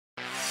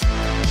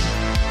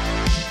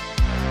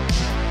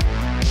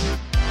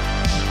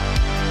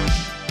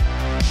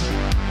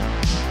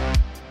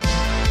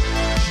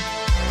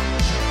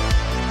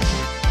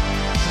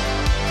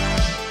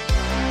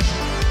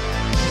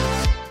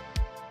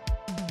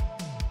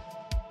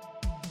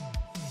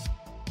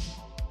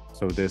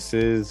So this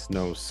is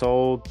No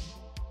Sold,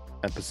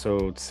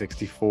 episode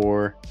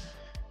 64.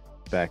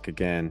 Back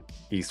again,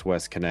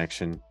 East-West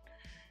Connection.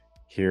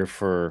 Here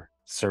for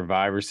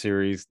Survivor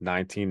Series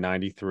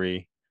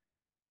 1993.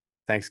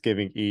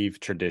 Thanksgiving Eve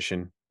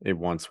tradition, it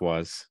once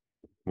was.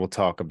 We'll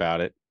talk about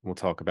it. We'll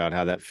talk about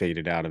how that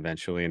faded out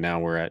eventually. And now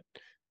we're at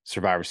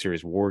Survivor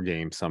Series War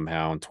Game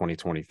somehow in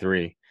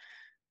 2023.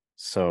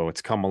 So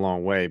it's come a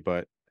long way.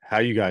 But how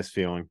you guys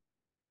feeling?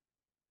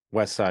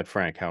 West Side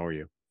Frank, how are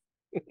you?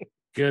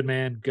 Good,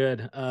 man.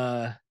 Good.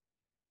 Yeah,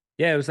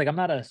 it was like I'm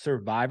not a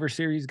Survivor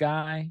Series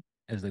guy,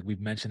 as like we've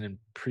mentioned in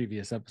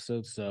previous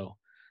episodes. So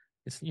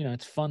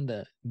it's fun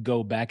to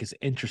go back. It's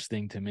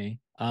interesting to me.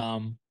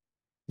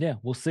 Yeah,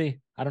 we'll see.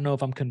 I don't know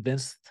if I'm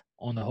convinced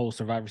on the whole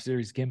Survivor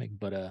Series gimmick,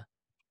 but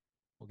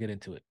we'll get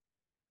into it.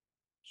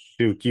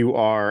 Duke, you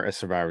are a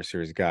Survivor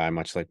Series guy,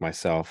 much like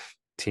myself.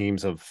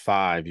 Teams of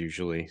five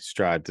usually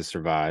strive to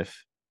survive,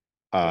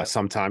 Yep.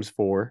 sometimes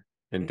four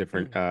in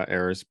different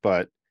eras.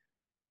 But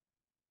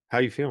how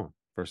you feeling,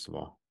 first of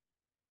all?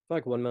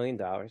 Like $1 million.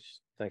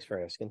 Thanks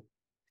for asking.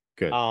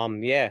 Good.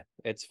 Yeah,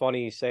 it's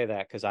funny you say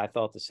that because I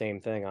thought the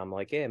same thing. I'm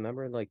like, yeah,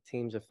 remember like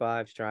teams of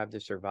five strive to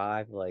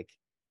survive? Like,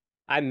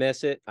 I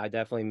miss it. I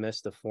definitely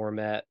miss the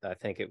format. I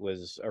think it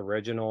was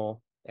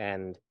original,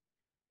 and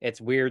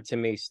it's weird to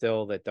me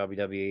still that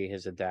WWE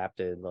has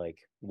adapted like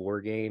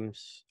war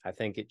games. I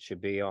think it should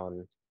be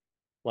on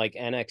like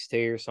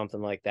NXT or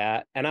something like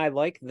that. And I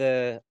like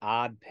the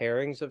odd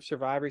pairings of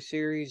Survivor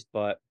Series,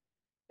 but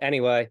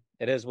anyway,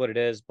 it is what it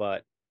is.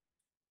 But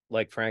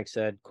like Frank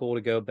said, cool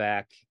to go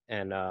back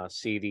and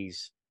see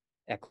these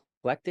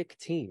eclectic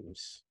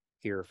teams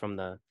here from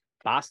the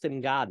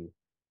Boston Garden.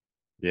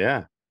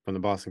 Yeah, from the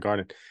Boston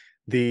Garden.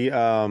 The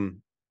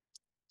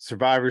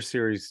Survivor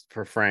Series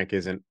for Frank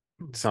isn't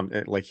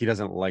something like he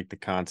doesn't like the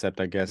concept,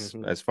 I guess,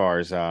 Mm-hmm. as far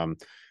as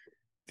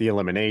the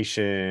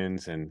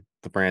eliminations and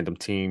the random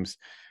teams.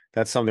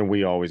 That's something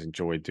we always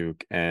enjoy,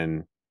 Duke.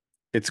 And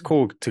it's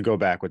cool to go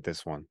back with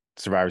this one.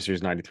 Survivor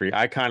Series 93.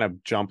 I kind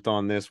of jumped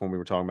on this when we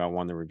were talking about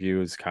one of the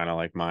reviews, kind of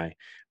like my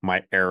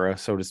era,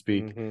 so to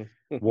speak.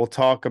 Mm-hmm. We'll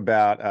talk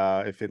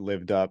about if it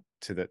lived up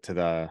to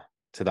the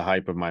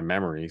hype of my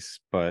memories.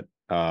 But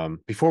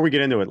before we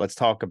get into it, let's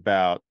talk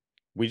about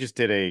we just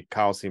did a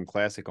Coliseum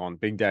Classic on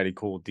Big Daddy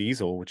Cool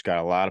Diesel, which got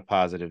a lot of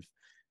positive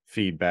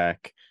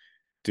feedback.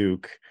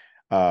 Duke.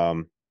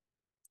 Um,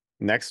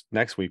 next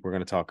week we're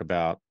going to talk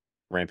about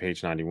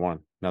Rampage 91,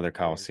 another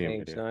Coliseum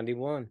Rampage video.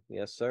 91.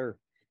 Yes, sir.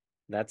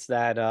 That's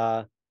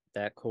that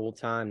cool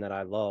time that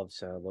I love.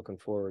 So looking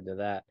forward to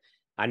that.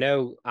 I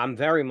know I'm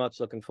very much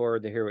looking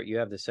forward to hear what you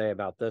have to say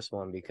about this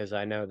one because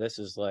I know this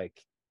is like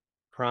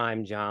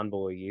prime John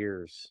Boy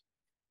years.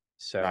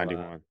 So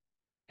 91.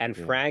 and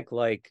Yeah. Frank,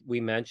 like we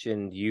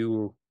mentioned,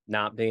 you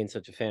not being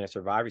such a fan of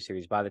Survivor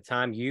Series, by the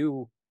time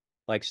you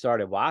like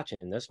started watching,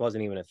 this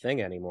wasn't even a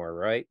thing anymore,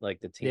 right? Like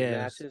the team Yeah,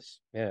 matches.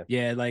 Yeah.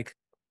 yeah, like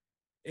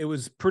it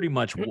was pretty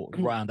much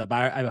wound up.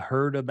 I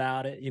heard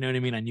about it. You know what I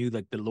mean? I knew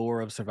like the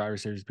lore of Survivor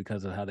Series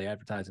because of how they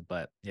advertise it.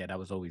 But yeah, that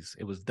was always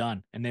it was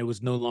done, and it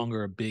was no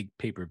longer a big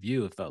pay per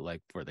view. It felt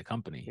like for the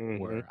company, Mm-hmm.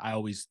 where I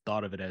always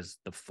thought of it as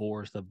the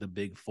fourth of the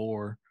big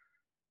four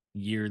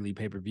yearly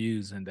pay per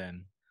views, and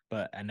then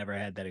but I never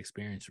had that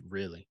experience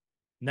really.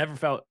 Never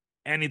felt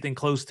anything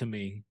close to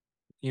me.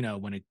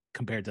 When it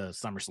compared to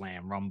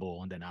SummerSlam,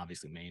 Rumble, and then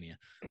obviously Mania.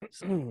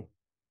 So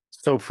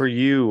So for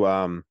you,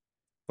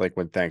 like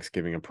when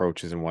Thanksgiving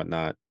approaches and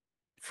whatnot,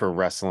 for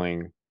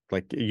wrestling,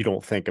 like you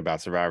don't think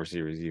about Survivor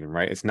Series even,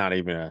 right? It's not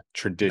even a nah,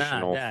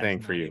 traditional that is thing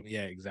for not you. even.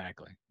 Yeah,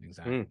 exactly, Mm.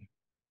 exactly.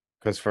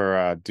 Because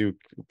for Duke,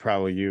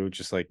 probably you,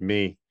 just like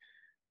me,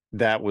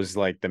 that was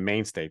like the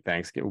mainstay.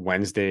 Thanksgiving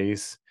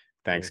Wednesdays,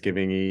 Mm-hmm.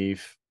 Thanksgiving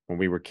Eve, when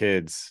we were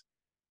kids,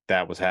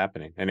 that was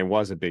happening, and it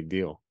was a big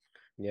deal.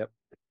 Yep.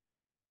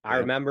 I Yeah,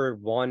 remember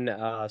one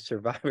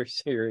Survivor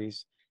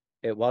Series.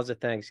 It was a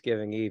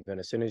Thanksgiving Eve, and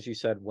as soon as you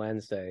said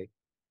Wednesday,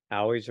 I'm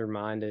always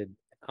reminded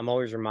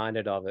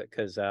of it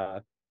because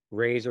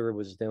Razor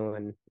was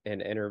doing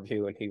an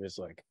interview and he was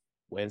like,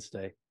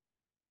 Wednesday,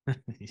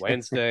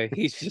 Wednesday.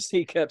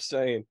 He kept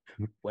saying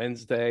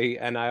Wednesday,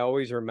 and I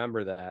always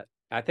remember that.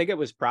 I think it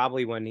was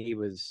probably when he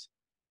was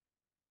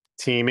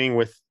teaming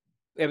with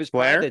it was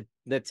probably Flair.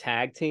 the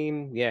tag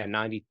team. Yeah,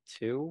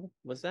 92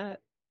 was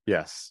that?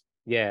 Yes,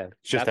 Yeah,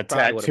 it's just that's a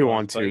probably what it tattoo was.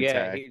 on But two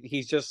yeah, tag.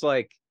 he's just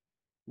like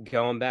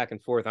going back and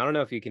forth. I don't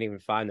know if you can even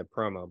find the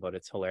promo, but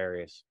it's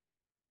hilarious.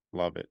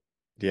 Love it.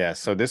 Yeah.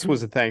 So this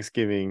was a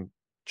Thanksgiving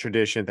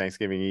tradition,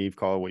 Thanksgiving Eve,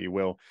 call it what you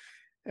will.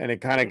 And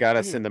it kind of got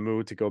us in the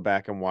mood to go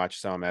back and watch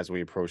some as we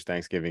approach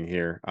Thanksgiving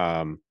here.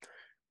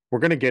 We're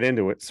going to get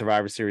into it.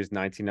 Survivor Series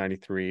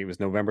 1993. It was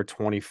November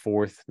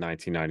 24th,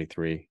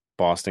 1993.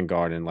 Boston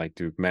Garden, like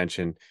Duke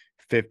mentioned,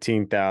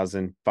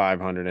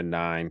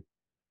 15,509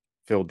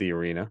 filled the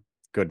arena.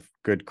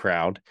 Good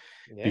crowd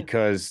Yeah.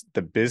 because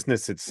the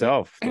business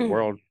itself, the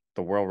World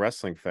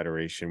Wrestling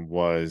Federation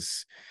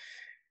was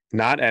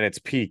not at its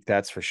peak,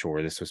 that's for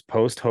sure. This was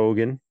post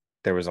Hogan.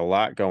 There was a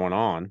lot going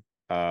on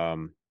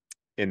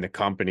in the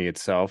company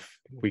itself.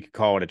 We could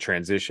call it a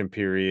transition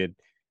period.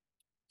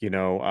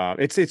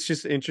 It's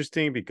just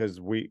interesting because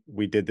we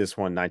did this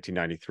one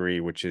 1993,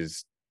 which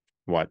is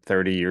what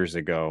 30 years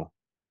ago,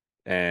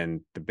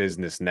 and the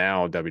business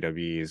now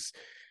WWE is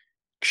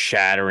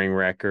shattering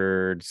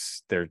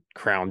records. Their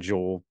crown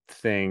jewel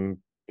thing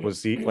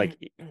was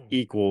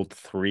equaled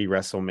 3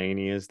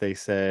 WrestleManias, they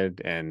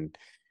said, and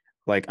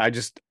like I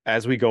just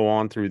as we go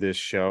on through this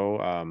show,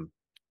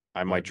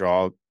 I might Blood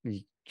Money. draw,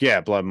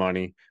 yeah, blood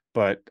money,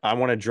 but I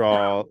want to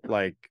draw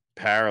like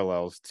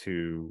parallels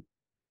to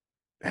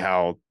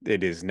how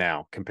it is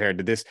now compared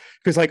to this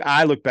because like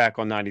I look back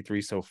on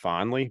 93 so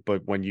fondly,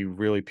 but when you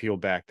really peel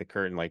back the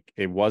curtain, like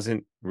it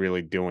wasn't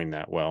really doing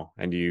that well.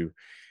 And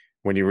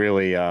when you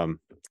really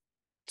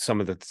some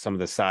of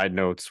the side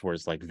notes where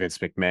it's like Vince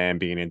McMahon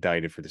being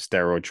indicted for the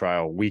steroid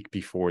trial a week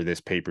before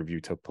this pay-per-view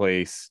took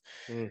place.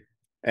 Mm.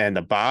 And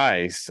the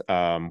buys,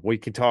 we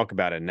can talk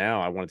about it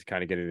now. I wanted to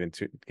kind of get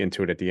it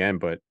into it at the end,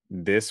 but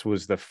this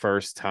was the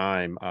first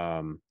time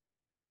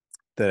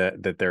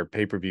that their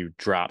pay-per-view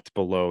dropped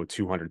below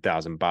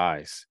 200,000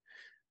 buys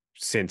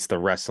since the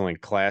Wrestling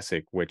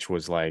Classic, which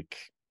was like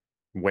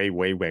way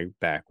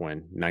back when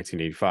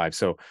 1985.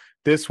 So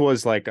this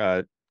was like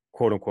a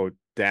quote unquote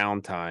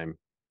downtime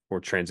or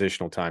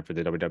transitional time for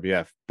the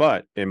WWF.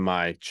 But in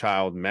my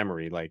child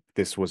memory, like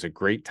this was a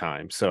great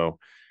time. So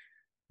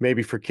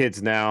maybe for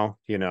kids now,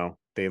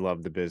 they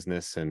love the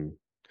business and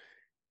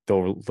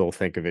they'll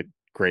think of it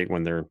great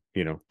when they're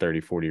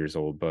 30, 40 years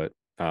old. But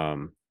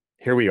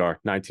here we are,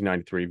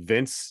 1993.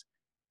 Vince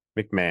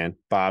McMahon,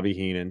 Bobby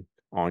Heenan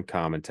on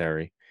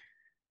commentary.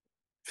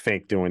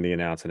 Fink doing the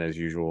announcing as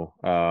usual.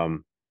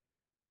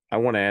 I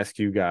want to ask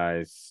you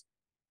guys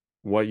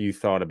what you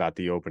thought about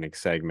the opening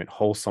segment,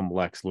 wholesome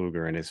Lex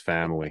Luger and his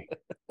family,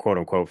 quote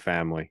unquote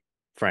family.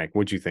 Frank,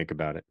 what'd you think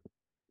about it?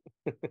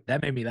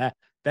 That made me laugh.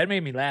 That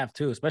made me laugh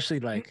too, especially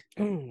like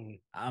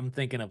I'm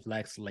thinking of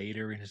Lex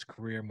later in his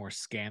career, more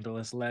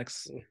scandalous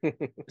Lex.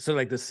 So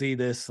like to see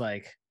this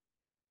like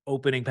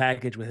opening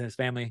package with his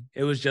family,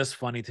 it was just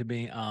funny to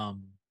me.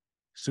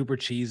 Super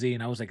cheesy,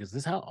 and I was like, is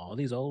this how all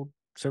these old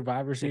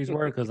Survivor Series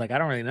were? Because like I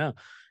don't really know.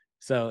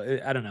 So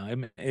I don't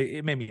know.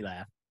 It made me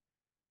laugh.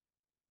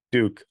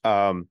 Duke,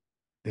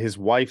 his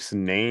wife's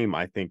name,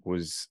 I think,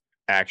 was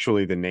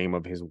actually the name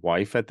of his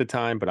wife at the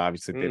time, but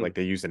obviously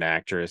they used an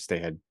actress. They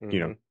had,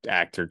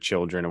 actor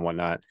children and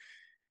whatnot.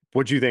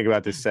 What do you think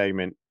about this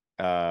segment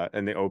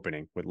and the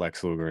opening with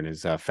Lex Luger and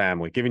his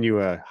family, giving you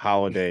a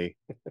holiday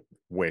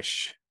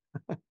wish?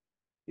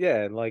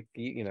 Yeah, and like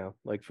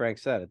like Frank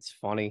said, it's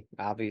funny.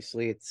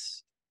 Obviously,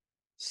 it's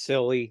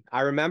silly.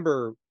 I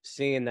remember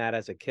seeing that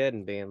as a kid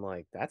and being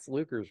like, "That's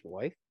Luger's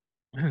wife."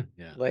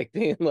 Yeah. Like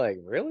being like,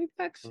 "Really,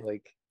 Lex?"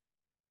 Like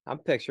I'm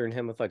picturing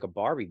him with like a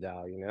Barbie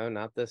doll,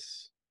 not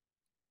this.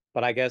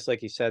 But I guess,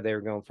 like you said, they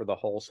were going for the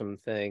wholesome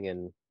thing,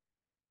 and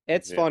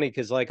it's Yeah. funny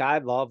because like I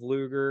love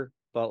Luger,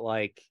 but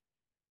like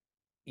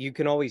you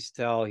can always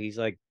tell he's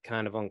like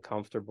kind of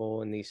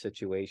uncomfortable in these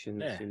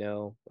situations,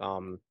 Yeah.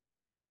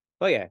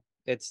 But yeah,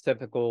 it's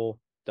typical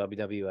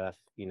WWF,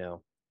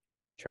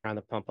 trying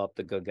to pump up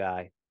the good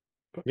guy.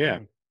 Yeah.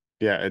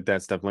 Yeah,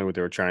 that's definitely what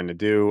they were trying to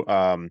do.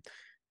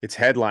 It's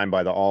headlined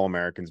by the All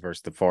Americans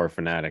versus the Foreign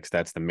Fanatics.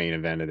 That's the main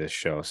event of this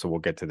show. So we'll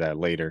get to that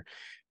later.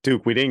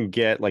 Duke, we didn't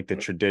get like the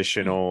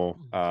traditional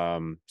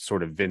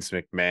sort of Vince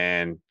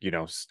McMahon,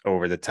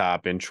 over the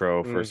top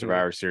intro for Hmm.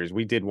 Survivor Series.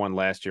 We did one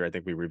last year. I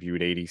think we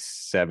reviewed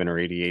 87 or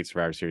 88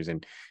 Survivor Series,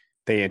 and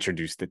they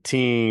introduced the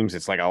teams.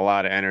 It's like a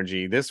lot of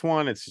energy. This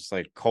one, it's just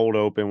like cold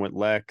open with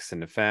Lex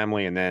and the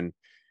family, and then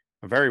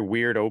a very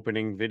weird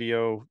opening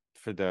video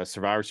for the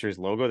Survivor Series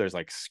logo. There's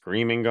like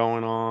screaming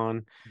going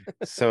on.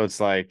 So it's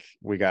like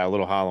we got a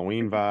little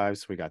Halloween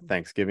vibes, we got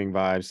Thanksgiving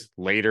vibes.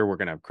 Later we're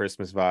gonna have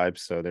Christmas vibes.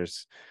 So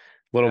there's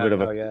a little bit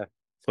of a Oh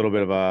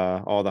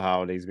yeah. all the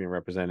holidays being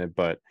represented.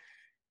 But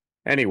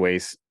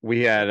anyways,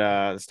 we had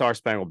the Star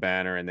Spangled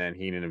Banner, and then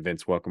Heenan and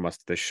Vince welcome us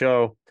to the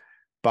show.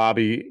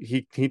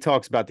 Bobby, he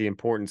talks about the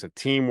importance of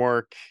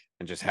teamwork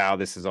and just how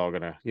this is all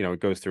gonna, it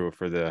goes through it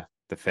for the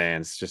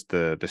fans, just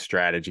the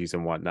strategies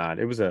and whatnot.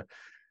 It was a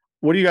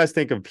What do you guys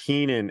think of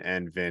Heenan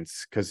and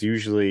Vince? Because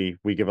usually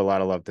we give a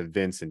lot of love to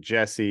Vince and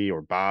Jesse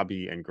or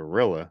Bobby and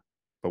Gorilla,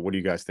 but what do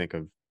you guys think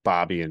of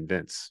Bobby and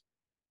Vince?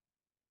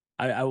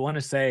 I want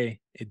to say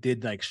it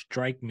did like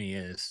strike me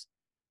as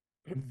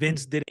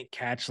Vince didn't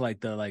catch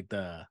like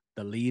the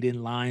lead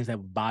in lines that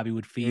Bobby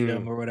would feed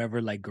him Mm. or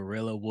whatever, like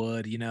Gorilla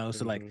would,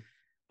 So like Hmm.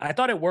 I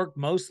thought it worked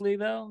mostly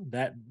though,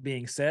 that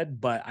being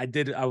said, but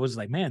I was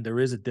like, man, there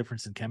is a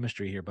difference in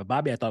chemistry here. But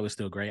Bobby I thought was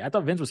still great. I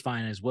thought Vince was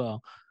fine as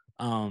well.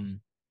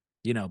 Um,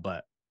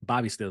 but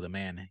Bobby's still the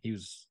man. He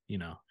was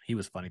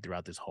funny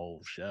throughout this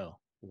whole show.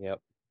 Yep.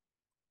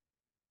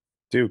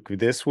 Duke,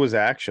 this was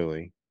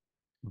actually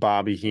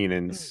Bobby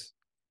Heenan's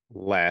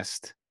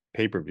last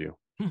pay-per-view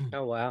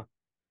Oh wow.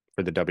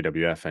 for the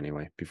WWF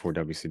anyway, before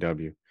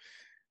WCW.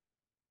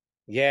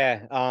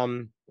 Yeah.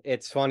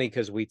 It's funny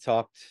because we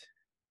talked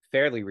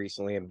fairly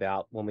recently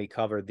about when we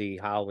covered the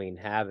Halloween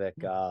Havoc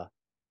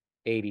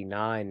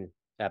 89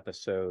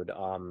 episode.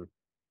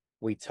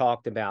 We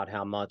talked about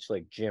how much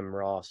like Jim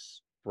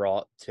Ross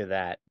brought to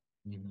that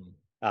Mhm.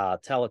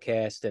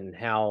 telecast and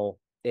how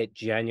it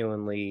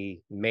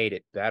genuinely made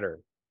it better.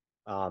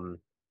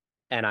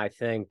 And I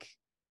think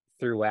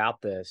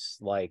throughout this,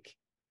 like,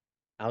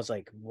 I was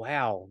like,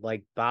 wow,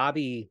 like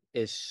Bobby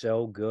is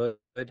so good.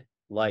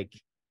 Like,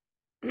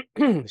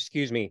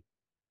 excuse me,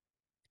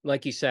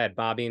 like you said,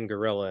 Bobby and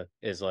Gorilla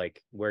is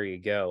like where you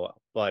go.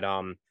 But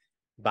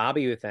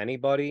Bobby with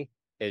anybody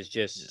is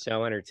Yeah. just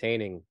so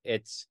entertaining.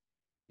 It's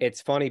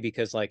funny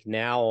because like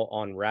now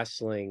on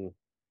wrestling,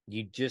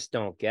 you just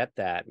don't get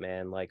that,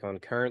 man. Like on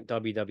current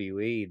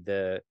WWE,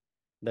 the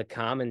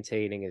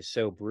commentating is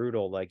so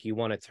brutal, like you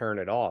want to turn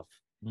it off.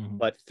 Mhm.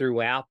 But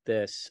throughout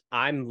this,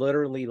 I'm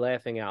literally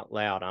laughing out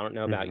loud. I don't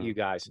know about Mhm. you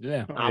guys.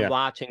 Yeah. Oh I'm yeah.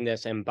 watching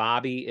this and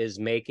Bobby is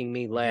making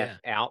me laugh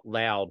Yeah. out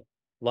loud.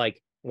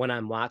 Like when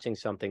I'm watching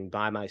something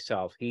by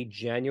myself, he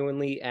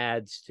genuinely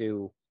adds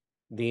to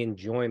the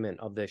enjoyment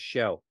of this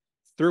show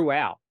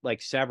throughout,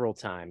 like several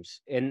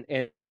times. In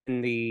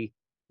the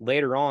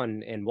later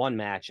on in one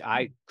match,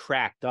 I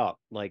cracked up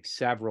like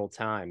several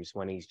times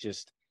when he's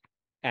just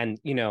and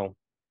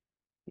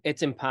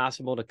it's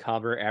impossible to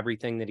cover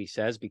everything that he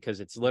says because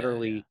it's Yeah. Yeah.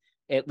 literally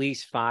at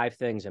least five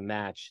things a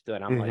match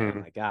that I'm like, oh Hmm.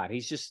 my God,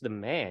 he's just the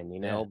man,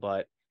 Yeah.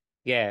 but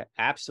yeah,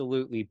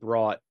 absolutely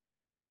brought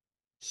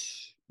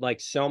like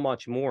so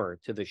much more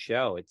to the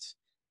show. It's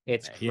Yeah. He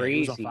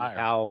was on crazy fire.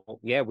 how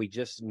yeah, we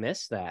just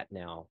miss that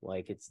now.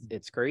 Like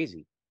it's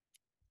crazy.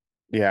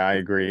 Yeah, I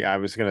agree. I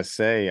was gonna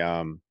say,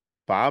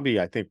 Bobby,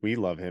 I think we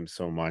love him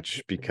so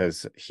much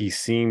because he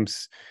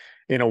seems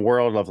in a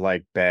world of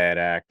like bad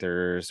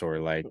actors or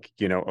like,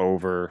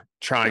 over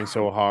trying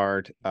so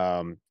hard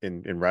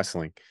in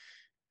wrestling.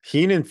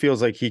 Heenan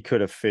feels like he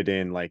could have fit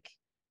in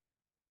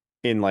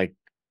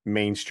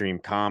mainstream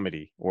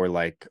comedy or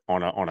like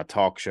on a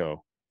talk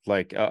show,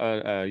 like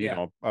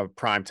Yeah. a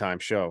primetime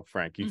show,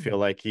 Frank. You feel Mhm.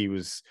 like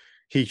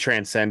he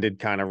transcended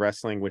kind of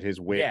wrestling with his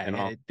wit Yeah, and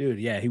all. dude.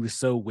 Yeah, he was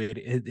so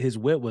witty. His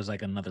wit was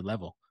like another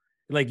level.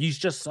 Like you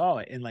just saw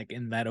it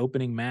in that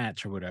opening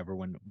match or whatever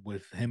when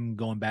with him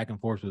going back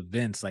and forth with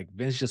Vince. Like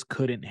Vince just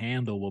couldn't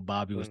handle what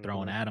Bobby was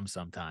throwing Mhm. at him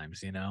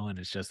sometimes, and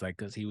it's just like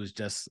because he was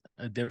just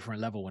a different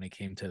level when it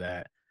came to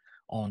that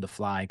on the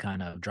fly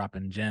kind of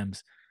dropping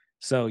gems.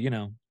 So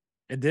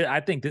I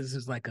think this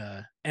is like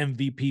a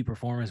MVP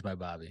performance by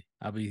Bobby.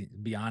 I'll be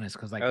honest,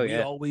 because like Oh we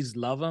yeah. always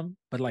love him,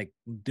 but like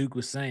Duke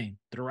was saying,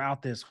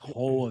 throughout this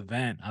whole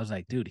event, I was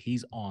like, dude,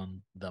 he's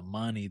on the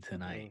money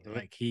tonight. Mhm.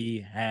 Like he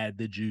had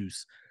the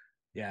juice.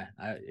 Yeah,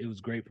 it was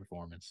great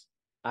performance.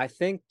 I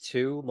think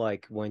too,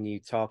 like when you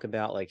talk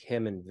about like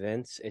him and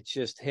Vince, it's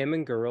just him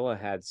and Gorilla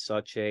had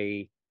such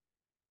a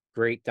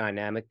great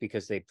dynamic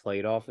because they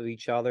played off of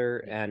each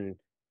other Yeah. and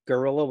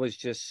Gorilla was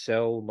just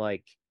so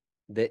like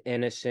the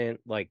innocent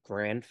like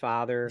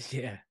grandfather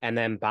Yeah. and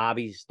then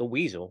Bobby's the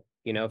weasel,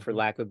 for Mhm.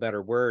 lack of a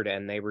better word,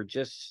 and they were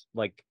just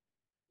like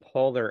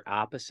polar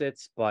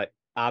opposites but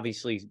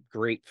obviously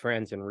great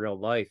friends in real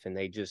life and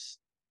they just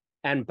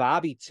and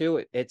Bobby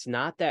too, it's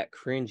not that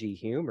cringy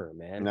humor,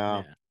 man.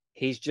 No. Yeah.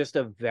 He's just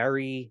a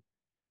very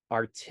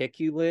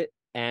articulate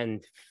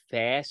and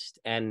fast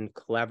and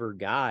clever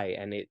guy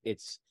and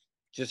it's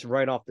just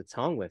right off the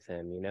tongue with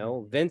him.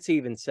 Mhm. Vince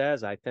even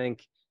says I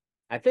think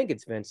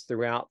it's Vince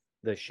throughout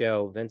the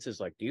show. Vince is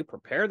like, do you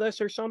prepare this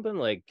or something,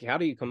 like how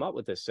do you come up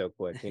with this so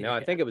quick? I Yeah.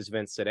 think it was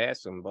Vince that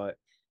asked him, but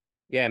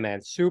yeah,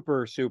 man,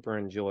 super super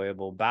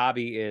enjoyable.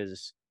 Bobby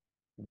is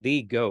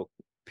the goat,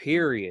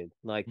 period.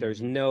 Like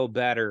there's Mhm. no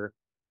better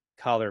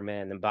color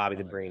man than Bobby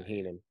the Color Brain guy.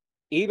 Heenan.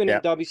 Even in Yeah.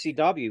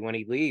 WCW when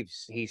he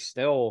leaves, he's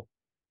still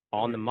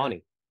on the Yeah.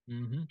 money.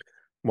 Hmm.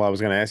 Well, I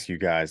was going to ask you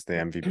guys the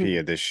MVP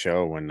of this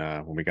show when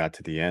we got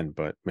to the end,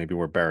 but maybe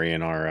we're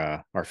burying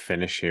our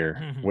finish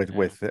here with Yeah.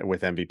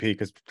 MVP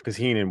because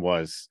Heenan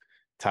was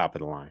top of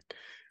the line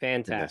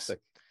in this. Fantastic.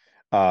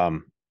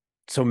 Um,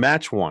 so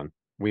match one,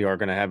 we are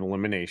going to have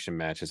elimination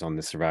matches on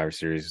the Survivor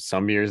Series.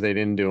 Some years they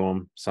didn't do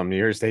them. Some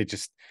years they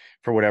just,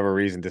 for whatever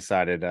reason,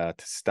 decided to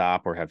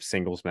stop or have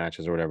singles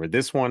matches or whatever.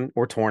 This one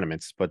or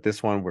tournaments, but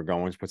this one we're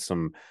going with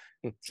some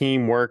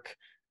teamwork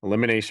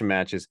elimination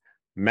matches.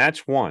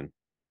 Match one,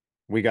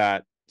 we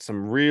got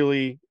some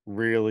really,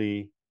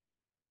 really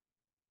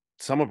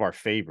some of our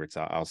favorites,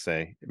 I'll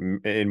say,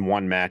 in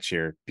one match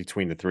here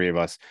between the three of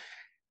us.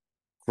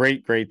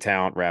 Great, great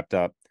talent wrapped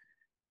up.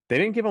 They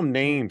didn't give them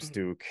names,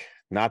 Duke.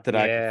 Not that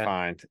I could Yeah.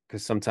 find,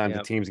 because sometimes the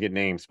Yep. teams get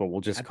names, but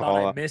we'll just I thought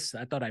I call. missed.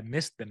 I thought I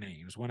missed the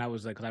names when I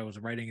was like, 'cause I was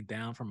writing it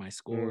down for my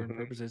score and Hmm.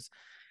 purposes,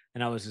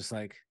 and I was just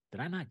like,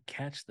 did I not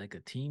catch like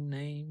a team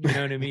name? You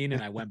know what I mean?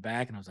 And I went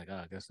back and I was like, oh,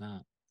 I guess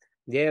not.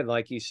 Yeah,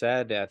 like you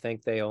said, I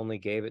think they only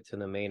gave it to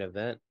the main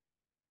event,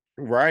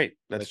 Right,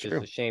 that's which is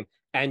true. a shame.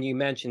 And you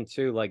mentioned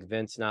too, like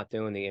Vince not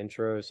doing the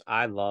intros.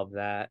 I love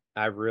that.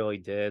 I really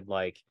did.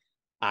 Like,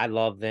 I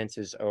love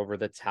Vince's over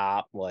the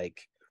top,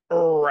 like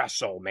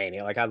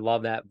WrestleMania. Like, I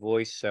love that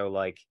voice. So,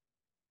 like,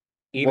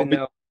 What even we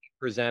though he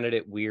presented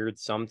it weird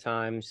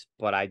sometimes,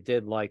 but I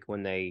did like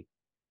when they,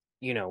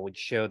 would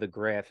show the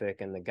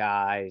graphic and the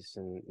guys,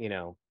 and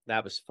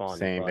that was fun.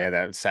 same, they But had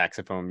that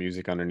saxophone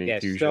music yeah, underneath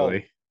still,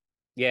 usually.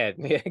 yeah,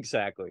 yeah,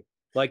 exactly.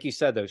 like you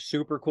said, those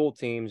super cool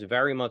teams.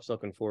 Very much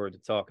looking forward to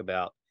talk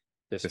about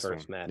this This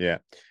first one. match. Yeah.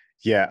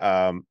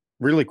 Yeah.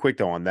 Really quick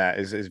though on that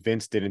is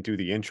Vince didn't do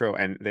the intro,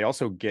 and they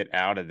also get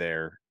out of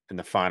there in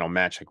the final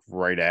match like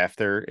right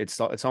after. It's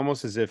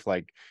almost as if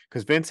like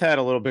because Vince had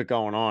a little bit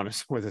going on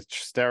with a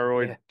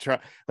steroid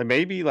like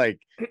maybe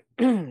like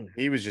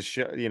he was just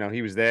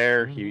he was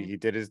there, he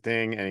did his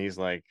thing, and he's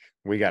like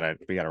we gotta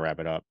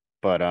wrap it up.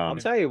 But I'll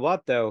tell you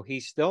what, though,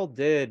 he still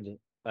did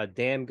a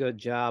damn good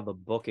job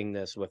of booking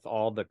this with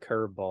all the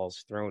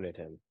curveballs thrown at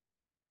him.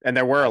 and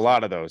there were a As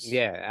lot of those.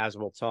 yeah, as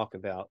we'll talk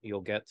about,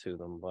 you'll get to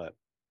them, but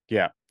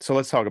Yeah. So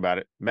let's talk about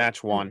it.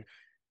 Match one.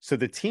 So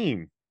the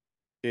team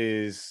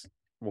is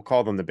we'll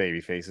call them the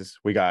baby faces.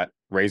 We got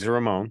Razor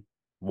Ramon,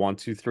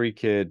 1-2-3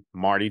 Kid,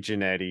 Marty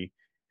Jannetty,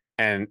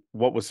 and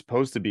what was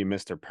supposed to be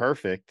Mr.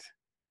 Perfect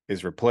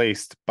is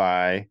replaced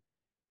by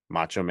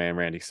Macho Man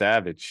Randy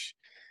Savage.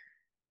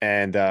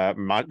 And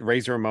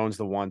Razor Ramon's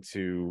the one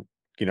to,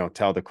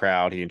 tell the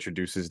crowd. He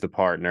introduces the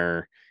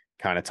partner,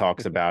 kind of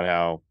talks about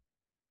how,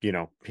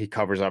 he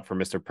covers up for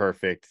Mr.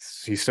 Perfect.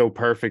 He's so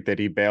perfect that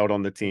he bailed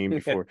on the team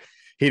before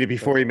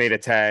he made a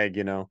tag,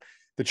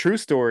 The true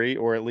story,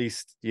 or at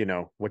least,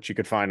 what you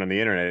could find on the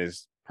internet,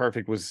 is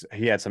Perfect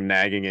he had some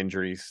nagging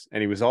injuries,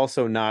 and he was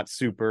also not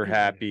super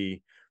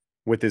happy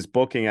with his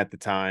booking at the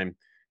time.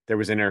 There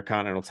was an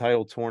Intercontinental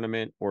title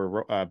tournament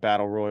or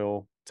Battle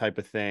Royal type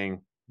of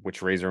thing,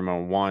 which Razor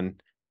Ramon won.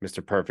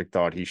 Mr. Perfect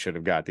thought he should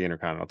have got the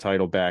Intercontinental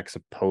title back.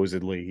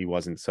 Supposedly, he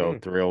wasn't so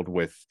thrilled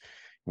with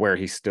where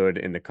he stood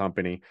in the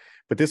company.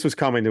 But this was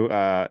coming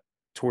to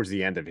towards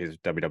the end of his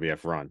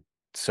WWF run.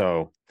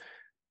 So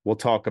we'll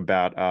talk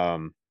about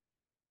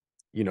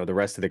the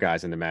rest of the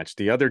guys in the match.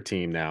 The other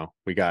team now,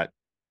 we got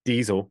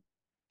Diesel,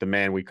 the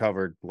man we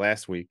covered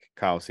last week,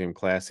 Coliseum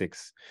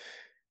Classics.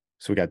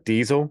 So we got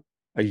Diesel,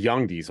 a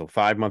young Diesel,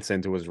 5 months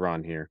into his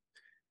run here.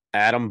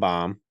 Adam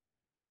Bomb,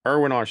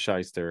 Erwin R.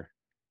 Shyster,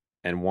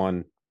 and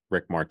one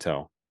Rick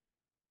Martel.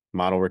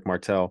 Model Rick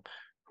Martel,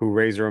 who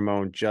Razor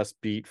Ramon just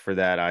beat for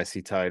that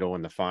IC title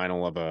in the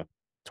final of a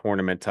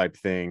tournament type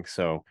thing.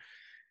 So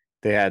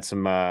they had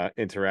some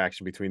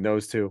interaction between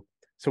those two.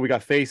 So we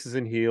got faces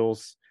and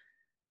heels.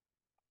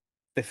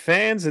 The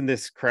fans in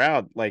this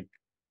crowd, like,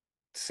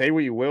 say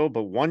what you will,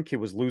 but one kid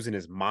was losing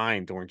his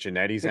mind during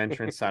Jannetty's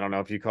entrance. I don't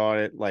know if you call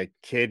it. Like,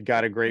 Kid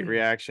got a great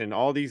reaction.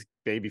 All these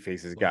baby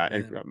faces got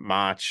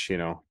Mach,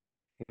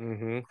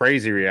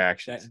 crazy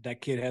reactions. That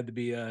kid had to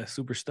be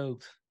super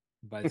stoked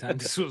by the time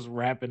this was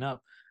wrapping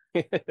up.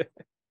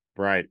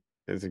 Right.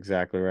 That's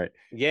exactly right.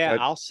 Yeah,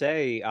 I'll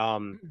say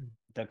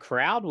the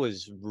crowd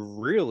was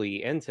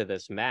really into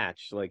this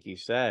match, like you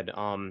said.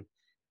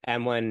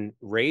 And when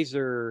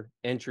Razor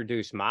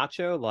introduced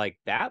Macho, like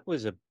that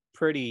was a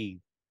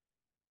pretty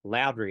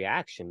loud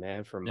reaction,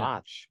 man, from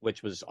Mach,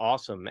 which was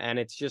awesome. And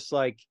it's just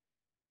like,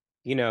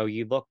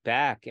 you look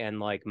back and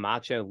like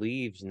Macho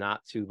leaves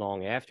not too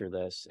long after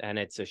this, and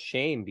it's a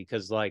shame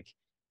because like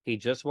he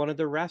just wanted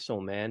to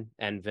wrestle, man,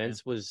 and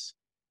Vince was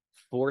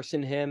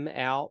forcing him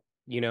out,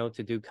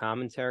 to do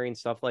commentary and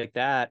stuff like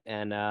that.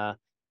 And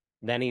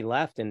then he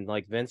left, and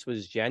like Vince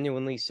was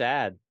genuinely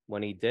sad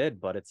when he did,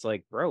 but it's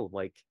like, bro,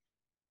 like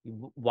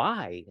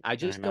why? I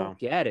just don't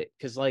get it.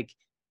 Cause like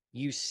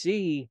you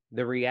see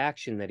the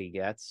reaction that he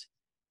gets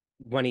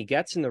when he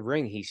gets in the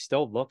ring, he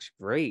still looks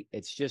great.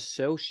 It's just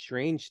so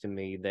strange to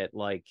me that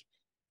like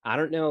I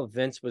don't know if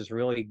Vince was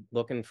really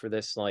looking for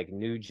this like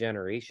new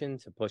generation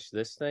to push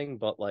this thing,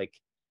 but like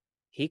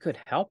he could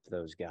help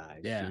those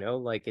guys,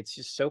 like it's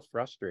just so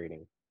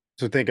frustrating.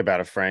 So think about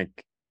it,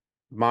 Frank.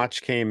 Mach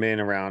came in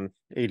around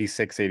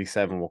 86,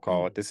 87, we'll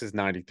call it. This is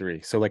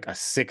 93. So like a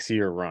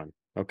 6-year run.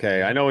 Okay.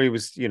 Yeah. I know he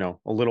was, a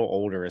little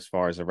older as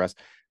far as the rest.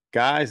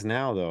 Guys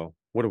now though,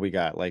 what do we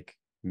got? Like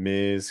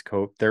Miz,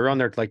 Cope, they're on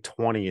their like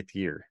 20th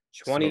year.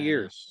 20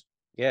 years.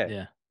 Yeah.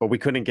 Yeah. But we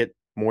couldn't get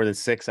more than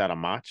 6 out of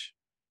Mach.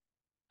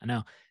 I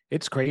know.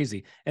 It's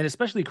crazy. And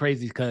especially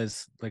crazy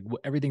because like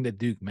everything that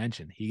Duke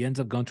mentioned, he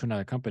ends up going to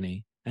another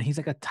company and he's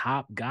like a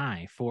top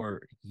guy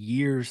for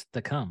years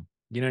to come.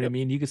 You know what I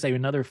mean? You could say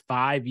another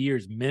 5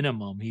 years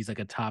minimum. He's like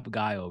a top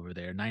guy over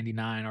there.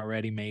 99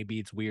 already, maybe.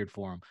 It's weird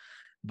for him.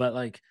 But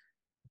like,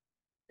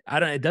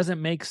 it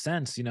doesn't make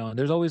sense, and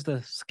there's always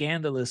the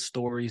scandalous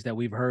stories that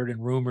we've heard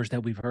and rumors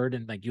that we've heard,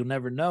 and like, you'll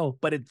never know,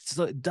 but it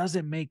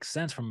doesn't make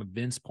sense from a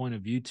Vince point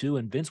of view too.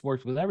 And Vince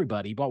worked with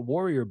everybody. He brought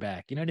Warrior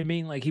back. You know what I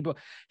mean? Like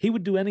he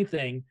would do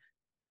anything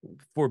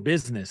for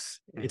business,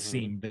 it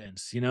seemed,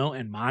 Vince,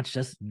 and Mach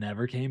just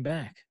never came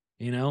back,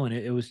 and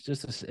it was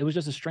just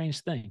a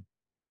strange thing.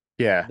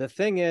 Yeah. The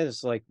thing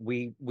is, like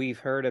we've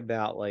heard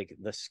about like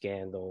the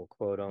scandal,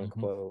 quote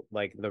unquote,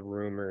 like the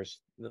rumors,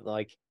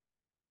 like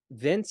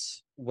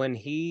Vince, when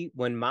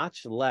Mach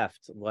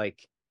left,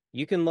 like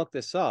you can look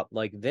this up,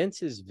 like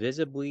Vince is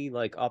visibly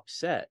like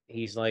upset.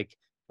 He's like,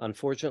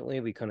 unfortunately,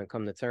 we couldn't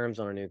come to terms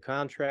on a new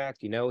contract.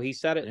 He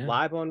said it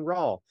live on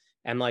Raw,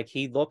 and like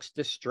he looks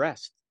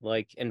distressed.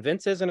 Like, and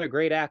Vince isn't a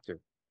great actor.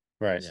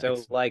 Right. So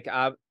like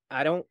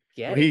I don't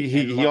get Well, it.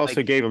 And he also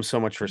like, gave him so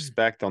much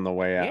respect on the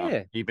way out,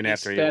 yeah, even he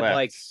after he said left.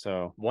 like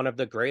So one of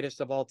the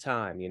greatest of all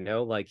time, you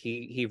know, like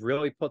he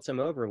really puts him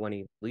over when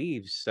he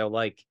leaves. So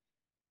like,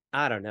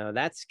 I don't know.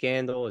 That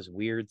scandal is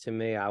weird to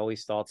me. I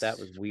always thought that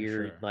was For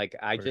weird. sure. Like,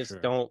 I For just sure.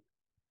 don't.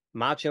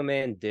 Macho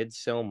Man did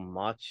so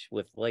much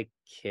with like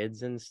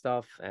kids and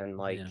stuff, and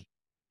like, Yeah.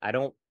 I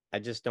don't. I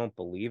just don't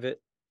believe it.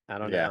 I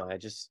don't yeah. know.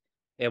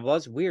 It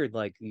was weird.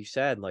 Like you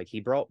said, like he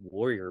brought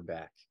Warrior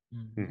back,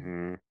 Mhm.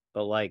 Hmm.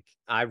 but like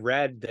I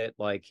read that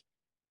like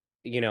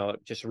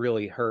it just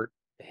really hurt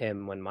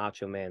him when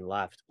Macho Man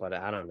left. But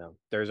I don't know. Yeah.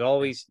 There's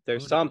Who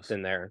knows?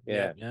 something there. Yeah.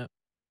 Yeah. Yeah.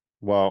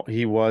 Well,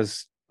 he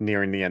was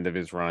nearing the end of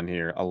his run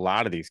here. A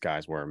lot of these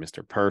guys were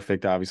Mr.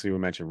 Perfect. Obviously, we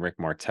mentioned Rick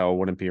Martel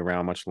wouldn't be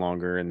around much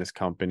longer in this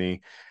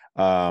company.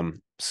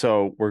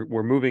 So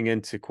we're moving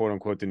into quote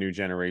unquote the new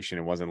generation.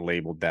 It wasn't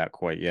labeled that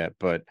quite yet,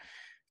 but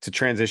it's a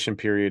transition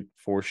period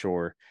for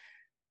sure.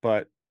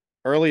 But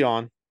early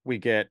on, we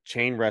get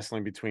chain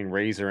wrestling between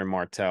Razor and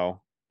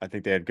Martel. I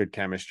think they had good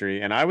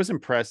chemistry. And I was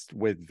impressed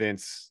with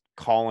Vince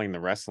calling the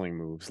wrestling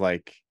moves.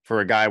 Like for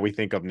a guy we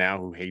think of now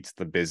who hates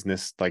the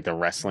business, like the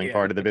wrestling Yeah.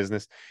 part of the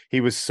business, he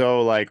was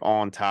so like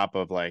on top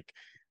of like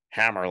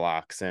hammer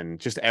locks and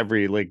just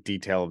every like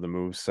detail of the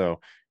moves. So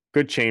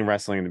good chain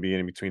wrestling in the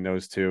beginning between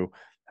those two.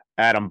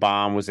 Adam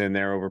Bomb was in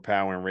there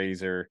overpowering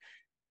Razor.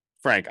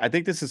 Frank, I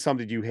think this is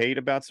something you hate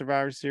about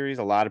Survivor Series.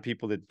 A lot of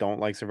people that don't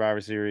like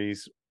Survivor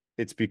Series,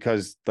 it's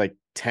because like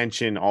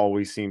tension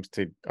always seems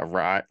to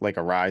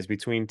arise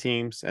between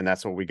teams, and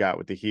that's what we got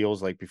with the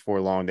heels. Like before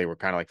long, they were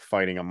kind of like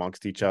fighting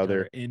amongst each Each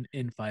other other.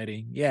 in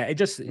fighting. Yeah. It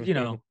just,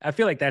 I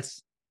feel like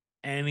that's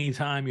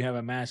anytime you have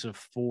a match of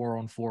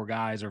 4-on-4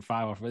 guys or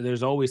 5-on-4,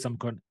 there's always some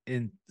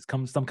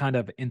kind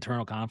of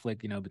internal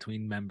conflict,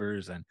 between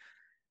members. And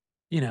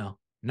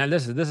now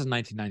this is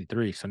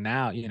 1993, so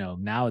now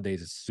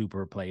nowadays it's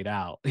super played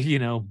out.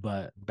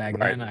 But back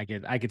Right.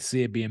 then I could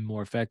see it being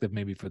more effective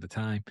maybe for the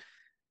time.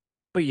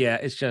 But yeah,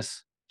 it's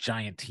just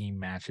giant team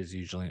matches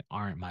usually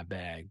aren't my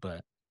bag,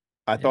 but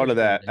I it thought is of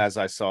what that it is. as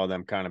I saw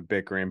them kind of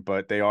bickering,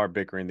 but they are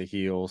bickering the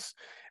heels,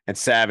 and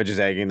Savage is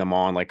egging them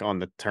on, like on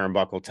the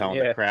turnbuckle, telling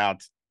the Yeah.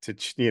 crowd to.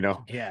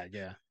 Yeah,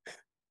 yeah.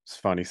 It's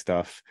funny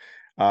stuff.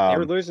 They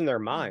were Um, losing their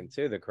mind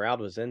too. The crowd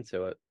was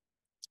into it.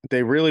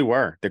 They really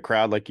were. The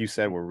crowd, like you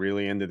said, were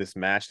really into this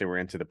match. They were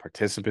into the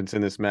participants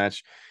in this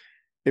match.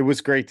 It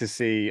was great to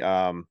see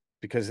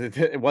because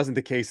it wasn't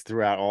the case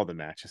throughout all the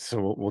matches.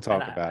 So we'll And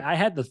talk about it. I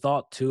had the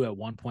thought too at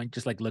one point,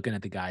 just like looking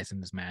at the guys in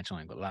this match,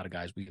 like a lot of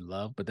guys we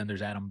love, but then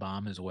there's Adam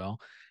Bomb as well.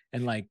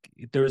 And like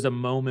there was a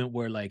moment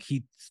where like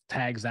he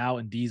tags out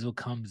and Diesel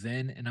comes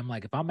in, and I'm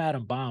like, if I'm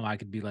Adam Bomb, I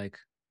could be like,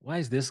 why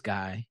is this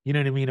guy, you know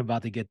what I mean,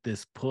 about to get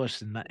this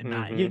push and not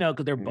Hmm.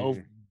 because they're both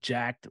Mhm.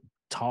 jacked,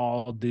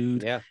 tall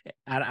dudes. Yeah.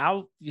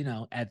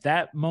 And at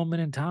that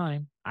moment in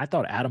time, I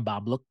thought Adam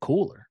Bomb looked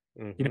cooler.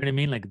 You know Hmm. what I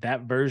mean? Like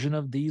that version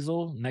of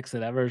Diesel next to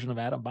that version of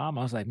Adam Bomb,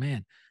 I was like,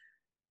 man,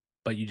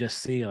 but you just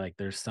see like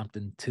there's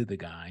something to the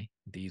guy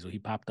Diesel. He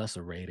popped us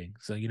a rating,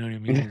 so you know what I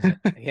mean. It's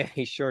like, Yeah,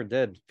 he sure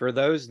did. For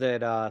those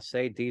that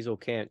say Diesel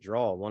can't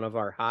draw, one of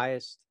our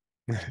highest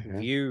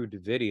viewed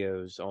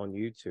videos on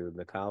YouTube,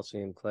 the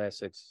Coliseum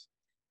Classics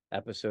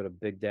episode of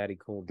Big Daddy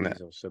Cool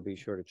Diesel. So be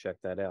sure to check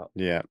that out.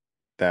 Yeah, Did you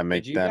that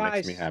makes me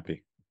guys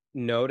happy.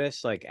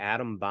 notice like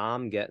Adam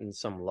Bomb getting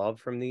some love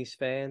from these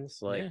fans?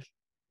 yeah, Like yeah,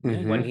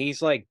 when Hmm. yeah.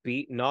 he's like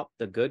beating up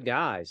the good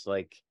guys,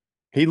 like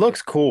He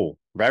looks cool,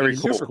 very He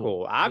he's looks super cool.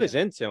 cool. cool. I was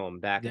Yeah, into him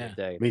back in the yeah,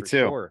 day Me for too.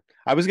 sure.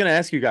 I was gonna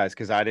ask you guys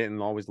because I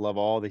didn't always love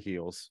all the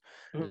heels,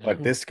 yeah,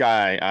 but this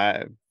guy,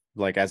 I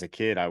like as a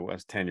kid, I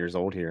was 10 years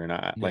old here, and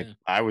yeah.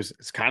 I was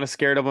kind of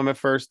scared of him at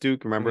first,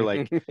 Duke. Remember,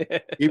 like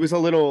he was a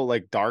little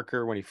like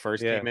darker when he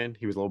first Yeah. came in.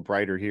 He was a little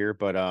brighter here,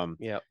 but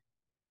Yep.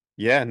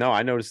 yeah, no,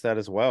 I noticed that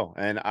as well.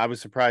 And I was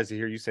surprised to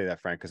hear you say that,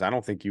 Frank, because I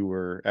don't think you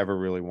were ever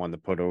really one to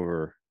put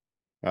over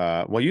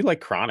well, you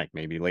like Chronic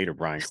maybe later,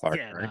 Brian Clark,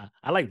 Yeah, right? nah,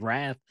 I like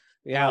Wrath.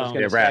 Yeah, I was Yeah,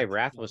 gonna Um, say Wrath.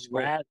 Wrath was cool.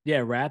 Wrath,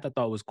 yeah, Wrath. I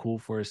thought was cool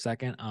for a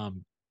second.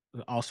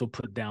 Also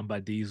put down by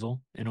Diesel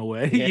in a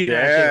way. Yeah, I think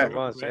Yeah. sure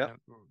was. Yep.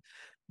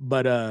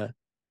 but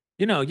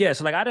yeah.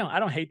 So like, I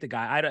don't hate the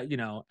guy. I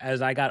don't,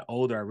 as I got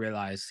older, I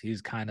realized he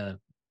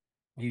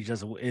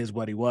just is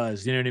what he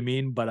was. You know what I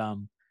mean? But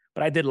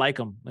I did like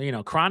him.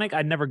 Chronic,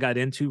 I never got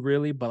into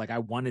really, but like I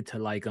wanted to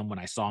like him when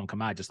I saw him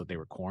come out. I just thought they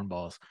were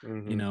cornballs.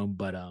 Hmm.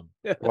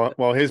 But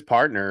Well, his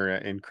partner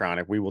in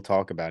Chronic, we will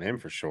talk about him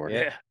for sure Yeah.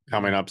 yeah,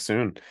 coming yeah, up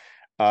soon.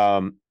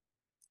 Um,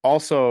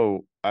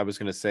 Also, I was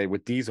going to say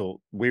with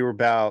Diesel, we were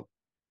about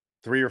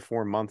 3 or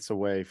 4 months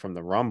away from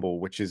the Rumble,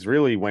 which is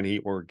really when he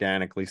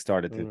organically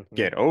started to Hmm.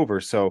 get over.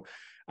 So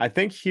I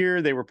think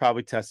here they were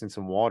probably testing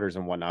some waters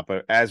and whatnot.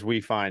 But as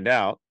we find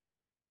out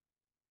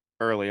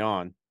early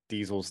on,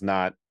 Diesel's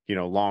not,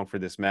 long for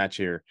this match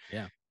here.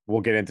 yeah. We'll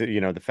get into,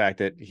 the fact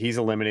that he's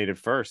eliminated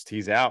first.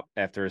 He's out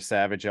after a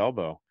savage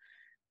elbow.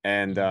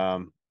 And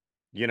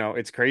Mhm.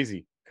 it's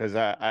crazy because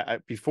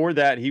before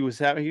that he was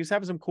having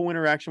some cool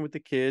interaction with the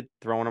kid,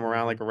 throwing him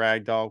around Hmm. like a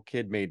rag doll.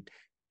 Kid made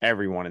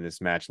everyone in this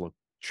match look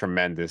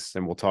tremendous,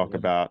 and we'll talk Yeah.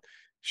 about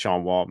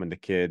Sean Waltman, the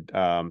kid.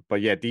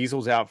 But yeah,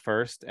 Diesel's out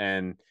first,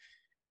 and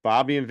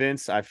Bobby and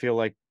Vince, I feel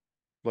like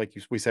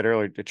we said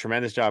earlier, did a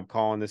tremendous job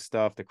calling this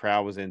stuff. The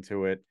crowd was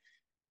into it.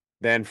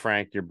 Then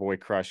Frank, your boy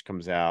Crush,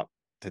 comes out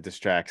to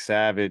distract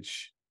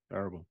Savage.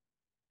 Terrible.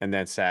 And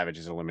then Savage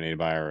is eliminated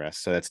by IRS.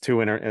 So that's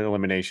two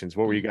eliminations.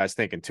 What were you guys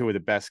thinking? Two of the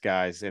best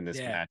guys in this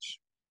match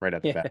right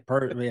at the bat.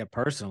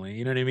 Personally,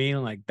 you know what I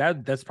mean? Like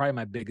that's probably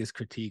my biggest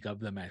critique of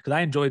the match, because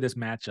I enjoyed this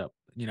matchup.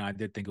 You know, I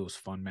did think it was a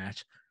fun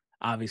match.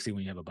 Obviously,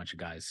 when you have a bunch of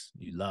guys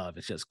you love,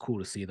 it's just cool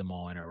to see them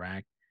all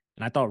interact.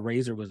 And I thought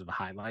Razor was a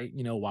highlight,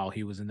 you know, while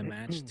he was in the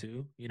match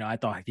too. You know, I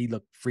thought he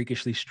looked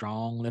freakishly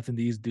strong, lifting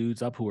these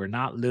dudes up who are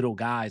not little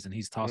guys, and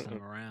he's tossing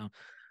them around.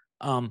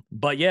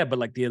 But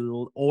like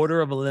the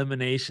order of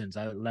eliminations,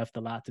 I left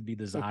a lot to be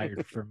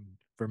desired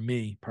for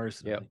me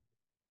personally. Yep.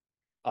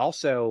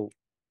 Also,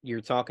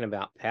 you're talking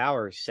about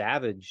power.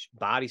 Savage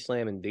body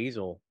slamming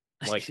Diesel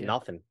like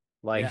nothing.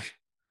 Like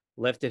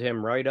lifted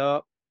him right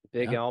up,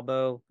 big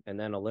elbow, and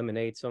then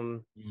eliminates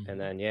him. And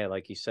then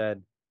like you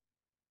said,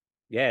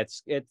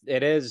 it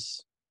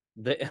is,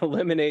 the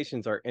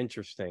eliminations are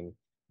interesting.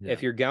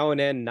 If you're going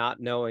in not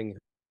knowing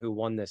who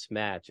won this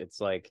match, it's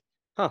like,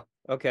 huh,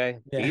 okay.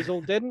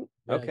 Diesel didn't?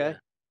 Okay.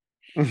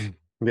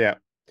 Yeah.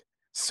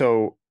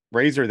 So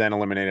Razor then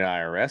eliminated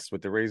IRS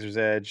with the Razor's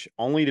Edge,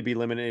 only to be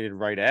eliminated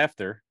right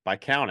after by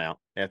countout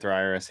after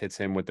IRS hits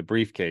him with the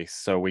briefcase.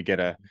 So we get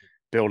a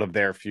build of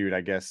their feud,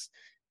 I guess.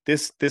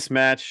 This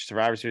match,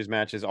 Survivor Series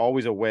match, is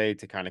always a way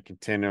to kind of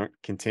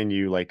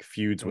continue like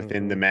feuds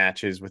within the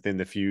matches, within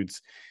the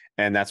feuds.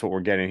 And that's what we're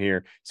getting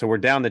here. So we're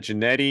down to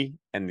Jannetty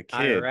and the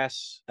kid.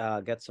 IRS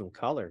gets some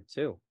color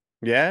too.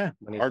 Yeah.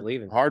 When he's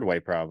leaving. Hard way,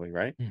 probably,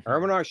 right?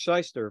 Erwin R.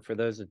 Shyster, for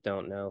those that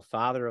don't know,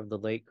 father of the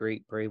late,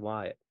 great Bray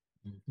Wyatt.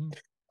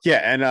 Yeah,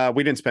 and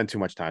we didn't spend too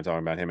much time talking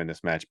about him in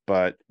this match,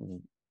 but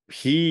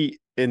he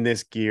in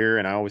this gear,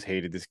 and I always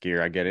hated this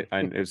gear. I get it.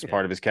 It was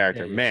part of his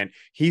character. Man,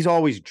 he's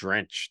always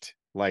drenched.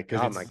 Like,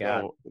 because my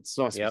God, it's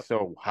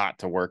so hot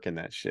to work in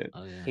that shit.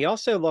 Oh, yeah. He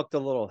also looked a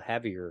little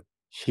heavier.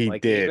 He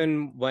did.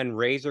 Even when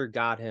Razor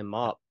got him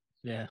up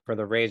for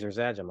the Razor's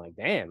Edge, I'm like,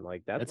 damn,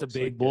 like that's a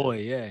big boy.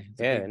 Yeah.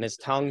 And his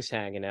tongue's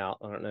hanging out.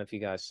 I don't know if you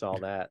guys saw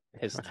that.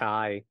 His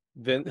tie.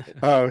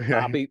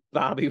 Bobby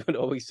would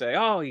always say,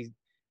 oh,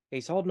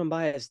 he's holding him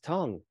by his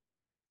tongue.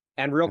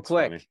 And real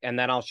quick, funny. And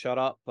then I'll shut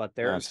up. But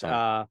there's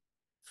 4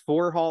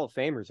 Hall of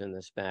Famers in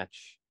this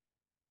match.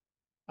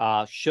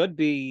 Should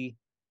be.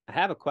 I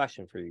have a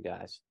question for you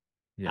guys.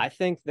 Yeah. I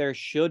think there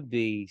should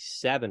be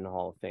 7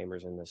 Hall of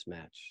Famers in this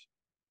match.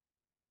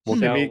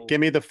 Well,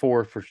 give me the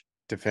 4 for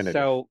definitive.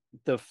 So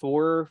the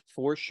 4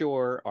 for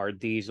sure are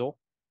Diesel,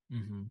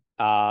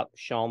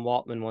 Sean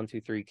Waltman, 1, 2,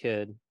 3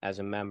 Kid as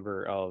a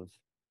member of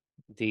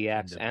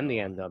DX and the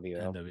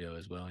NWO. NWO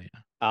as well,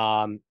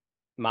 yeah.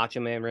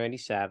 Macho Man Randy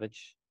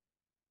Savage,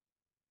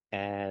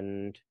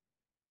 and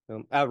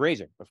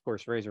Razor, of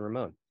course, Razor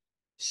Ramon.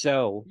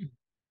 So,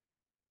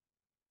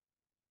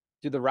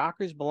 do the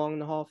Rockers belong in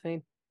the Hall of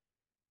Fame?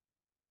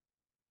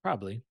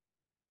 Probably.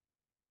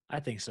 I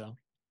think so.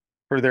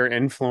 For their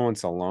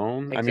influence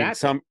alone.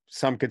 Exactly. I mean,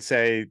 some could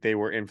say they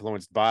were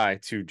influenced by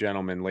 2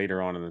 gentlemen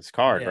later on in this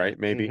card, right?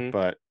 Maybe,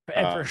 but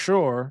and for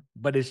sure.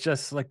 But it's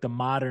just like the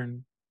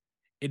modern.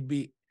 It'd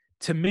be,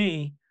 to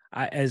me,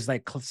 as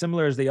like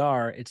similar as they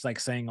are, it's like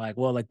saying like,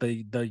 well, like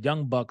the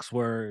Young Bucks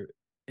were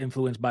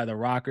influenced by the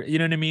Rocker. You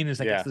know what I mean? It's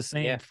like it's the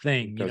same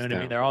thing. You know what I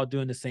mean? They're all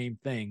doing the same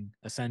thing,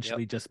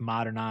 essentially, just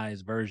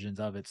modernized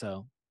versions of it.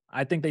 So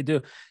I think they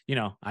do. You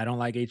know, I don't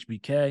like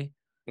HBK.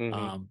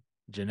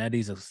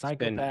 Jannetty's a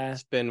psychopath.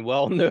 It's been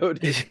well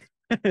noted.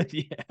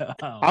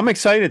 I'm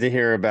excited to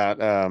hear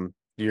about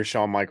your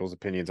Shawn Michaels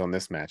opinions on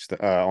this match,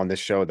 on this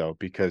show, though,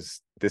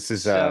 because this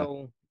is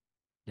Go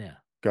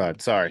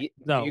ahead. Sorry.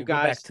 No, you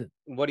guys,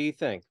 what do you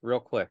think, real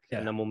quick,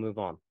 and then we'll move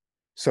on.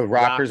 So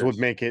Rockers would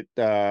make it.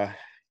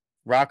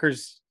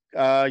 Rockers.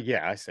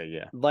 I say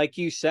yeah. Like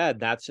you said,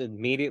 that's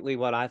immediately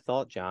what I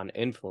thought, John.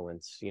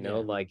 Influence,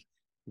 like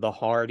the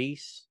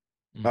Hardys.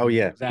 Oh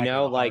yeah, exactly.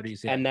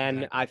 Hardys, and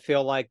then I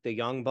feel like the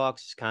Young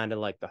Bucks is kind of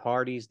like the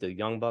Hardys. The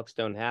Young Bucks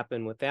don't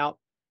happen without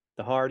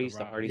the Hardys.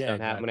 The Hardys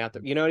don't happen without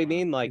the. You know what I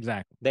mean? Like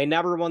they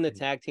never won the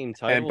tag team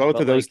title. And both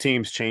of those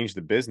teams changed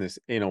the business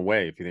in a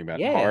way. If you think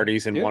about it,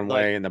 Hardys in one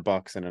way and the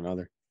Bucks in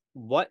another.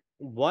 What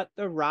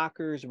the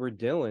Rockers were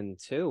doing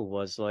too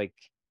was like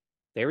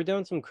they were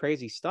doing some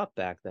crazy stuff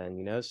back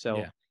then.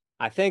 So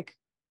I think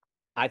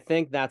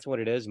that's what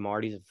it is.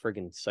 Marty's a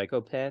friggin'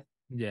 psychopath.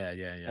 Yeah.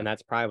 And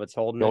that's probably what's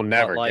holding You'll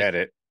never get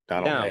it.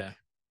 I don't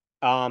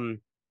think.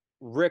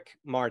 Rick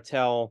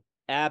Martel,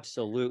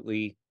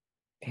 absolutely,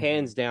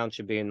 hands down,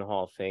 should be in the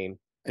Hall of Fame.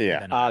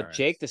 Yeah.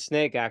 Jake the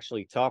Snake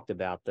actually talked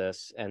about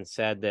this and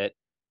said that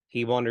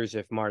he wonders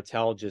if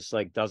Martel just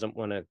like doesn't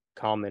want to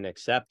come and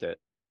accept it.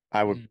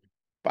 I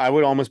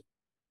would almost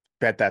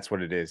bet that's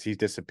what it is. He's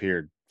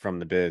disappeared from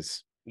the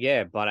biz.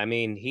 Yeah, but I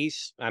mean, you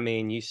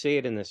see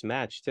it in this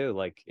match too.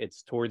 Like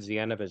it's towards the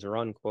end of his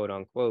run, quote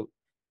unquote.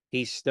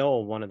 He's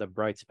still one of the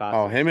bright spots.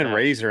 Oh, him and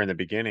Razor in the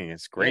beginning.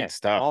 It's great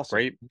stuff. Awesome.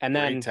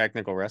 Great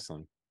technical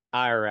wrestling.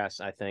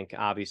 IRS, I think.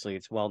 Obviously,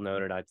 it's well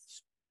noted. I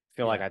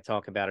feel like Yeah. I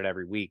talk about it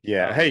every week.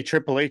 Yeah. Hey,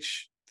 Triple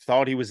H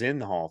thought he was in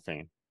the Hall of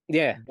Fame.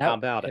 Yeah, how That,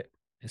 about it?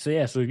 so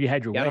if you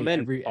had your Got him way,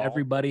 in, Paul.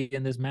 everybody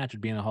in this match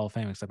would be in the Hall of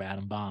Fame except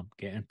Adam Bomb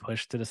getting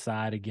pushed to the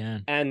side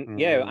again. And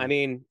yeah, I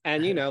mean,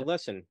 and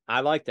listen,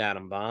 I liked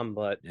Adam Bomb,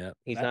 but Yep.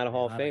 he's not a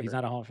Hall of He's Famer.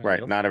 not a Hall of Famer. Right.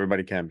 Nope. Not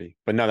everybody can be.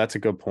 But no, that's a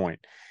good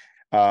point.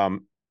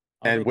 And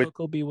Although with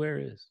Coco Beware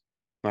is.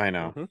 I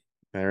know.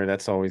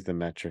 That's always the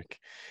metric.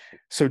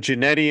 So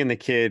Jannetty and the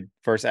Kid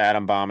versus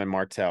Adam Bomb and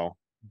Martel.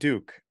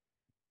 Duke,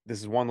 this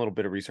is one little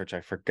bit of research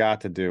I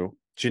forgot to do.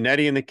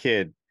 Jannetty and the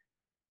Kid,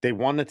 they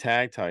won the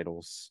tag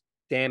titles.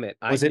 Damn it.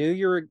 I Was it? knew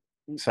you were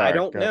I Sorry,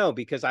 don't go ahead. know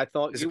because I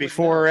thought Is you it would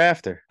before know. or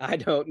after? I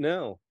don't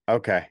know.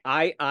 Okay.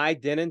 I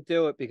didn't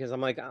do it because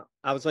I'm like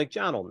I was like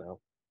John will know.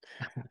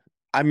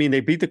 I mean, they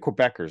beat the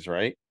Quebecers,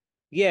 right?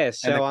 Yeah, And the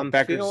so I'm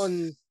Quebecers,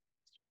 feeling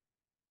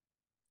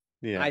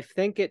yeah, I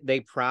think they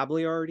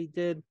probably already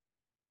did,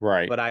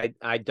 right. but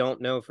I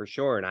don't know for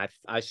sure and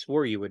I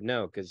swore you would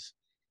know cuz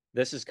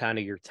this is kind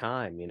of your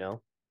time, you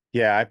know.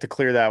 Yeah, I have to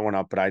clear that one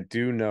up, but I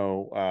do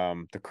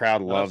know the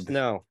crowd Let us loved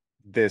know.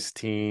 this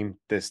team,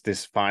 this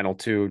final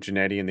two,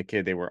 Jannetty and the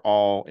Kid. They were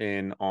all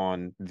in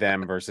on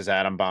them versus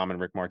Adam Bomb and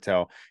Rick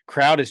Martel.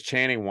 Crowd is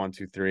chanting 1,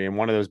 2, 3, and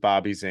one of those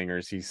Bobby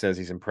zingers. He says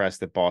he's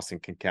impressed that Boston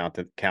can count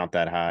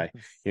that high.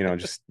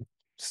 Just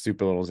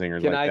stupid little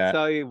zingers Can like I that.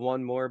 tell you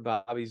one more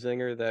Bobby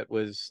Zinger that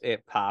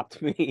it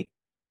popped me?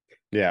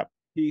 Yeah.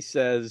 He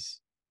says,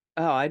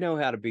 "Oh, I know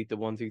how to beat the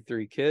 1, 2,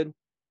 3 kid.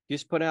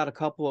 Just put out a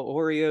couple of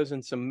Oreos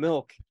and some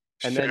milk,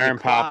 and then you Sharon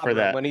Pop for clobber him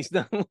that. when he's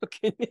done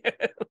looking."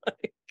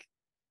 Like,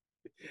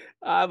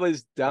 I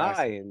was Classic.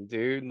 dying,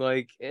 dude.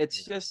 Like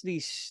it's just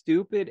these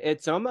stupid.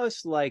 It's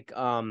almost like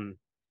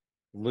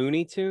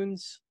Looney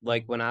Tunes.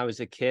 Like when I was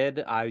a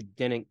kid, I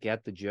didn't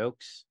get the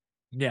jokes,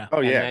 Yeah. Oh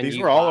and yeah, then these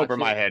you were all over watch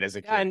my it, head as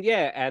a kid. and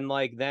yeah, and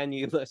like then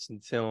you listen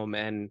to him,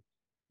 and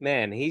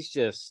man, he's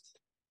just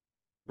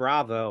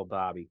bravo,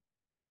 Bobby.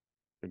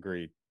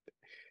 Agreed.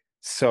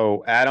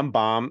 So Adam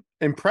Bomb,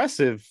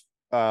 impressive.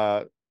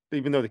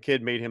 Even though the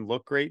Kid made him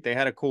look great, they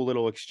had a cool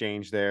little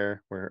exchange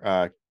there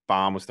where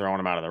Bomb was throwing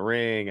him out of the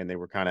ring, and they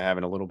were kind of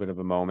having a little bit of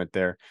a moment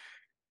there.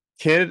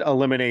 Kid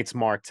eliminates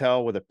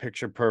Martel with a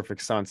picture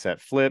perfect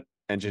sunset flip,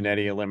 and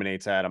Jannetty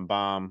eliminates Adam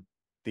Bomb.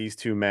 These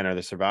two men are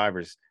the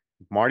survivors.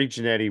 Marty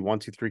Jannetty, 1,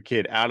 2, 3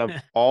 Kid. Out of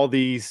all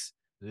these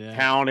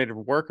talented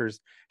workers,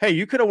 hey,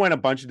 you could have went a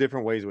bunch of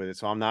different ways with it,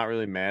 so I'm not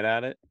really mad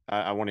at it.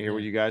 I want to hear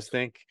what you guys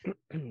think.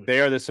 They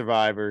are the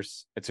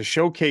survivors. It's a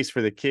showcase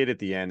for the Kid at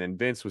the end, and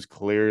Vince was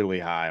clearly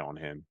high on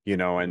him,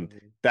 and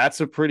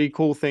that's a pretty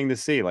cool thing to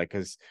see. Like,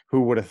 because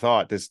who would have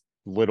thought this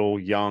little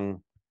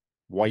young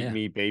white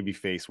meat baby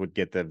face would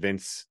get the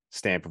Vince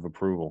stamp of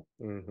approval?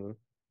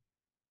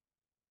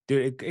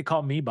 Dude, it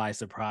caught me by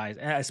surprise,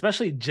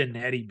 especially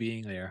Jannetty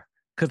being there.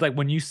 Because like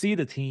when you see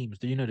the teams,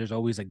 there's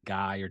always a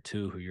guy or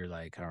two who you're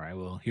like, all right,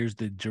 well, here's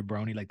the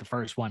jabroni, like the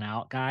first one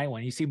out guy.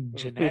 When you see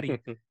Jannetty,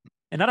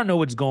 and I don't know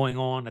what's going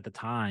on at the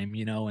time,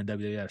 in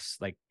WWF's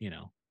like,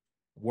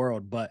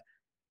 world, but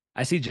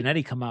I see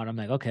Jannetty come out. I'm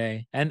like,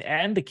 okay.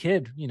 And the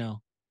Kid,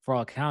 for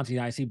all accounts,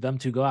 I see them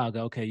two go out. I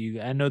go, okay,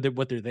 I know that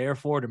what they're there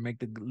for to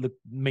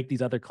make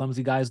these other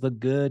clumsy guys look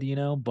good,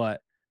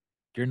 but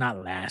you're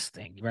not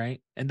lasting,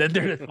 right? And then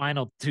they're the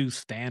final two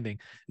standing.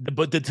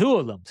 But the two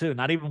of them too,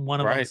 not even one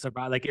of them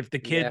survived. Like if the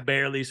Kid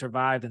barely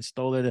survived and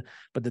stole it,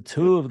 but the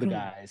two of the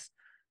guys,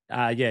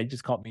 it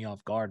just caught me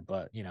off guard.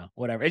 But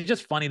whatever. It's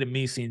just funny to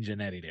me seeing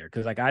Jannetty there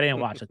because like I didn't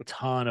watch a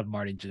ton of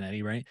Marty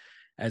Jannetty, right,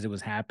 as it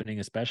was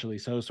happening, especially.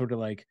 So sort of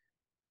like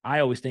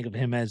I always think of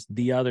him as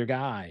the other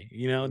guy.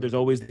 There's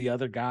always the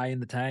other guy in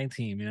the tag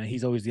team.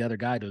 He's always the other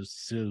guy to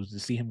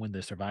see him win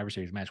the Survivor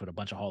Series match with a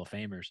bunch of Hall of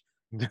Famers.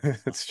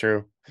 That's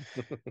true.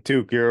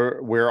 Duke,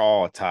 we're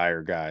all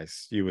tired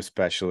guys, you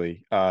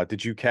especially.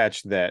 Did you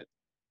catch that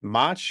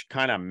Mach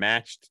kind of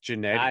matched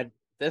Jannetty?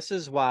 This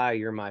is why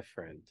you're my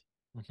friend.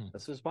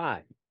 This is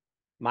why.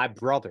 My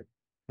brother.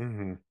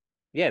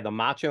 Yeah, the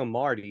Macho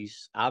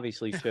Martys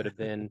obviously should have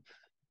been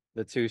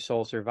the two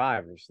sole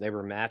survivors. They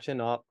were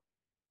matching up.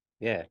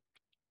 Yeah,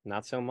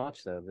 not so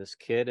much though. This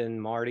Kid and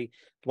Marty.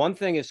 One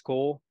thing is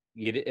cool.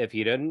 If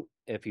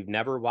you've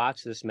never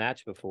watched this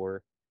match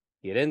before,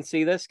 you didn't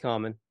see this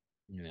coming.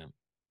 Yeah.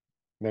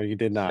 No, you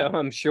did not. So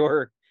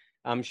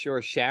I'm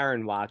sure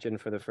Sharon watching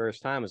for the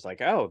first time was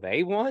like, "Oh,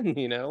 they won,"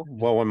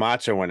 Well, when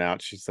Macho went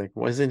out, she's like,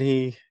 "Wasn't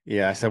he?"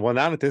 Yeah, I said, "Well,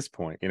 not at this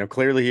point.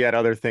 Clearly he had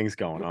other things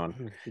going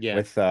on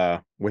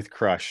with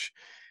Crush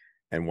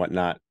and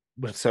whatnot."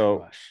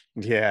 Crush.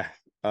 Yeah,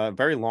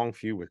 very long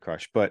feud with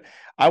Crush. But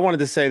I wanted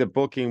to say the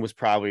booking was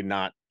probably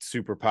not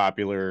super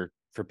popular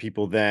for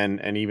people then,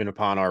 and even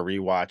upon our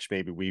rewatch,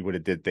 maybe we would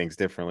have did things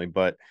differently.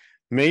 But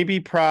maybe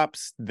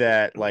props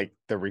that like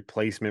the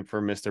replacement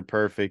for Mr.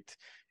 Perfect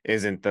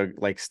isn't the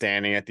like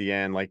standing at the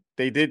end like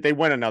they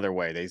went another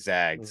way, they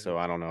zagged. So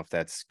I don't know if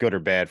that's good or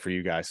bad for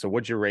you guys. So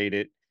would you rate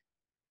it?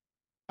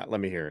 Let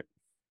me hear it.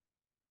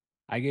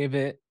 I gave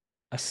it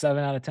a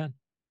 7 out of 10.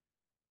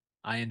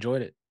 I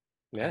enjoyed it.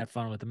 Yeah. I had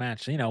fun with the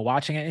match.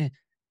 Watching it,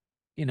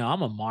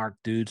 I'm a Mark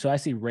dude, so I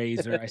see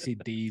Razor, I see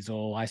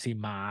Diesel, I see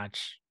Mach.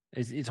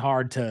 It's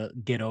hard to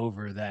get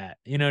over that.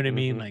 You know what I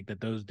mean? Hmm. Like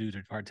that those dudes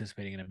are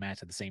participating in a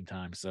match at the same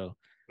time. So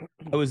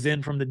I was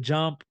in from the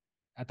jump.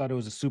 I thought it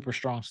was a super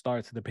strong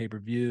start to the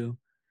pay-per-view.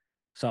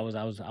 So I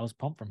was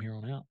pumped from here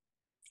on out.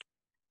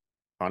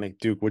 Funny,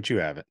 Duke, would you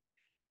have it?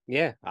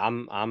 Yeah,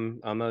 I'm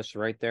almost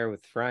right there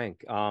with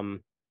Frank.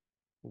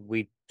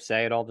 We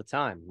say it all the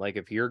time. Like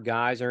if your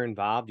guys are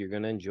involved, you're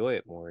gonna enjoy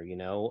it more, you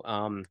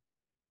know.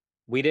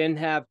 We didn't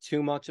have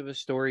too much of a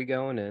story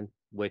going in,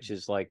 which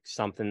is like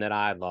something that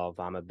I love.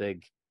 I'm a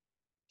big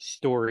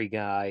story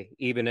guy.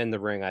 Even in the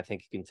ring, I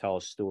think you can tell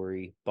a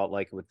story. But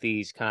like with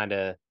these kind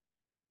of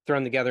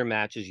thrown together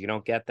matches, you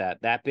don't get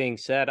that. That being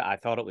said, I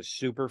thought it was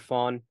super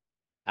fun.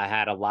 I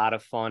had a lot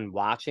of fun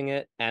watching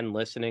it and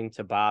listening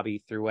to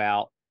Bobby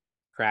throughout.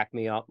 Cracked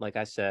me up, like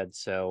I said.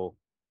 So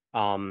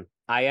I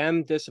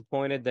am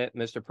disappointed that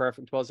Mr.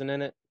 Perfect wasn't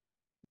in it.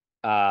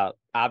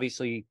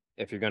 Obviously,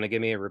 if you're gonna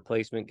give me a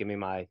replacement, give me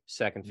my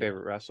second Yeah,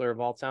 favorite wrestler of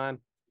all time.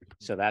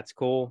 So that's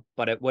cool.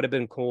 But it would have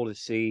been cool to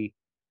see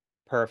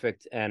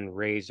Perfect and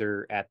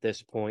Razor at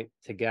this point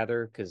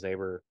together because they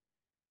were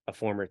a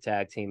former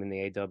tag team in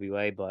the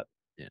AWA. But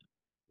yeah.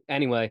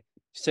 anyway,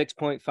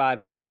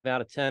 6.5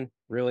 out of 10.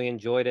 Really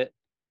enjoyed it.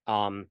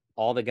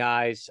 All the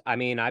guys, I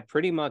mean, I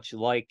pretty much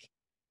like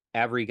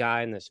every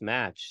guy in this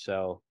match,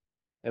 so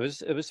it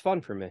was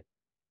fun for me. How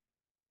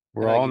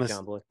We're about all in you, this.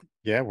 John Boy?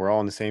 Yeah, we're all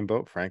in the same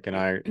boat. Frank and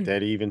I,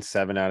 dead even,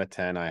 7 out of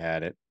 10. I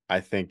had it. I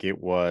think it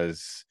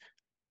was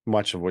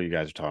much of what you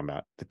guys are talking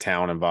about. The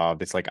town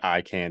involved. It's like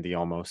eye candy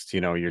almost.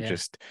 Yeah.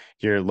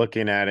 You're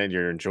looking at it,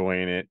 you're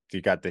enjoying it.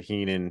 You got the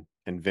Heenan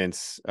and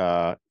Vince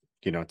to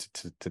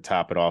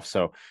top it off.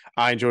 So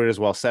I enjoyed it as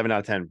well. 7 out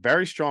of 10.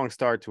 Very strong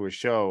start to a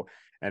show.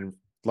 And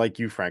like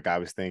you, Frank, I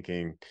was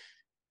thinking,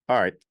 all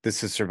right,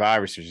 this is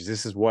Survivor Series.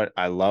 This is what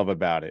I love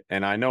about it.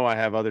 And I know I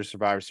have other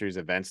Survivor Series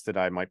events that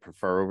I might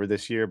prefer over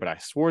this year, but I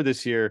swore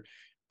this year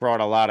brought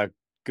a lot of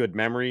good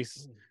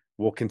memories.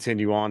 We'll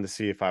continue on to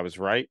see if I was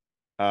right.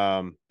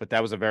 But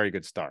that was a very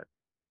good start.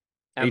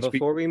 And HB,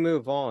 before we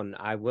move on,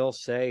 I will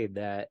say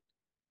that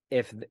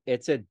if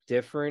it's a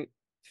different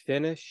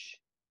finish,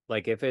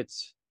 like if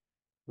it's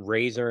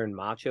Razor and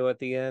Macho at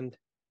the end,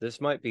 this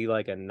might be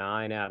like a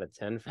 9 out of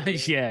 10 for me.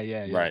 Yeah,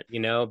 yeah, yeah. right.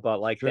 But For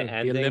like the sure. The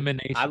ending,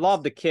 I love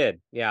eliminations. the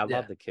kid. Yeah, I love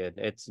Yeah, the kid.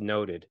 It's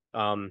noted.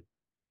 But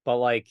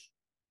like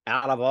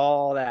out of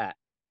all that,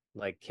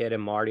 like Kid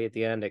and Marty at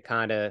the end, it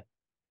kind of,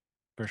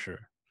 for sure.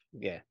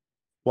 yeah.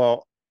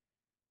 Well,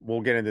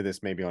 we'll get into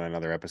this maybe on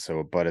another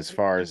episode, but as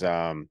far as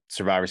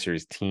Survivor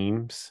Series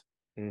teams,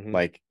 Hmm.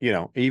 like,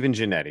 even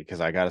Genetti,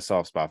 because I got a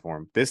soft spot for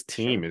him. This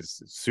team Sure.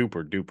 is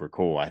super duper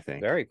cool, I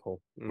think, Very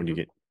cool. when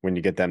Hmm.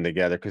 you get them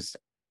together, because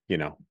you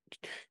know,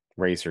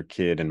 Racer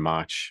Kid and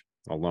Mach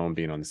alone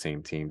being on the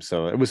same team.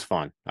 So it was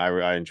fun.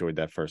 I enjoyed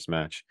that first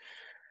match.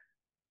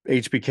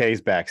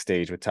 HBK's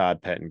backstage with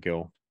Todd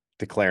Pettengill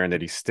declaring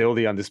that he's still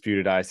the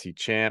undisputed IC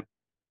champ.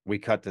 We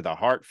cut to the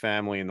Hart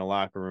family in the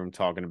locker room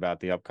talking about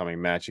the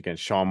upcoming match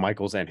against Shawn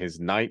Michaels and his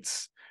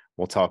Knights.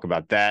 We'll talk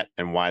about that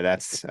and why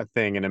that's a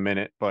thing in a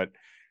minute. But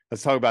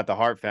let's talk about the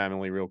Hart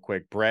family real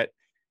quick. Brett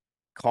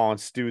calling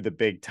Stu the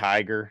Big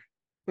Tiger.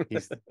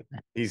 He's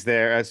he's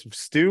there as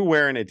Stu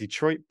wearing a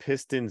Detroit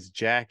Pistons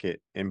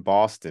jacket in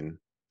Boston.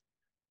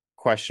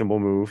 Questionable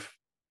move.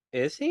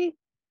 Is he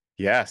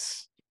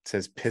Yes. It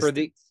says for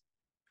the Pistons.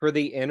 for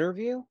the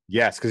interview?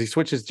 Yes, because he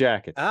switches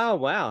jackets. Oh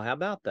wow, how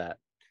about that?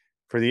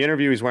 For the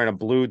interview, he's wearing a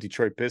blue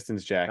Detroit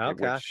Pistons jacket,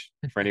 Okay. which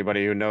for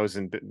anybody who knows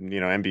in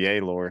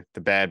NBA lore,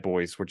 the bad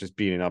boys were just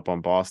beating up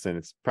on Boston.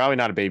 It's probably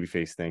not a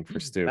babyface thing for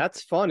Stu.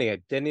 That's funny. I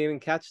didn't even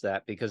catch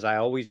that because I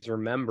always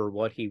remember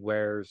what he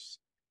wears,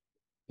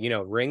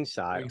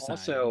 ringside. Ringside.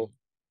 Also,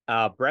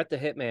 Bret the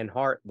Hitman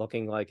Hart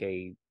looking like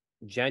a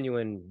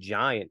genuine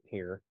giant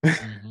here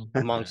Mm-hmm.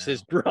 amongst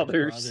his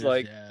brothers. Brothers,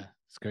 Like yeah.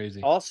 It's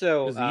crazy.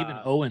 also, Because even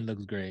Owen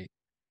looks great.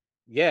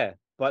 yeah,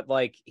 but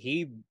like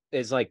he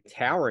is like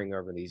towering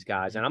over these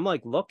guys, Mhm. and I'm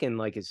like looking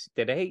like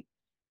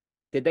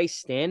did they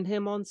stand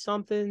him on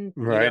something?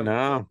 Right They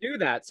now. do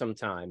that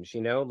sometimes,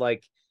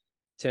 like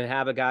to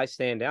have a guy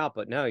stand out,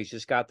 but no, he's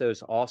just got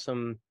those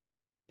awesome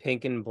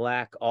pink and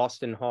black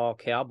Austin Hall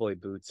cowboy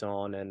boots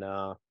on,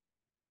 and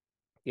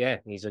yeah,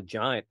 he's a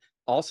giant.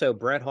 Also,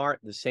 Bret Hart,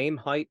 the same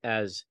height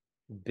as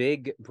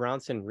Big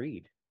Bronson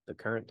Reed, the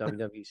current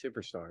WWE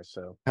superstar.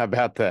 So How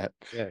about that?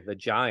 yeah, the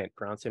giant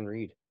Bronson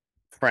Reed.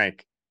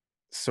 Frank.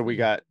 So we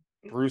got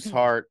Bruce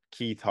Hart,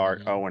 Keith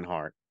Hart, Mhm. Owen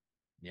Hart.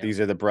 Yep. These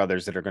are the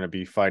brothers that are going to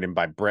be fighting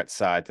by Brett's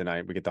side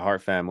tonight. We get the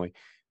Hart family.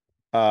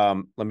 Let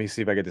me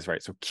see if I get this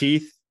right. So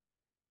Keith,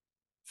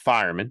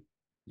 fireman,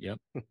 Yep.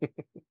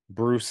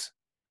 Bruce,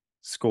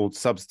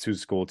 substitute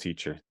school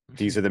teacher.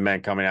 These are the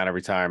men coming out of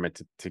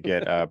retirement to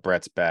get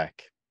Brett's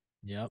back.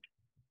 Yep.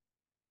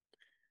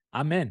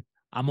 I'm in.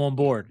 I'm on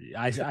board.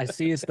 I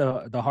see it's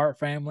the Hart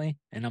family,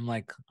 and I'm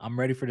like, I'm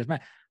ready for this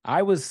match.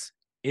 I was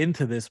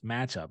into this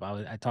matchup.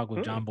 I talked with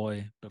Hmm. John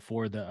Boy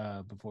before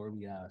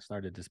we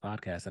started this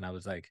podcast, and I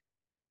was like,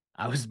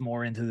 I was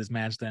more into this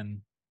match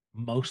than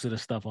most of the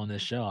stuff on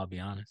this show. I'll be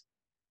honest.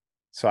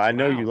 So I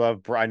know you Wow.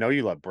 love I know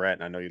you love Brett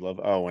and I know you love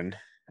Owen.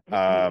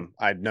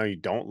 I know you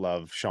don't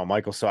love Shawn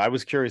Michaels. So I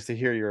was curious to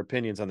hear your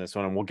opinions on this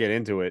one and we'll get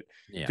into it.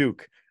 Yeah.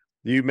 Duke,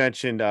 you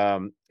mentioned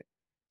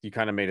you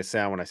kind of made a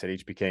sound when I said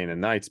HBK and the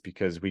Knights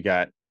because we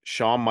got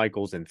Shawn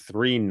Michaels in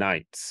 3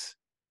 nights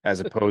as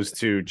opposed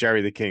to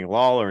Jerry the King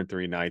Lawler in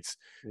 3 nights.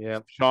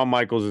 Yep. Shawn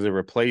Michaels is a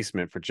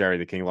replacement for Jerry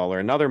the King Lawler.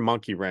 Another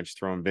monkey wrench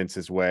thrown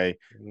Vince's way.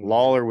 Mhm.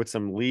 Lawler with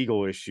some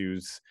legal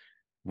issues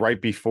right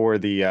before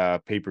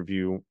the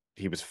pay-per-view.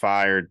 He was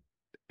fired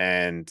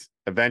and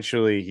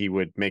eventually he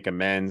would make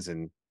amends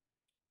and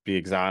be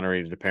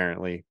exonerated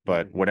apparently.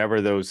 But Mhm.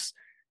 whatever those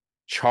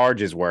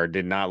charges were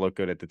did not look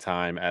good at the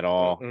time at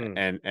all.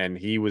 Mm-mm. And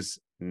he was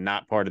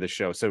not part of the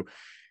show. So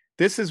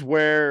this is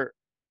where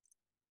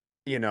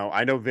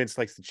I know Vince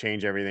likes to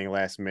change everything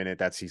last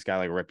minute. He's got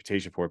like a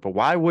reputation for it. But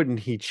why wouldn't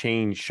he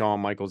change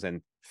Shawn Michaels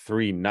in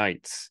 3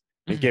 nights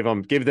and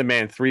give the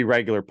man 3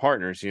 regular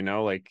partners,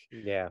 like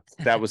Yeah.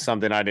 that was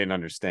something I didn't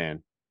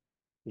understand.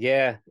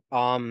 Yeah.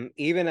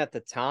 Even at the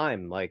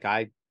time, like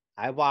I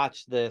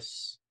watched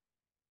this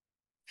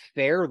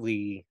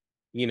fairly,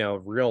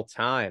 real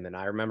time, and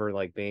I remember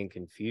like being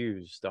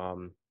confused.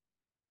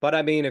 But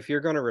I mean, if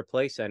you're gonna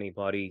replace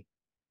anybody,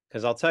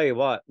 because I'll tell you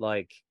what,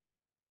 like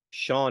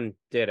Sean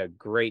did a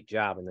great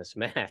job in this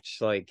match.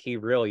 Like he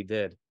really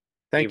did. He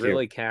Thank you.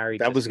 really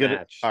carried That this was good.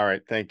 match. All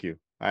right, thank you.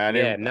 I Yeah,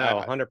 didn't no,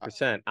 I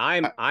 100%.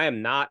 I, I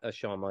am not a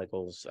Shawn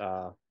Michaels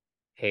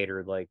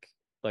hater like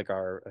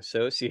our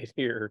associate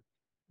here.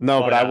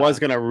 no, but But I was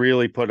gonna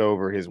really put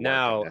over his work in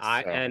no, this,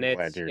 I so and I'm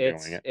glad it's you're doing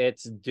it's it.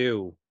 it's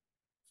due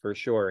for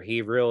sure.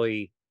 He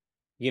really,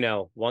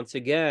 once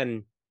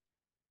again,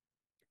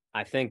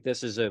 I think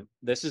this is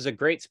a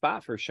great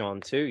spot for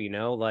Sean too,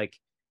 like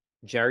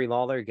Jerry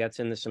Lawler gets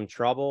into some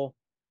trouble.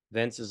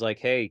 Vince is like,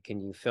 "Hey,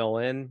 can you fill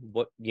in?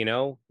 What,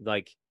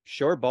 like,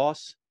 sure,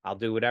 boss, I'll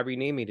do whatever you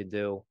need me to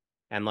do."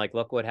 And like,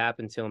 look what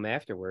happened to him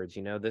afterwards.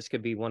 This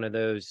could be one of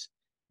those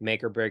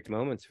make or break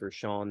moments for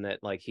Sean that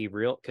like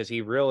because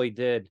he really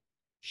did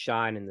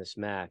shine in this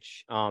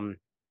match.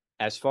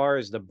 As far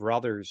as the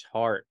brothers'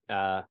 heart,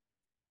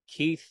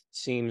 Keith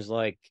seems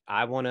like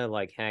I want to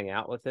like hang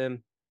out with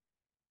him.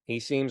 He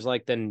seems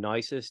like the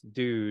nicest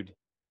dude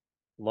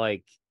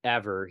like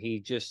ever. He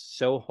just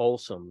so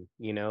wholesome,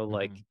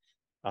 like Mhm.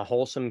 a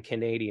wholesome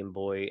Canadian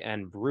boy.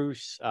 And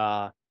Bruce,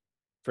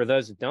 for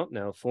those that don't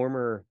know,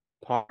 former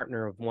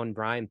partner of one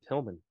Brian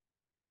Pillman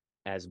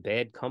as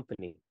Bad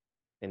Company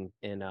in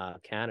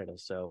Canada.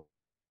 So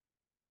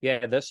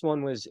yeah, this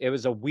one was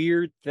a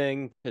weird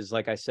thing because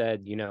like I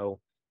said, you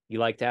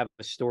like to have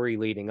a story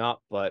leading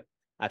up, but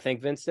I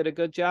think Vince did a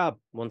good job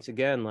once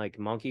again, like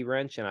monkey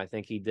wrench, and I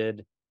think he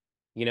did,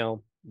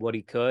 what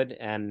he could.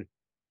 And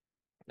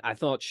I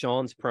thought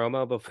Sean's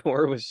promo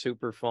before was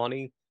super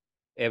funny.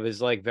 It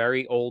was like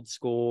very old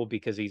school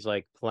because he's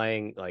like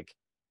playing like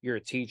you're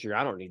a teacher.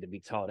 I don't need to be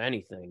taught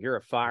anything. You're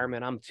a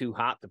fireman. I'm too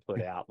hot to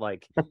put out.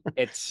 Like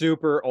it's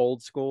super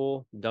old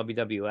school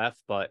WWF,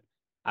 but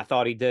I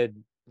thought he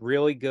did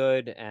really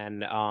good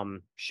and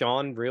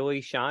Sean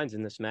really shines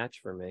in this match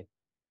for me.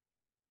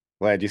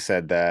 Glad you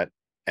said that.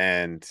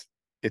 And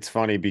it's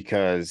funny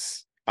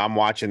because I'm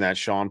watching that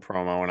Sean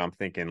promo and I'm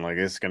thinking like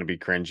this is going to be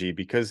cringy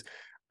because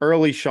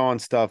early Sean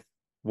stuff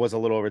was a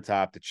little over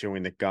top, the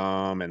chewing the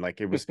gum and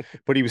like it was,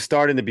 but he was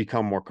starting to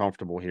become more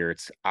comfortable here.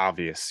 It's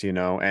obvious,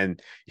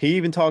 and he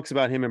even talks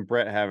about him and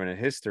Brett having a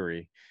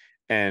history.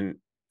 And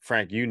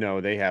Frank,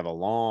 they have a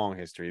long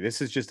history.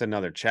 This is just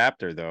another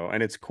chapter though.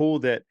 And it's cool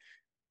that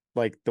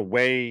like the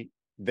way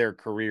their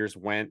careers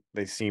went,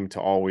 they seem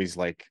to always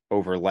like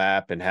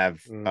overlap and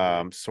have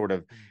Hmm. sort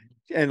of,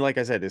 and like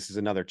I said, this is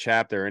another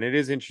chapter. And it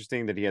is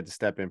interesting that he had to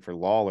step in for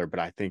Lawler, but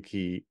I think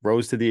he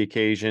rose to the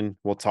occasion.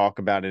 We'll talk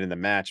about it in the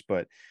match.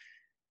 But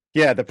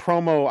yeah, the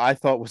promo I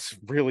thought was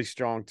really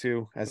strong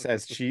too,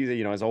 as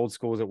cheesy, as old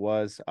school as it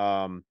was.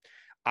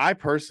 I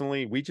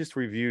personally, we just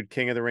reviewed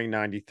King of the Ring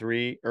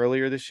 93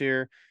 earlier this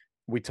year.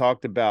 We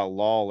talked about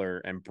Lawler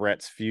and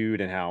Brett's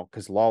feud and how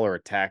because Lawler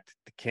attacked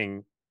the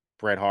King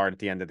Bret Hart at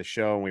the end of the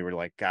show, and we were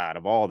like, God,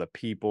 of all the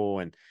people.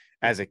 And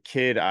as a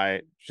kid,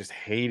 I just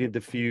hated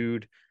the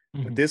feud.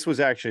 But Mhm. this was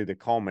actually the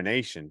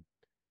culmination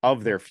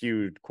of their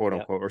feud, quote Yep.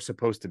 unquote, or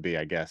supposed to be,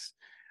 I guess.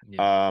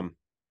 Yeah. Um,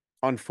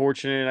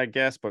 Unfortunate, I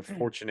guess, but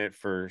fortunate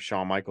for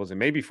Shawn Michaels and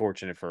maybe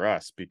fortunate for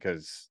us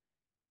because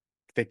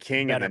the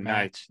King and the Better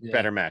Knights, match. Yeah.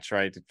 better match,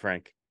 right,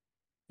 Frank?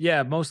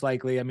 Yeah, most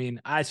likely. I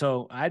mean, I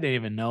didn't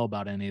even know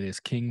about any of this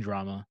King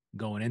drama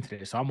going into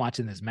this. So I'm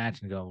watching this match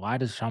and go, why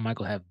does Shawn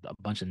Michael have a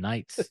bunch of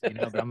knights?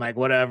 But I'm like,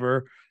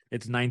 whatever.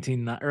 It's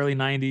early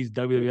 90s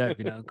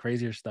WWF,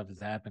 crazier stuff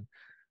has happened.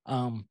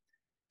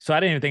 So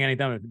I didn't even think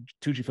anything of it.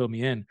 Tucci filled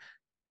me in.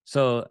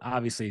 So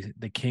obviously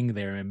the King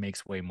there, it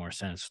makes way more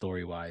sense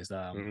story wise.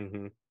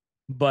 Hmm.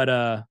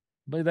 But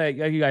like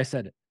you guys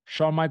said,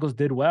 Shawn Michaels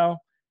did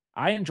well.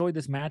 I enjoyed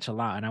this match a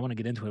lot, and I want to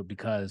get into it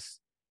because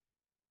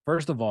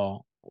first of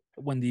all,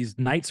 when these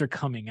knights are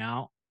coming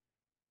out,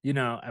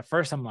 at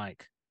first I'm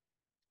like,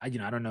 I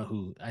don't know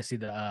who. I see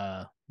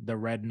the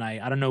red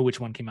knight. I don't know which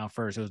one came out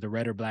first. It was the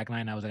red or black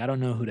knight. And I was like, I don't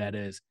know who that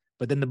is.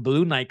 But then the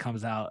Blue Knight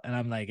comes out, and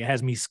I'm like, it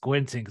has me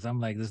squinting because I'm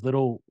like this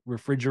little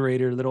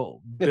refrigerator,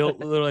 little built,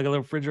 little like a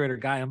little refrigerator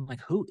guy. I'm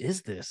like, who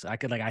is this? I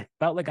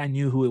felt like I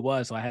knew who it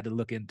was, so I had to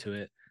look into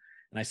it,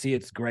 and I see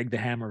it's Greg the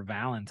Hammer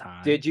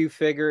Valentine. Did you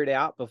figure it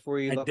out before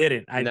you I looked?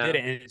 didn't. I No.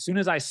 didn't. And as soon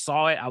as I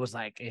saw it, I was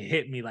like, it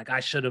hit me. Like I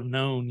should have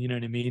known. You know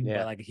what I mean? Yeah.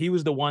 But like he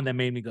was the one that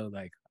made me go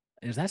like,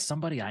 is that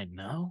somebody I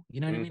know?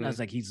 You know what I mean? I Mhm. was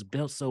like, he's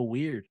built so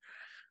weird.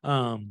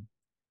 Yeah.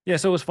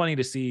 So it was funny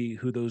to see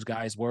who those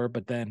guys were,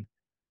 but then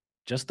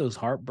just those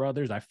Hart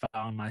brothers, I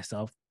found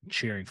myself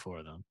cheering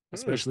for them,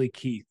 especially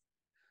Keith.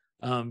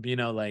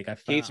 Like I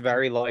He's found,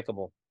 very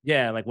likable.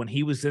 yeah, like when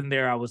he was in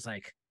there, I was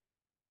like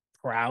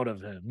proud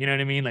of him. You know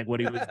what I mean? Like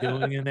what he was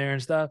doing in there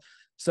and stuff.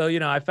 So,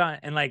 I found,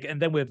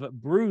 and then with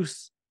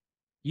Bruce,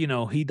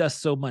 he does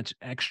so much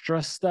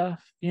extra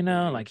stuff,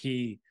 like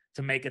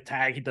to make a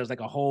tag, he does like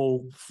a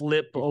whole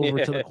flip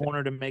over to the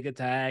corner to make a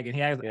tag. And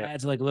he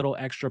adds like a little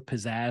extra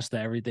pizzazz to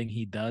everything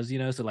he does,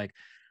 So like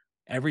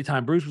every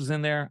time Bruce was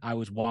in there, I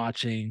was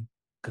watching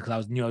because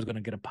I knew I was going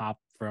to get a pop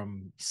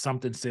from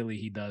something silly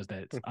he does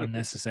that's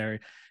unnecessary.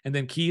 And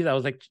then Keith,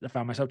 I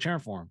found myself cheering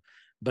for him.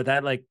 But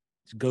that like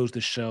goes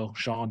to show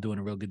Sean doing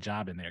a real good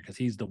job in there because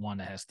he's the one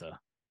that has to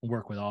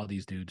work with all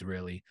these dudes,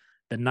 really.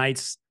 The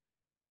Knights,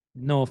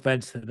 no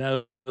offense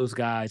to those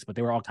guys, but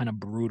they were all kind of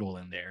brutal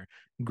in there.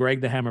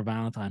 Greg the Hammer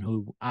Valentine,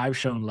 who I've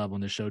shown love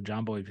on the show,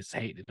 John Boy just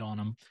hated on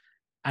him.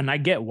 And I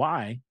get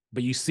why,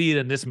 but you see it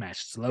in this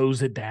match,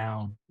 slows it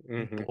down,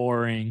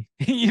 boring.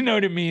 You know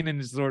what I mean? And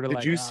it's sort of Did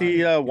like, you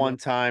see one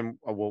time?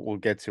 We'll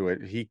get to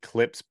it. He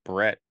clips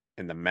Brett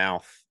in the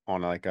mouth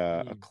on like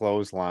a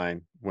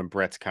clothesline when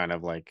Brett's kind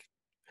of like,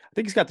 I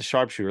think he's got the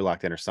sharpshooter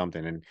locked in or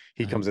something, and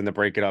he comes in to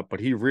break it up.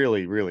 But he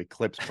really, really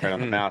clips Brett on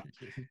the mouth,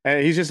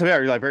 and he's just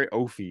very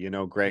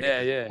oafy, Greg.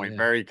 Yeah.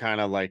 Very kind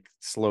of like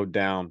slowed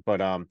down. But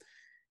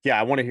yeah,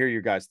 I want to hear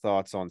your guys'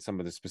 thoughts on some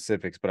of the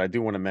specifics, but I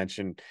do want to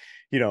mention,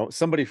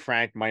 somebody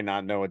Frank might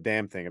not know a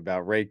damn thing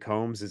about. Ray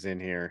Combs is in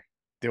here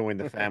doing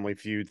the Family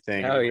Feud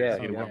thing. Oh, yeah.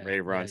 What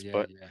Ray runs,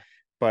 yeah.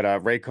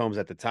 but Ray Combs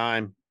at the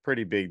time,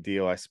 pretty big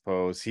deal, I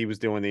suppose. He was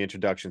doing the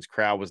introductions.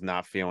 Crowd was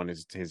not feeling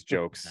his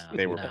jokes.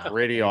 They were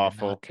pretty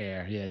awful. Did not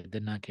care. Yeah,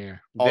 did not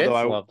care. Although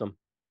Vince loved them.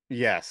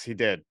 Yes, he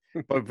did.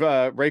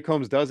 But Ray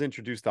Combs does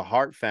introduce the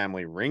Hart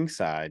family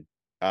ringside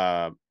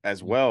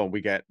as well. We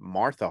get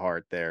Martha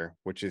Hart there,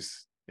 which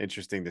is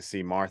interesting to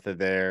see Martha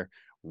there,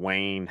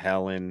 Wayne,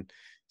 Helen.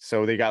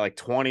 So they got like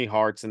 20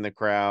 Harts in the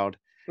crowd.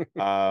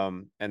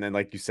 And then,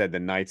 like you said, the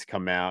Knights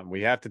come out, and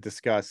we have to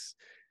discuss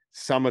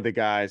some of the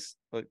guys.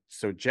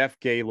 So Jeff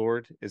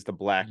Gaylord is the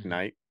Black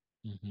Knight.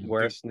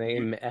 Worst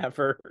name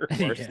ever.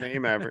 Worst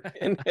name ever.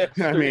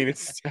 I mean,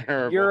 it's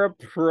terrible. You're a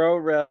pro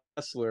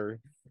wrestler.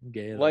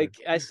 Gaylord. Like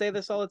I say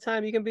this all the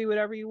time, you can be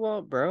whatever you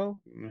want, bro.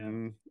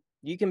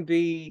 You can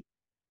be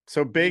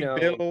so Big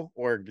Bill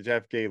or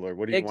Jeff Gaylord.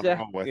 What do you want to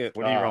roll with?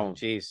 What do you roll?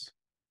 Jeez.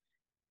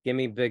 Give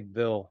me Big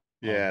Bill.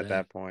 Yeah, at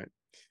that point.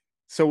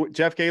 So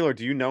Jeff Gaylord,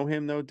 do you know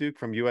him though, Duke,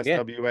 from USWA? Yeah,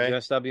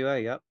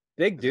 USWA, yep.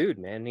 Big dude,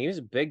 man. He was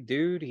a big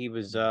dude. He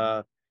was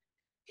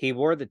he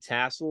wore the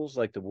tassels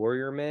like the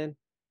Warrior Man.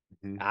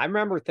 I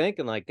remember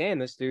thinking like, damn,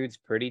 this dude's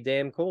pretty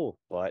damn cool,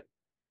 but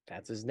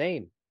that's his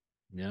name.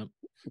 Yep.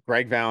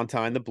 Greg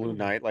Valentine, the Blue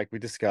Knight, like we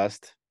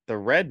discussed. The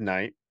Red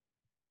Knight,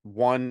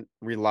 one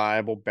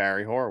reliable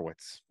Barry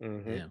Horowitz.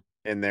 Yeah.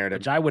 In there,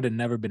 which I would have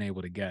never been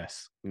able to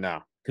guess.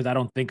 No. Because I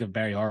don't think of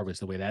Barry Horowitz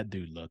the way that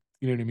dude looked.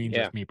 You know what I mean?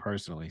 Yeah. Just me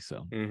personally.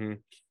 So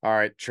All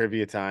right,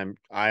 trivia time.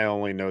 I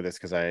only know this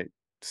because I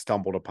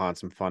stumbled upon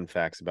some fun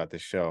facts about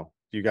this show.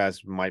 You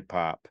guys might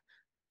pop.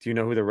 Do you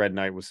know who the Red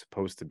Knight was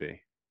supposed to be?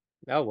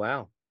 Oh,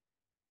 wow.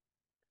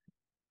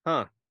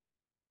 Huh.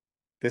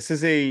 This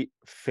is a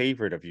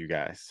favorite of you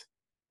guys.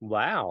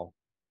 Wow.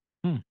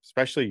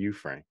 Especially you,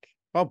 Frank.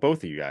 Well,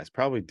 both of you guys.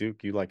 Probably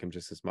Duke, you like him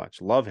just as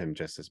much. Love him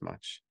just as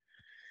much.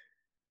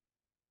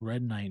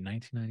 Red Knight,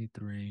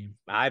 1993.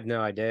 I have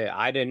no idea.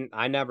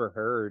 I never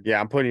heard. Yeah,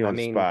 I'm putting you on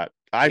the spot.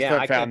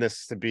 I found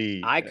this to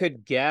be. I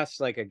could guess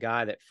like a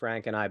guy that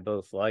Frank and I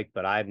both like,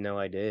 but I have no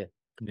idea.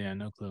 Yeah,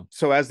 no clue.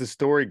 So as the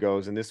story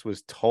goes, and this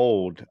was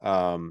told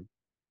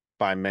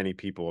by many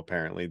people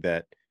apparently,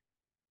 that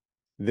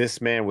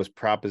this man was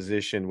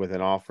propositioned with an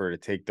offer to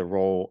take the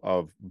role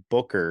of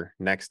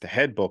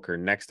head booker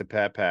next to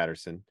Pat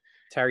Patterson.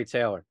 Terry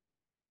Taylor.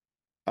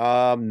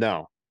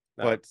 No.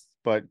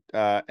 But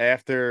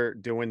after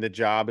doing the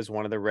job as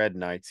one of the Red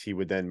Knights, he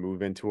would then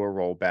move into a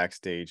role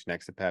backstage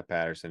next to Pat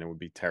Patterson. It would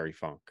be Terry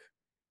Funk.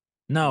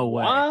 No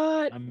way.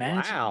 What?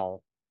 Imagine.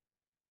 Wow.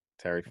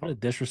 Terry Funk. What a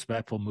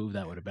disrespectful move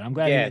that would have been. I'm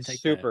glad he didn't take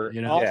super.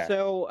 that,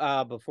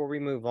 Also, before we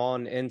move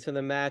on into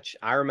the match,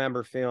 I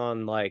remember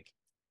feeling like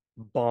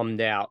bummed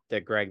out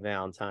that Greg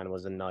Valentine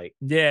was a Knight.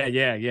 Yeah.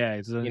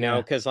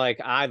 Because like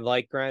I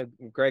like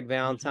Greg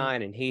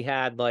Valentine, and he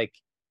had like,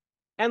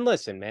 and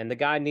listen, man, the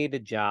guy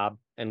needed a job,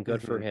 and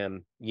good for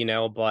him,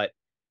 but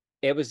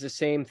it was the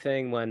same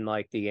thing when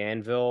like the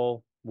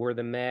Anvil wore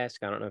the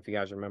mask. I don't know if you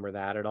guys remember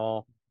that at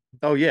all.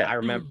 Oh yeah, I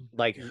remember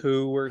like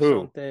who or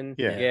something.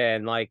 Yeah,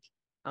 and like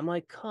I'm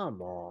like,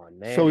 come on,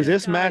 So is man.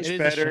 this Guys, match It is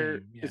a better?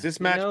 shame. Is Yeah. this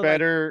you match know, like,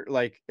 better?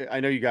 Like, I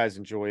know you guys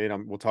enjoy it.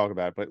 We'll talk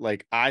about it, but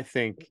like, I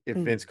think if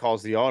Vince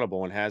calls the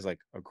audible and has like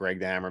a Greg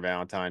the Hammer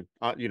Valentine,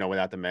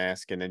 without the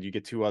mask, and then you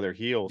get two other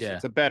heels, Yeah.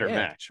 it's a better yeah,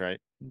 match, right?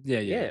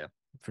 yeah.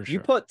 For You sure.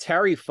 put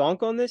Terry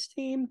Funk on this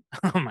team?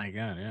 Oh my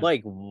God. Yeah.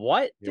 Like,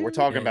 what, Yeah, we're dude?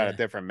 talking Yeah. about a Yeah.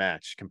 different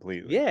match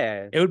completely.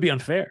 Yeah. It would be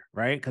unfair,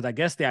 right? Because I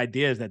guess the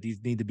idea is that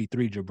these need to be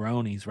three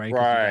jabronis, right?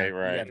 Because Right, you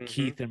right. have Mhm.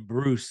 Keith and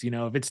Bruce.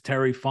 If it's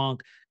Terry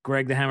Funk,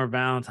 Greg the Hammer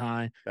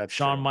Valentine, That's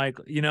Shawn true.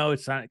 Michael,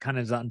 it's not, kind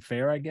of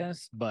unfair, I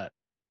guess. But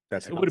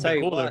That's it a would good have Tell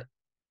been you point. what,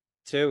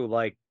 cooler. too,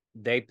 like,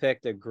 they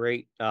picked a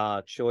great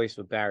choice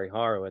with Barry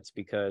Horowitz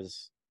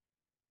because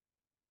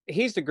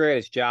he's the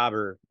greatest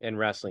jobber in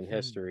wrestling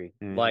history.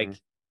 Mhm. Like,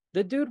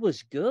 the dude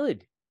was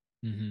good.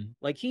 Mm-hmm.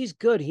 Like, he's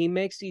good. He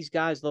makes these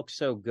guys look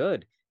so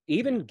good. Yeah.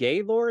 Even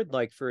Gaylord,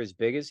 like, for as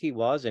big as he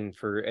was and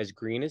for as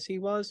green as he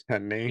was,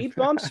 That name. he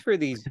bumps for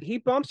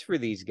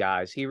these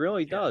guys. He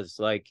really Yeah. does.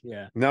 Like,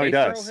 Yeah. No, he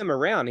they throw does. him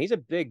around. He's a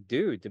big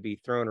dude to be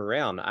thrown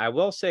around. I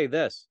will say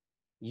this.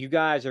 You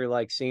guys are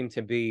like seem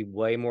to be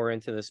way more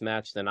into this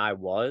match than I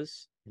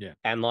was. Yeah.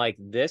 And like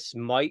this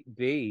might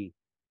be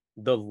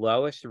the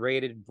lowest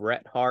rated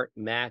Bret Hart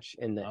match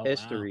in the Oh wow.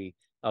 history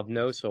of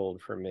No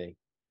Sold for me.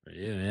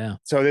 Yeah. Yeah.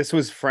 So this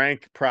was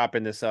Frank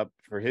propping this up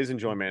for his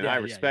enjoyment, and I Yeah. Yeah.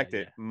 Yeah. respect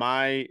it.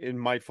 Yeah. It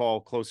might fall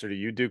closer to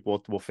you, Duke.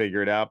 We'll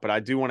figure it out. But I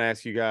do want to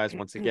ask you guys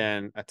once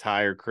again,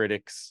 attire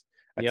critics,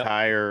 Yep.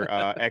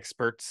 attire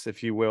experts,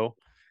 if you will.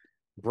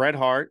 Bret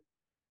Hart,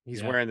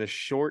 he's Yeah. wearing the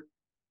short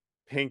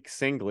pink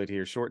singlet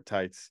here, short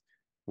tights.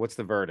 What's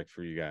the verdict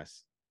for you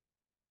guys?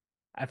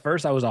 At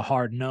first, I was a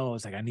hard no. I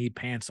was like, I need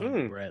pants on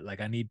you, Mm, Brett. Like,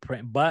 I need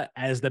print. But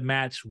as the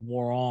match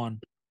wore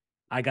on,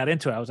 I got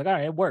into it. I was like, all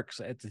right, it works.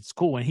 It's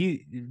cool. And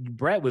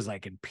Brett was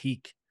like in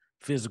peak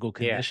physical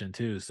yeah. condition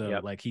too. So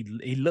Yep. like he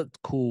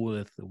looked cool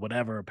with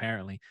whatever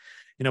apparently,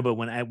 But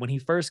when he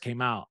first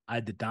came out, I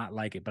did not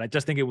like it. But I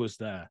just think it was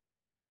the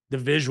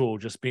visual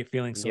just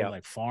feeling so Yep.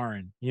 like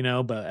foreign.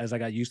 But as I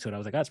got used to it, I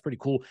was like, that's pretty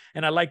cool.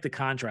 And I like the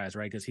contrast,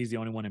 right? Because he's the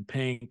only one in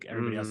pink.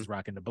 Everybody else Hmm. is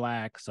rocking the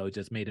black. So it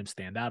just made him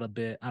stand out a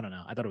bit. I don't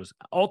know. I thought it was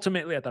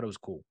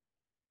cool.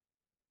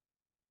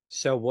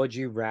 So would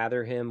you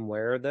rather him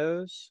wear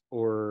those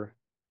or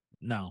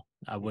No,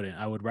 I wouldn't.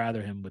 I would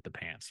rather him with the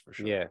pants for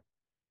sure. yeah.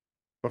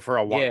 But for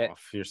a Yeah.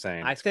 one-off, you're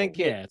saying I it's cool. think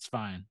it Yeah, it's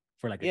fine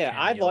for like a yeah,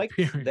 I cameo liked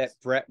that appearance.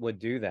 Brett would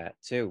do that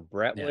too.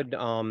 Brett Yeah.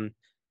 would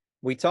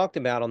we talked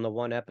about on the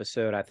one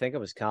episode, I think it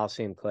was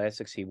Coliseum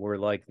Classics, he wore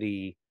like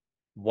the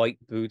white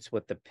boots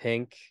with the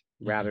pink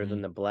rather than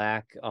Mhm. the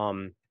black.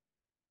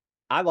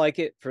 I like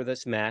it for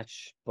this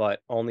match,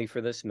 but only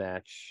for this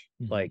match.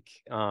 Mhm. Like,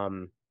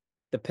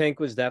 the pink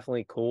was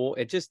definitely cool.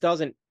 It just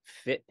doesn't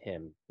fit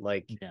him.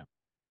 Like, Yeah.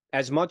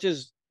 as much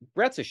as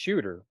Brett's a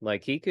shooter,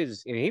 like he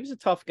was a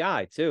tough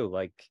guy too.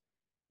 Like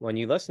when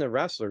you listen to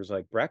wrestlers,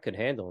 like Brett could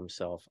handle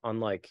himself,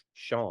 unlike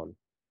Sean.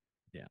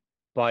 Yeah.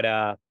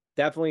 But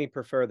definitely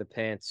prefer the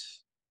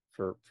pants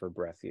for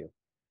Brett you.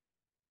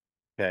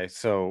 Okay,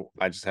 so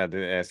I just had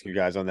to ask you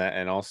guys on that,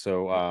 and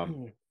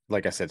also,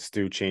 like I said,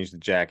 Stu changed the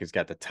jacket. He's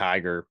got the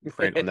tiger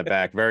print on the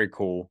back. Very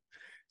cool.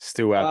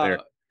 Stu out there.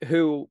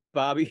 Who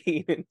Bobby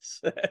Heenan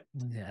said.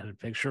 Yeah, the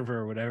picture of her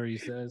or whatever he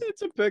says.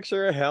 It's a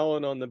picture of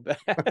Helen on the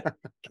back.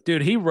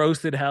 Dude, he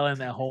roasted Helen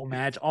that whole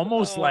match.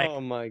 Almost like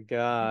Oh my you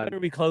god. better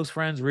be close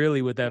friends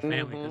really with that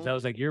family because I Mhm.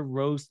 was like, you're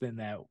roasting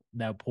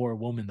that poor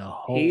woman the He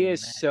whole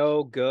is match.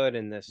 so good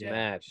in this Yeah.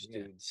 match, Yeah.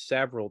 dude.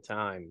 Several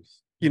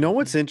times. You know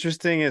what's Mhm.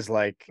 interesting is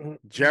like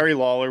Jerry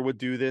Lawler would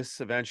do this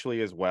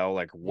eventually as well,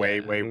 like way,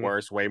 Yeah. way Mhm.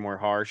 worse, way more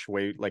harsh,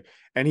 way like,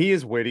 and he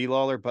is witty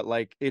Lawler, but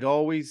like it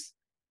always,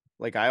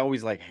 like I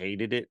always like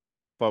hated it.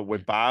 But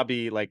with Mhm.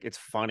 Bobby, like it's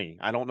funny.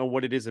 I don't know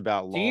what it is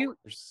about Do you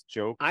Lawler's I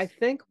jokes.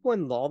 think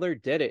when Lawler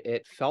did it,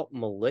 it felt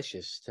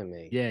malicious to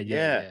me. Yeah. Yeah.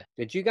 Yeah, Yeah.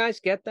 Did you guys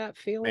get that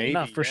feeling?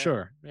 No, maybe. for Yeah.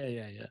 sure. Yeah.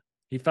 Yeah. Yeah.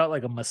 He felt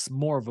like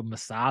more of a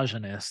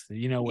misogynist, with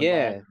Lawler,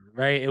 Yeah.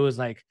 right? It was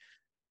like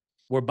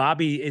where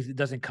Bobby it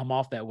doesn't come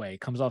off that way.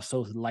 It comes off so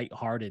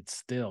lighthearted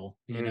still.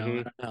 I Hmm.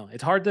 don't know.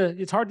 It's hard to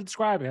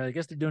describe it. I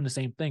guess they're doing the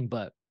same thing,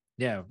 but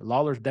yeah,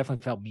 Lawler's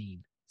definitely felt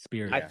mean I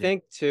spirited. Yeah.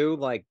 think too,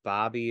 like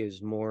Bobby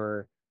is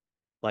more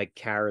like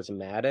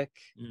charismatic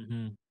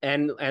Hmm.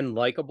 and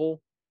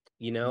likable,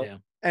 you know? Yeah,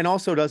 And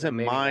also So doesn't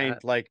maybe mind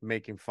that. like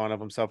making fun of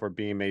himself or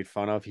being made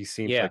fun of. He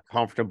seems Yeah. like that's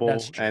comfortable,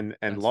 true. and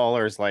That's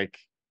Lawler's like,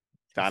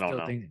 he I don't still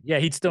know. think yeah,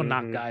 he'd still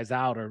knock Hmm. guys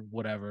out or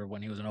whatever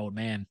when he was an old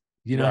man.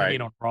 You know what I Right.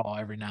 mean? On Raw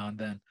every now and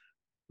then.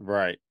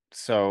 Right.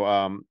 So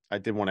I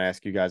did want to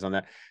ask you guys on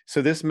that.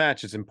 So this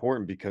match is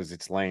important because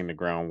it's laying the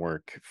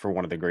groundwork for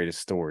one of the greatest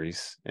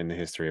stories in the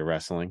history of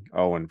wrestling,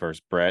 Owen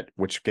versus Brett,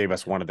 which gave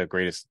us Yeah. one of the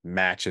greatest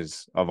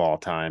matches of all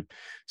time.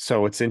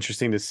 So it's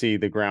interesting to see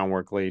the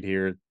groundwork laid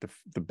here,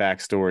 the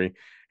backstory.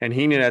 And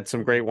Heenan had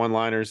some great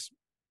one-liners.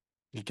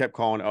 He kept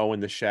calling Owen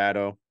the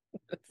Shadow,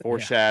 Yeah.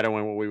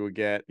 foreshadowing what we would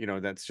get.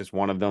 That's just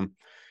one of them.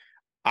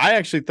 I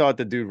actually thought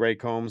the dude Ray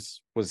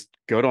Combs was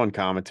good on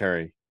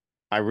commentary.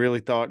 I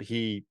really thought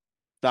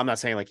I'm not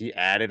saying like he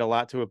added a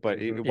lot to it, but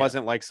it Hmm. Yeah.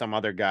 wasn't like some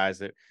other guys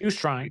that He was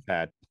trying. we've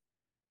had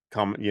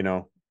come,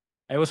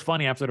 It was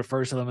funny after the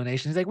first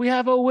elimination. He's like, "We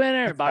have a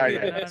winner." Bobby's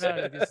yeah. like,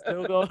 "No. It's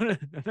still going.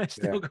 The match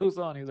still goes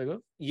on." He's like,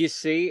 "Oh." You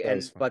see, That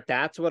was and fun. but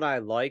that's what I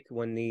like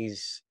when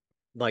these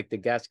like the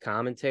guest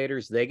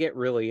commentators, they get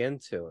really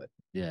into it.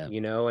 Yeah.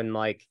 And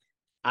like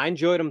I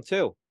enjoyed him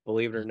too,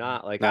 believe it or Mhm.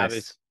 not. Like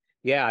Nice.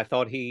 I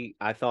thought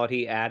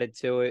he added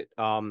to it.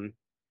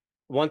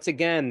 Once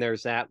again,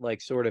 there's that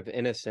like sort of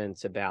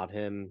innocence about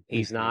him.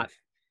 He's Mhm. not,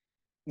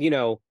 you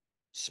know,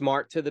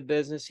 smart to the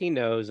business. He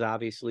knows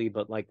obviously,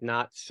 but like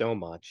not so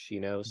much.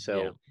 Yeah.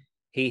 So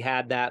he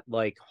had that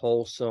like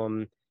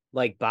wholesome,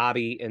 like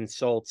Bobby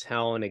insults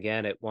Helen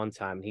again at one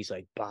time. And he's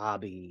like,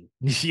 Bobby.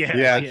 Yeah.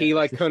 Yeah. Like Yeah. he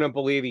like couldn't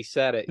believe he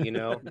said it.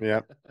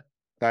 Yep.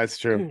 That's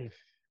true.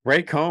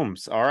 Ray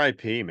Combs,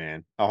 R.I.P.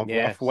 Man. A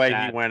Yeah, rough way he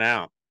sad. went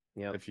out.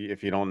 Yep.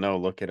 If you don't know,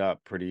 look it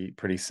up.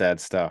 Pretty sad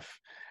stuff.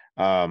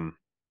 Um,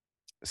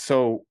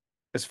 so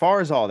as far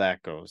as all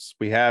that goes,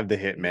 we have the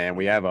Hitman,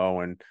 we have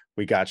Owen,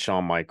 we got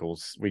Shawn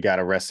Michaels, we got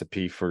a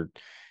recipe for,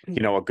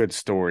 a good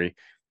story.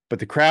 But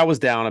the crowd was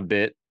down a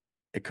bit.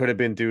 It could have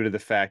been due to the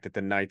fact that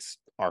the Knights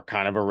are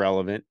kind of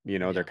irrelevant.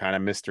 They're Yeah. kind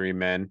of mystery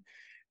men.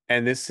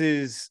 And this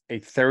is a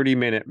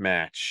 30-minute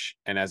match.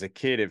 And as a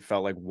kid, it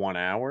felt like 1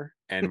 hour.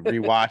 And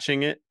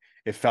rewatching it,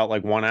 it felt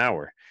like 1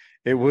 hour.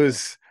 It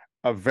was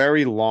a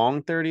very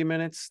long 30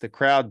 minutes. The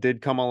crowd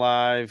did come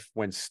alive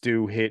when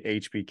Stu hit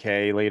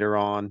HBK later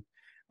on.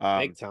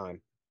 Big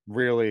time.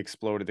 Really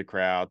exploded the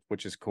crowd,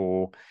 which is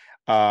cool.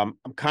 I'm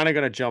kind of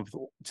going to jump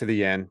to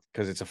the end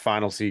because it's a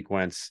final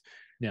sequence.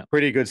 Yeah.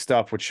 Pretty good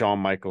stuff with Shawn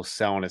Michaels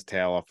selling his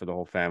tail off for the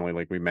whole family,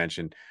 like we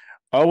mentioned.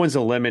 Owen's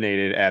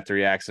eliminated after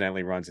he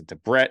accidentally runs into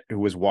Brett, who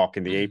was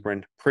walking the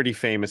apron. Pretty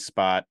famous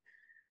spot.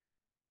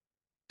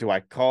 Do I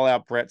call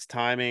out Brett's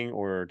timing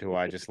or do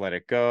I just let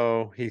it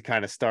go? He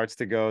kind of starts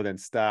to go, then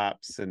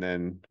stops, and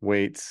then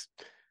waits.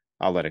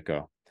 I'll let it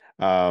go.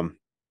 Um,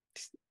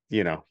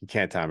 you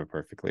can't time it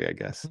perfectly, I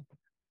guess.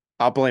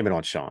 I'll blame it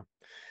on Shawn.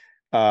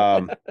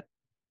 Um,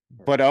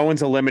 but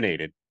Owen's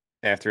eliminated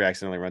after he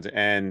accidentally runs it.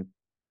 And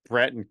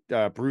Brett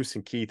and Bruce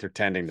and Keith are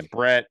tending to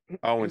Brett.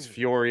 Owen's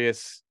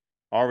furious,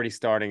 already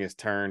starting his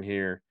turn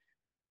here.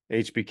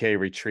 HBK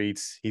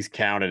retreats. He's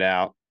counted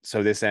out.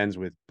 So this ends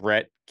with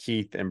Brett,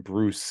 Keith, and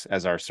Bruce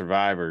as our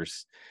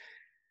survivors.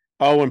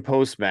 Owen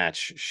post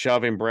match,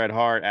 shoving Bret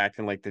Hart,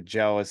 acting like the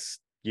jealous,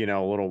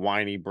 little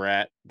whiny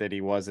brat that he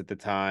was at the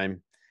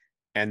time.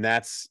 And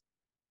that's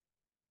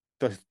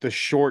the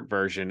short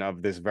version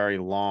of this very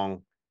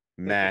long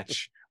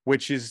match,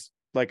 which is,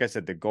 like I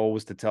said, the goal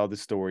was to tell the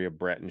story of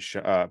Brett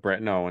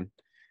and Owen,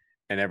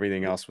 and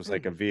everything else was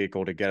like a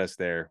vehicle to get us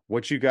there.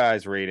 What you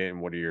guys rate it,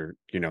 and what are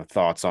your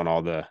thoughts on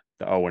all the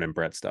Owen and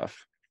Brett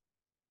stuff?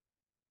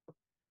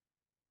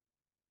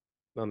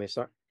 Let me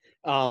start.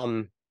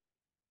 Um,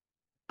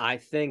 I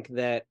think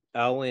that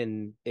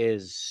Owen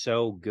is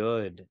so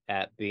good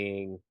at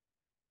being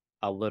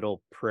a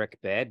little prick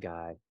bad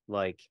guy.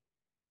 Like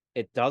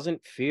it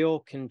doesn't feel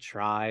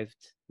contrived.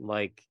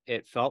 Like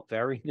it felt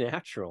very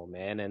natural,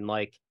 man. And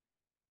like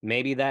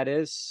maybe that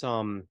is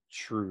some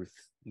truth,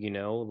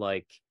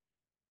 like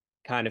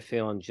kind of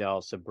feeling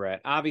jealous of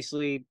Brett.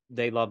 Obviously,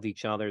 they loved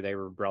each other, they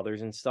were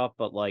brothers and stuff,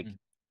 but like Mm.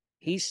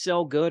 he's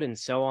so good and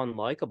so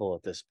unlikable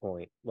at this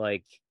point.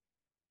 Like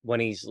when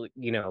he's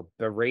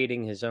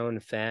berating his own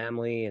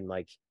family and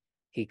like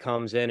he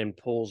comes in and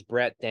pulls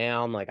Brett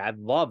down. Like I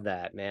love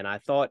that, man. I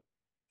thought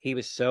he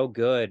was so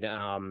good.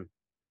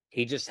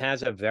 He just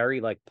has a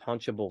very like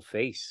punchable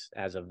face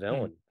as a Mm.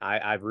 villain.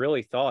 I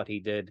really thought he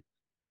did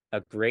a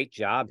great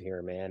job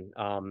here, man.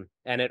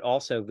 And it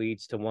also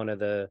leads to one of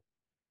the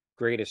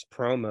greatest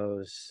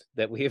promos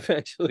that we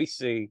eventually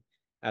see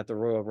at the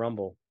Royal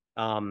Rumble.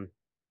 Um,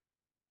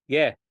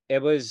 yeah,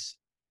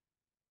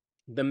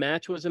 the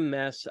match was a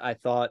mess. I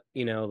thought,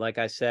 like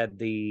I said,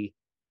 the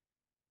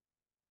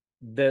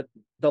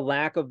the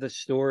lack of the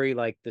story,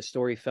 like the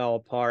story fell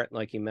apart,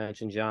 like you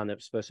mentioned, John, that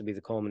was supposed to be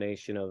the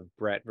culmination of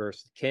Brett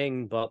versus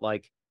King. But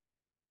like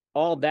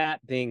all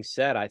that being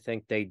said, I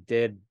think they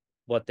did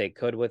what they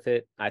could with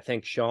it. I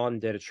think Shawn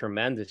did a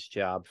tremendous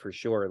job for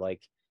sure.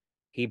 Like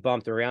he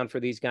bumped around for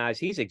these guys.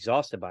 He's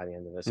exhausted by the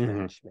end of this Mm-hmm.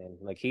 match, man.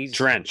 Like he's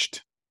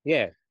Drenched.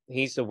 yeah,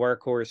 he's the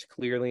workhorse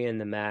clearly in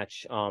the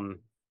match.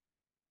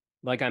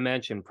 Like I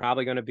mentioned,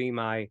 probably going to be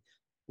my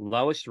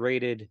lowest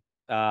rated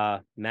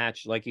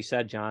match. Like you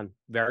said, John,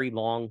 very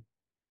long.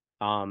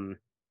 Um,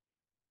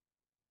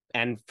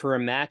 and for a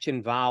match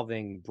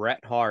involving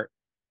Bret Hart,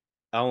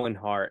 Owen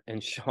Hart,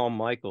 and Shawn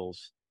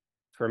Michaels,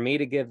 for me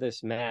to give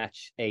this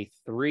match a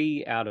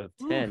 3 out of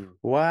 10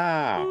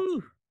 Wow.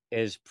 Ooh.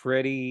 is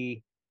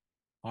pretty.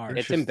 Hard.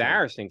 It's Interesting.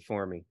 embarrassing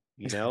for me.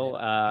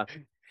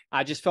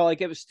 I just felt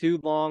like it was too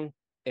long.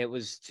 It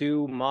was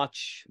too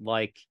much.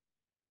 Like,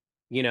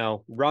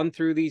 run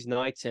through these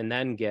nights and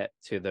then get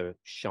to the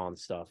Shawn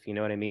stuff. You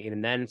know what I mean?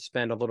 And then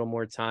spend a little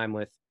more time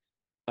with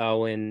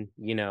Owen.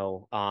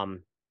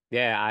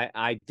 Yeah,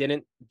 I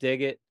didn't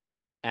dig it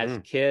as a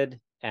Mm.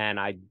 kid, and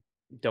I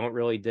don't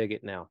really dig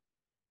it now.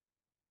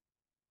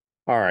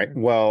 All right. Fair,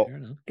 Well, fair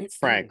enough.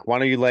 Frank, why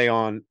don't you lay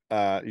on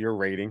your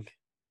rating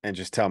and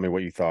just tell me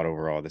what you thought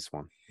overall of this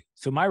one?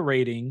 So my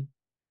rating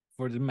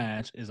for the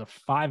match is a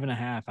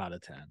 5.5 out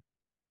of 10.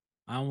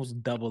 I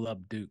almost double up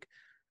Duke.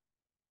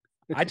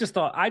 I just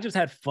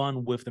had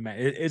fun with the match.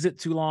 Is it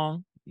too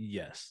long?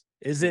 Yes.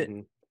 Is it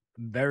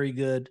very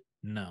good?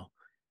 No.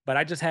 But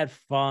I just had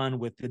fun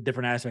with the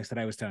different aspects that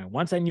I was telling.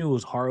 Once I knew it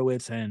was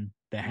Horowitz and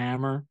the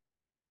Hammer,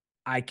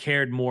 I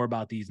cared more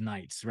about these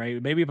nights,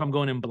 right? Maybe if I'm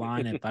going in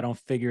blind, if I don't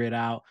figure it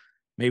out,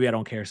 maybe I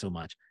don't care so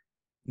much.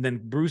 Then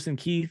Bruce and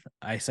Keith,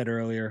 I said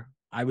earlier,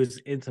 I was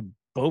into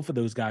both of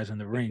those guys in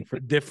the ring for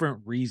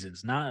different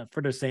reasons, not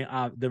for the same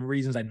the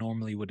reasons I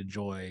normally would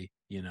enjoy,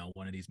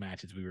 one of these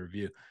matches we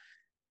review.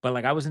 But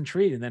like I was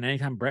intrigued, and then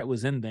anytime Brett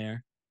was in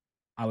there,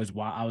 I was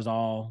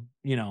all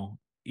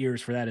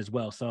ears for that as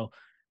well. So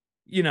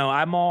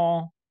I'm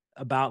all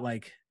about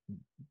like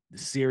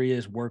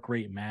serious work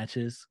rate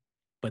matches,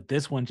 but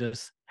this one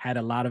just had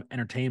a lot of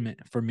entertainment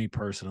for me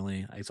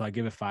personally. So I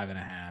give it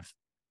 5.5.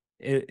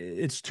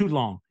 It's too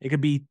long. It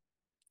could be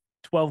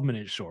 12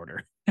 minutes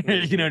shorter.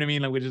 You know what I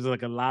mean? Like, which is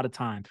like a lot of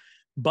time.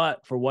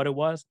 But for what it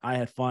was, I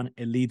had fun.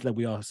 It leads, like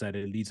we all said,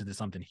 it leads into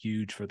something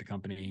huge for the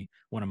company.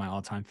 One of my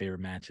all-time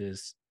favorite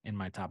matches in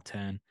my top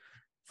 10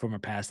 from a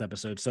past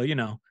episode. So,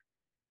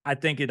 I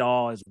think it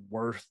all is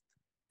worth,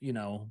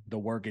 the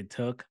work it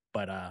took.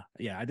 But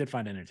yeah, I did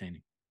find it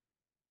entertaining.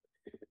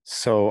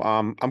 So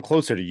I'm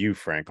closer to you,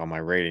 Frank, on my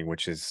rating,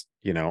 which is,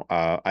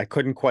 I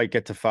couldn't quite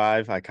get to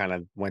 5. I kind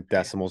of went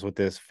decimals with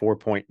this,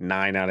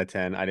 4.9 out of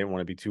 10. I didn't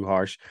want to be too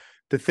harsh.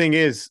 The thing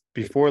is,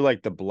 before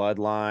like the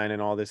bloodline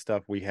and all this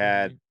stuff, we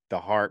had the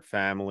Hart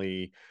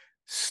family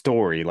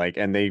story, like,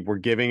 and they were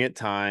giving it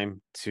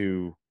time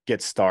to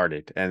get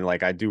started. And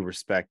like I do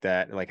respect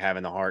that, like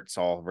having the Harts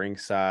all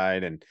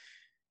ringside and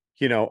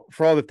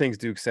for all the things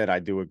Duke said, I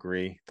do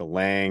agree. The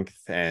length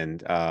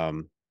and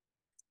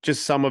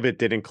just some of it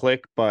didn't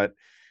click, but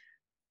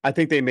I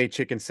think they made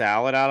chicken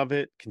salad out of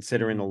it,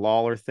 considering the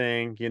Lawler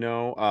thing,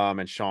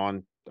 and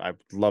Sean, I'd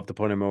love to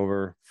put him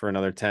over for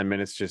another 10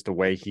 minutes, just the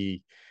way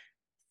he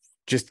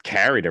just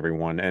carried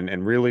everyone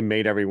and really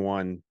made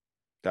everyone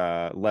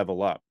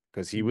level up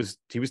because he was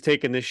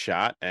taking this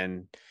shot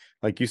and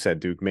like you said,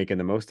 Duke, making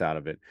the most out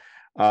of it.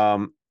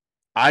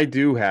 I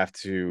do have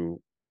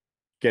to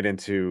get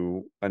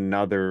into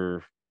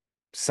another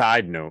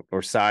side note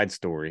or side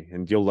story,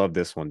 and you'll love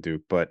this one,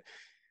 Duke, but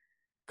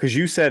because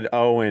you said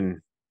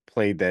Owen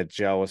played that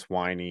jealous,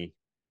 whiny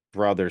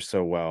brother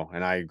so well,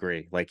 and I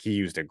agree. Like he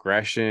used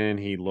aggression,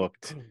 he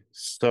looked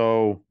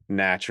so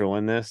natural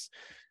in this.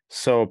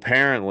 So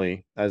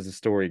apparently, as the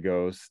story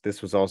goes,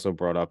 this was also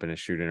brought up in a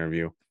shoot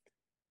interview.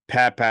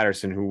 Pat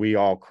Patterson, who we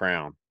all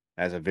crown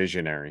as a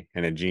visionary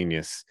and a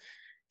genius,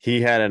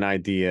 he had an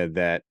idea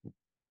that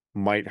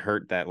might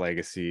hurt that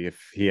legacy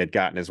if he had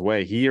gotten his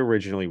way. He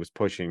originally was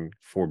pushing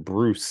for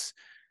Bruce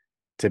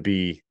to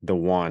be the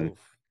one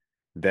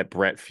that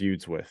Brett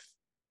feuds with.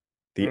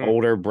 The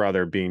older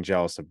brother being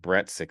jealous of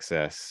Brett's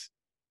success,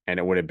 and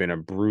it would have been a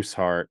Bruce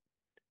Hart,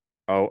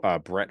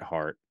 Bret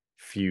Hart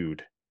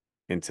feud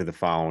into the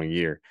following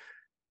year.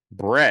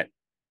 Brett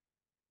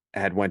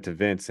had went to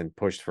Vince and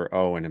pushed for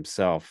Owen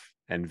himself,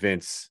 and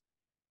Vince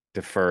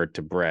deferred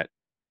to Brett,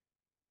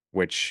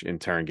 which in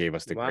turn gave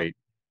us the great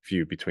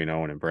feud between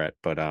Owen and Brett.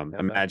 But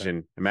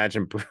imagine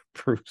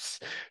Bruce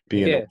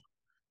being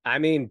I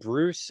mean,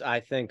 Bruce, I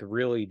think,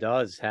 really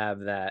does have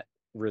that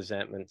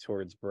resentment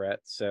towards Brett.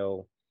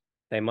 So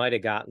they might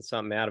have gotten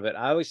something out of it.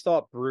 I always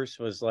thought Bruce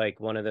was like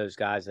one of those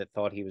guys that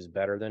thought he was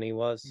better than he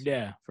was.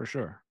 Yeah, for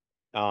sure.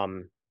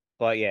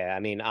 But yeah, I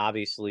mean,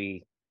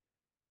 obviously,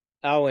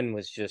 Owen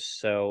was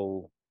just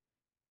so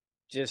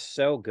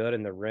good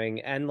in the ring.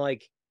 And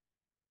like,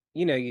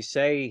 you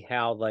say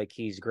how like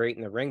he's great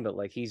in the ring, but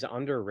like he's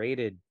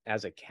underrated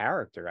as a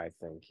character, I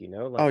think,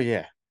 like oh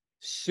yeah.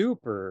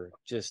 Super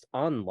just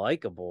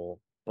unlikable,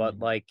 but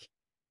like,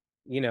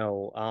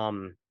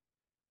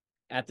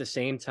 at the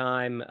same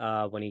time,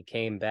 when he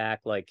came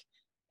back, like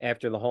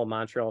after the whole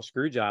Montreal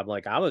screw job,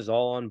 like I was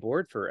all on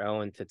board for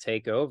Owen to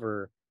take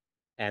over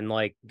and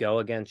like go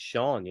against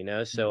Sean,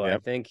 So I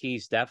think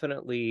he's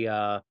definitely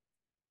a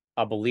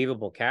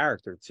believable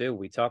character too.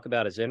 We talk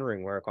about his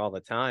in-ring work all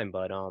the time,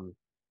 but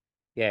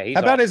yeah, he's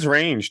How about awesome. his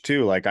range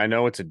too? Like I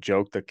know it's a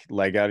joke, the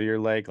leg out of your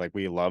leg. Like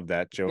we love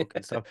that joke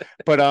and stuff.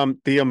 But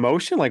the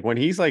emotion, like when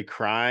he's like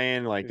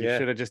crying, like you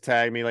should have just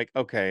tagged me. Like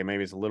okay,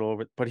 maybe it's a little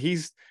over, but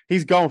he's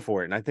going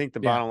for it. And I think the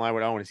bottom line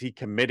with Owen is he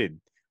committed,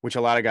 which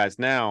a lot of guys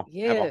now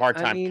have a hard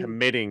time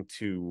committing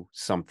to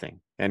something,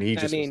 and he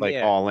just was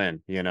like all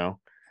in.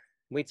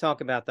 We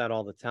talk about that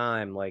all the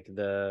time, like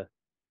the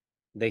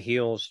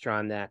heels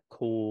trying to act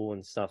cool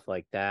and stuff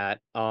like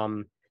that.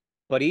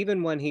 But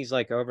even when he's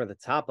like over the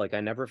top, like I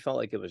never felt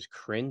like it was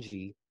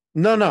cringy.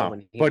 No,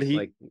 when he but was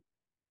like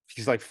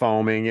he's like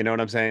foaming, you know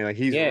what I'm saying? Like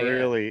he's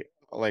really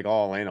like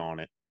all in on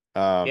it.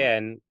 Yeah,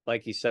 and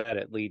like you said,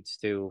 it leads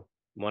to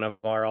one of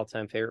our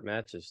all-time favorite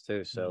matches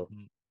too. So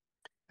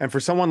and for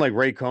someone like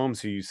Ray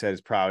Combs, who you said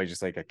is probably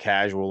just like a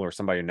casual or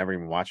somebody who never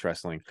even watched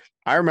wrestling,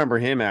 I remember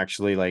him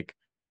actually like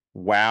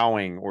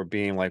wowing or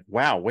being like,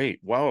 wow, wait,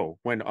 whoa,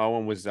 when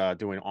Owen was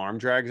doing arm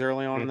drags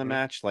early on in the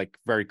match, like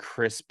very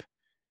crisp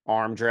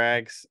arm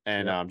drags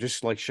and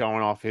just like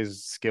showing off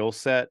his skill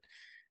set.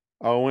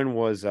 Owen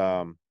was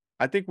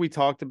I think we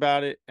talked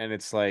about it, and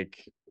it's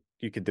like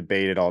you could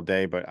debate it all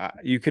day, but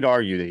you could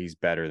argue that he's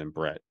better than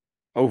Brett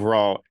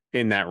overall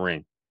in that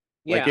ring.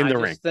 Like Yeah, in I the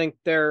ring. just think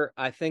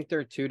I think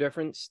they're two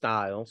different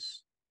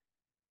styles.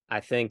 I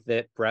think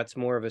that Brett's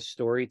more of a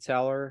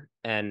storyteller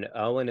and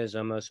Owen is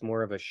almost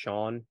more of a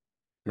Sean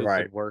who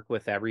Right. could work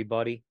with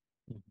everybody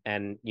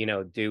and,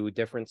 do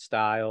different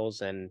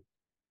styles. And,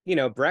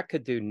 Brett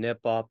could do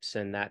nip ups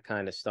and that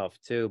kind of stuff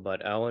too.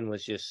 But Owen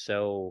was just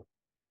so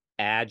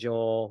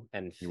agile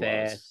and He was.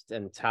 fast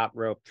and top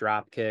rope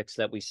drop kicks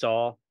that we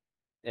saw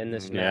in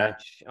this Yeah.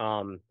 match.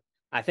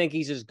 I think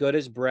he's as good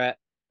as Brett.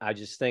 I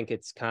just think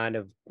it's kind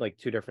of like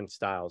two different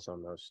styles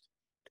almost.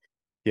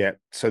 Yeah.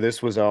 So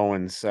this was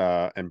Owens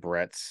and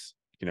Brett's,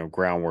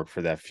 groundwork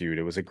for that feud.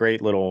 It was a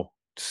great little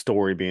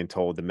story being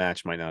told. The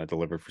match might not have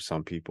delivered for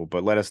some people,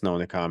 but let us know in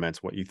the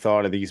comments what you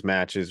thought of these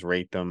matches.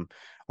 Rate them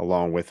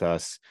along with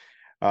us.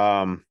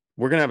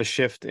 We're gonna have a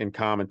shift in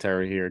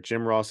commentary here.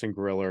 Jim Ross and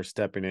Gorilla are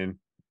stepping in.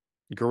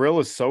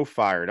 Gorilla's so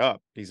fired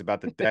up. He's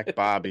about to deck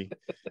Bobby.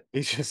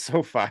 He's just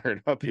so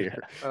fired up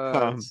here.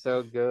 Oh, it's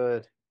so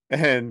good.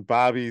 And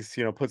Bobby's,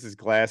 puts his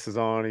glasses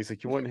on. He's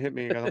like, "You wouldn't hit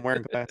me because I'm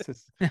wearing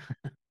glasses."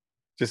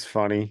 Just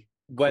funny,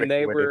 When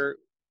they quick-witted.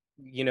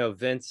 were,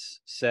 Vince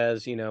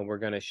says, we're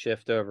going to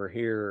shift over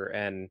here,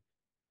 and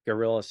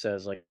Gorilla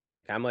says, like,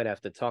 I might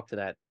have to talk to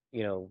that,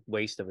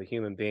 waste of a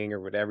human being or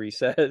whatever he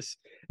says.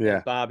 Yeah,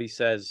 And Bobby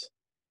says,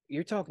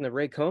 "You're talking to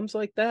Ray Combs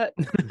like that?"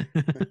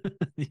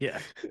 Yeah.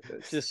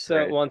 Just so,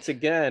 great. once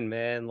again,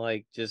 man,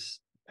 like, just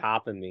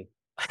popping me.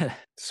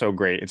 So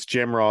great. It's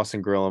Jim Ross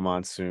and Gorilla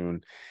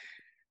Monsoon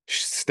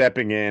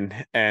stepping in,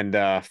 and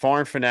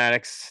Foreign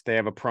Fanatics, they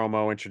have a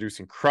promo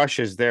introducing Crush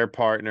as their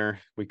partner.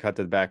 We cut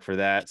to the back for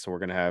that, so we're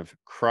gonna have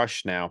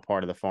Crush now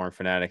part of the Foreign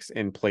Fanatics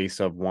in place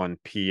of one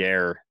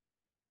Pierre,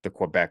 the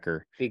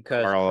Quebecer.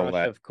 Because Carl Crush,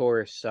 Ouellet, of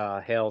course,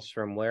 hails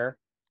from where?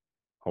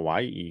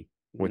 Hawaii,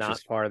 which Not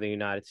is part of the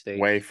United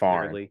way States,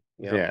 foreign. clearly.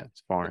 Yep. Yeah,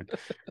 it's foreign.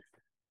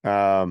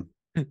 um,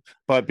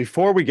 but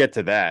before we get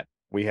to that,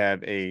 we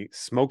have a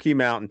Smoky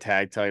Mountain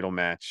tag title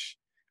match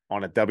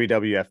on a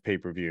WWF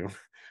pay-per-view.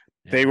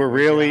 They were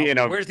really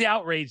where's the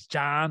outrage,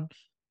 John?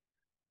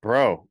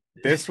 bro.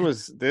 This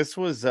was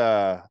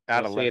out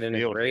You'll of see it left in his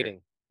field here.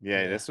 rating.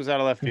 Yeah, Yeah. this was out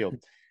of left field.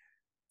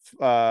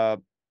 uh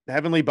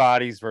Heavenly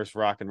Bodies versus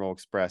Rock and Roll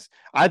Express.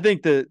 I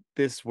think that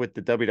this with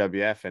the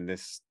WWF and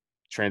this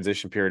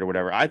transition period or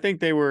whatever, I think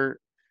they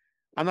were,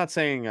 I'm not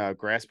saying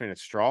grasping at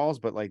straws,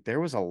 but like there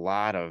was a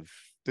lot of,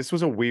 this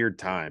was a weird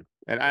time.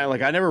 And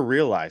I never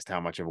realized how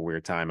much of a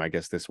weird time I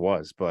guess this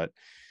was, but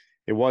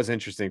it was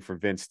interesting for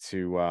Vince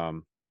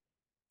to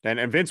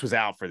and Vince was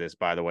out for this,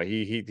 by the way.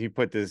 He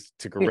put this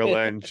to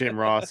Gorilla and Jim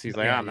Ross. He's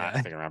like, I'm not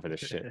sticking around for this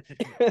shit.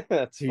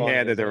 That's He funny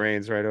handed as the hell.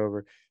 reins right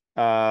over.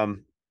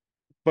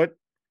 But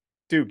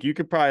Duke, you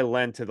could probably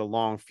lend to the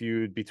long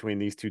feud between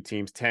these two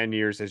teams, 10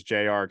 years, as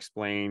JR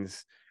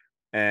explains.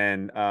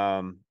 And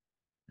a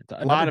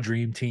lot Another of,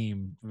 dream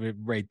team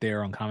right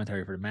there on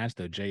commentary for the match,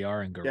 though.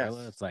 JR and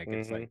Gorilla. yes, It's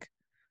Mhm. like,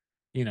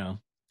 you know,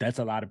 that's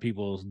a lot of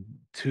people's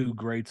two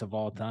greats of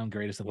all time,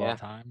 greatest of all Yeah.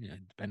 time,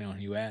 depending on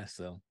who you ask.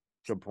 So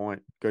good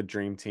point. Good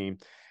dream team.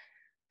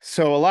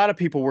 So a lot of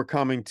people were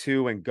coming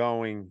from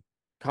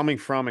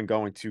and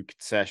going to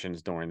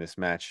concessions during this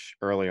match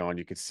early on.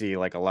 You could see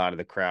like a lot of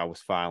the crowd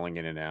was filing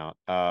in and out.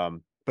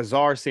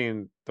 Bizarre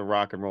seeing the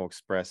Rock and Roll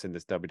Express in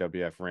this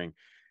WWF ring,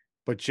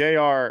 but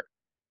JR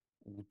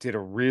did a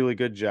really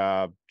good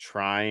job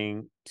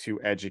trying to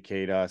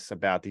educate us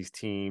about these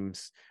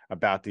teams,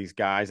 about these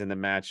guys in the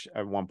match.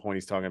 At one point,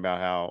 he's talking about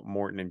how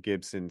Morton and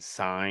Gibson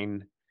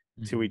sign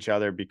to each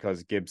other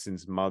because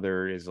Gibson's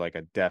mother is like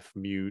a deaf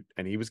mute.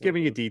 And he was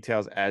giving you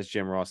details as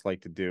Jim Ross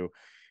liked to do.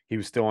 He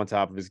was still on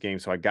top of his game.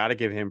 So I got to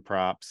give him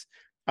props.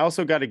 I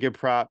also got to give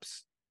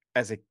props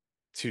as a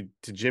to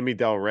Jimmy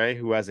Del Rey,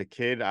 who as a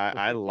kid,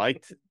 I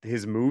liked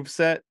his move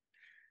set,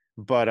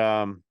 but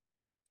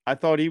I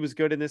thought he was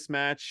good in this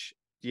match.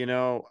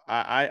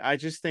 I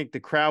just think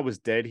the crowd was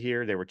dead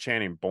here. They were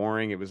chanting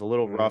boring. It was a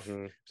little rough. It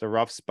Mhm. was a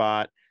rough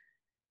spot.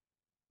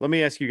 Let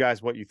me ask you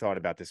guys what you thought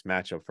about this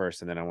matchup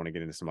first, and then I want to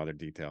get into some other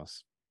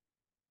details.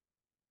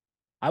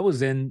 I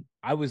was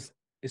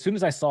as soon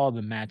as I saw the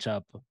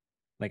matchup,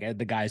 like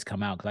the guys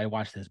come out, because I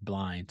watched this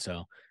blind.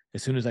 So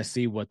as soon as I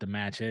see what the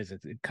match is,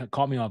 it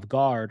caught me off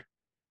guard.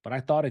 But I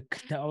thought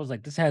I was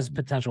like, this has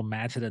potential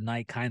match of the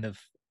night kind of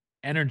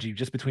energy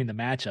just between the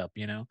matchup.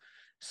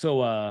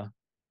 So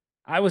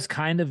I was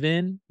kind of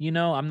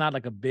I'm not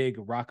like a big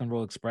Rock and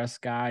Roll Express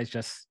guy. It's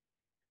just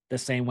the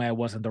same way I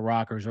wasn't the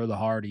Rockers or the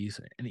Hardys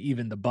and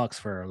even the Bucks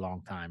for a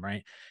long time,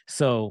 right?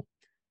 So,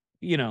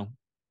 you know,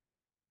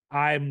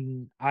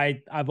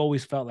 I've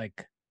always felt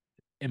like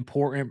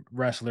important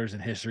wrestlers in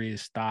history,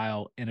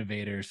 style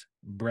innovators,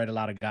 bred a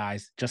lot of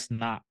guys, just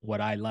not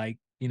what I like,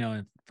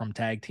 from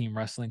tag team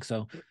wrestling.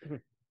 So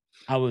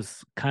I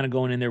was kind of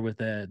going in there with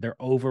their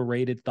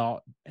overrated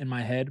thought in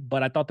my head,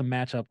 but I thought the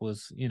matchup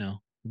was,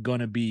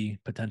 going to be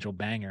potential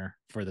banger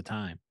for the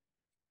time.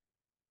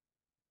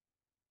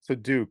 So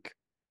Duke,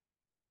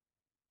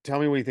 tell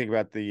me what you think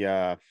about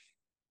the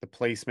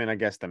placement, I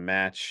guess the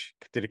match.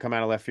 Did it come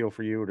out of left field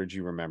for you, or did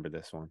you remember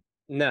this one?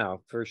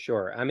 No, for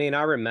sure. I mean,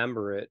 I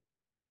remember it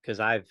because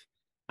I've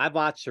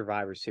watched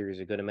Survivor Series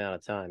a good amount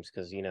of times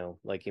because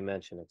like you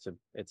mentioned,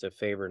 it's a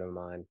favorite of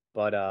mine.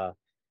 But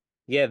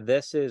yeah,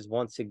 this is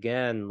once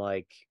again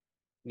like,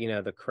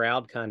 the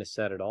crowd kind of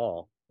said it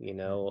all.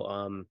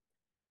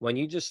 When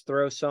you just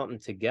throw something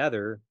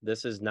together,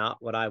 this is not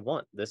what I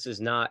want. This is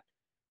not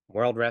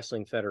World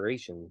Wrestling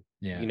Federation.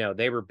 Yeah.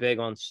 They were big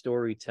on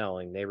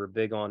storytelling. They were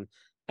big on,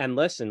 and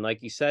listen,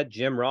 like you said,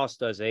 Jim Ross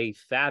does a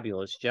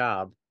fabulous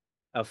job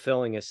of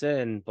filling us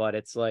in, but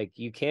it's like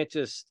you can't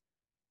just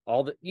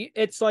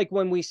it's like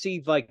when we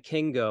see like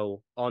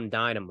Kingo on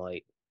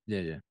Dynamite Yeah,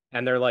 yeah.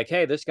 and they're like,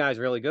 "Hey, this guy's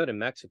really good in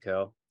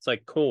Mexico." It's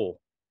like, "Cool."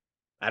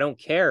 I don't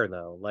care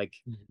though. Like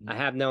I Mhm.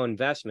 have no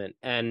investment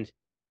and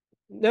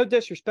no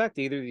disrespect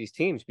to either of these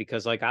teams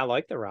because like I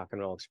like the Rock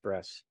and Roll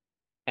Express.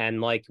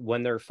 And like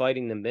when they're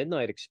fighting the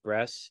Midnight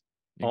Express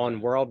on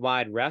Exactly.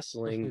 Worldwide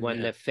Wrestling, when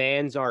Yeah. the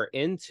fans are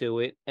into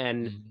it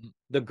and Mhm.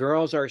 the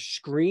girls are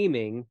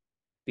screaming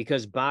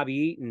because Bobby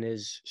Eaton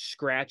is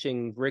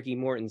scratching Ricky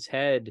Morton's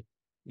head,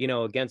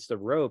 against the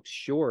ropes,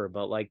 sure.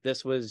 But like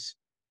there's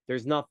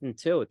nothing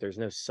to it. There's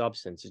no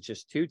substance. It's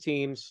just two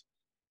teams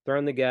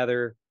thrown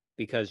together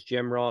because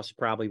Jim Ross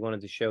probably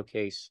wanted to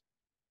showcase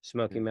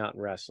Smoky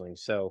Mountain Wrestling.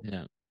 So,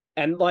 Yeah.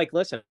 and like,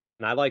 listen,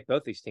 I like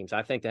both these teams.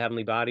 I think the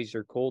Heavenly Bodies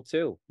are cool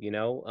too,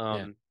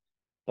 Yeah.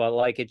 but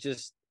like it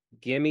just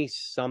give me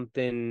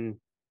something,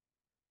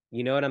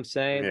 you know what I'm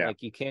saying? Yeah.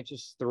 Like you can't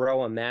just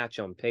throw a match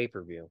on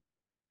pay-per-view. And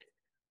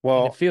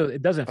Well,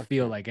 it doesn't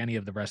feel okay. like any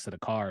of the rest of the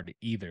card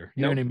either.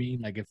 You know what Nope. I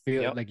mean? Like it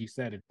feel Yep. like you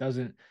said, it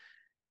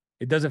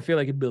doesn't feel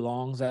like it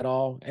belongs at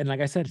all. And like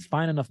I said, it's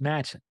fine enough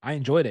match. I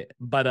enjoyed it.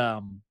 But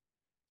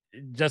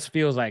it just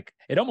feels like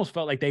it almost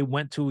felt like they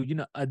went to,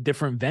 a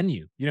different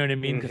venue. You know what I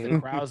mean? Because the Hmm.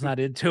 crowd's not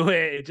into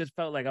it. It just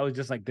felt like I was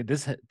just like, did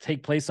this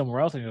take place somewhere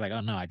else? And you're like,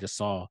 oh no, I just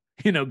saw,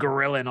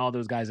 Gorilla and all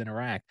those guys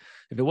interact.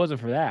 If it wasn't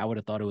for that, I would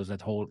have thought it was a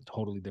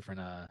totally different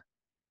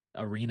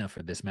arena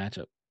for this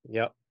matchup.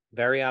 Yep.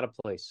 Very out of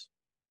place.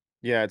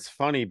 Yeah, it's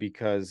funny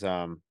because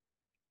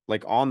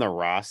like on the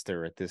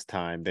roster at this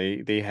time,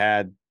 they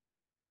had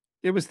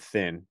it was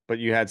thin, but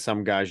you had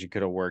some guys you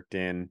could have worked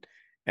in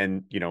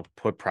and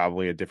put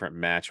probably a different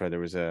match where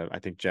there was I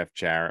think Jeff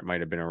Jarrett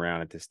might have been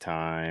around at this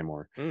time,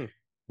 or Mm.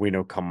 we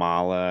know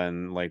Kamala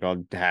and like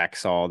on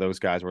Hacksaw, those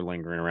guys were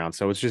lingering around.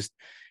 So it's just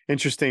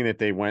interesting that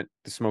they went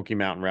the Smoky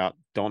Mountain route.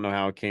 Don't know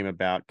how it came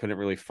about, couldn't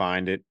really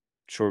find it.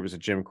 Sure, it was a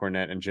Jim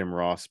Cornette and Jim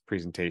Ross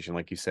presentation,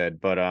 like you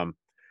said. But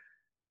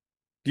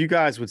you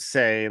guys would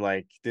say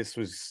like this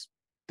was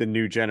the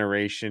new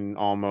generation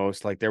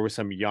almost, like there was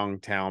some young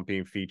talent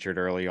being featured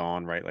early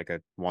on, right? Like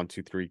a 1,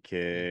 2, 3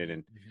 kid,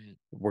 and Mm-hmm.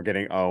 we're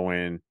getting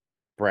Owen.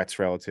 Brett's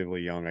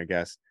relatively young, I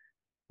guess.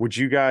 Would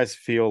you guys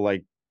feel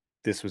like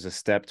this was a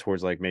step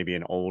towards like maybe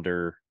an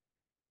older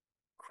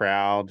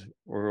crowd,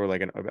 or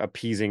like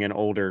appeasing an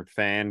older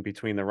fan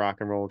between the Rock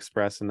and Roll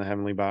Express and the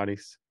Heavenly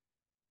Bodies?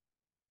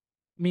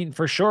 I mean,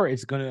 for sure,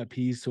 it's going to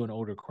appease to an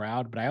older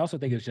crowd, but I also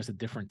think it's just a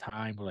different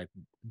time, or like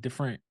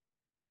different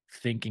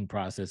thinking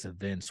process of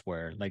Vince,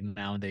 where like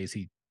nowadays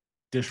he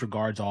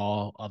disregards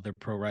all other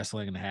pro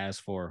wrestling and has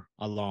for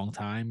a long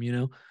time.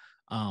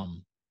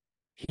 Um,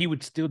 he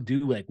would still do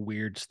like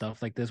weird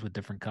stuff like this with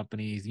different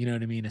companies. You know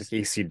what I mean? Like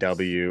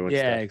ECW and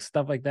Yeah, stuff.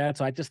 stuff like that.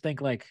 So I just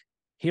think like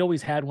he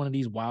always had one of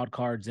these wild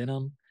cards in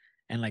him,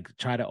 and like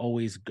try to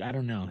always, I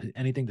don't know,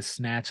 anything to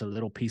snatch a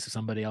little piece of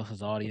somebody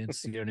else's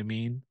audience. You know what I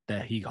mean?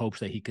 That he hopes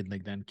that he could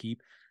like then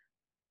keep.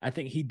 I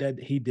think he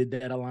did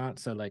that a lot.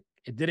 So like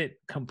it didn't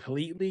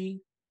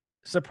completely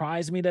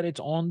surprise me that it's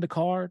on the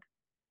card,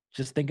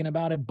 just thinking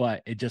about it,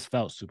 but it just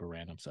felt super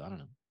random. So I don't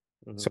know.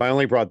 So Hmm. I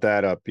only brought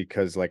that up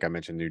because, like I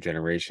mentioned, new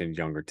generation,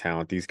 younger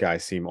talent. These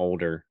guys seem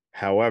older.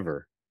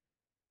 However,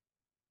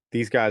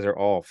 these guys are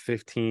all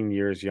 15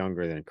 years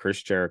younger than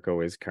Chris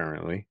Jericho is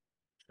currently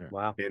Sure.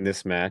 Wow. in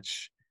this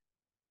match.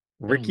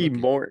 They don't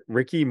look it.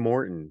 Ricky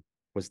Morton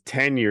was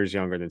 10 years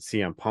younger than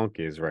CM Punk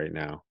is right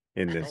now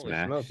in this Holy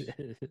match. smokes.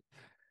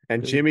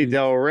 And Those Jimmy dudes.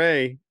 Del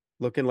Rey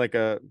looking like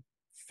a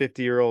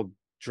 50-year-old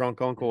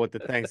drunk uncle at the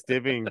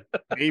Thanksgiving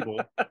table.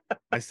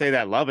 I say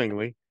that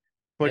lovingly,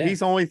 but Yeah,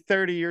 he's only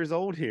 30 years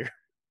old here.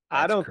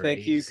 I that's don't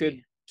think you could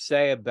crazy.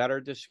 say a better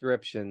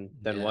description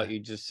than what Yeah. you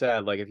just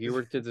said. Like if you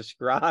were to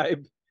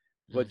describe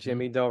what Hmm.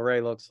 Jimmy Del Rey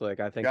looks like,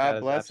 I think that God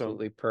is bless him.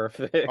 absolutely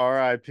perfect.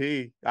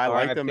 R.I.P. I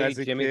liked him R.I.P. as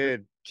a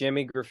kid.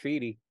 Jimmy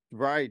Graffiti.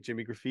 Right,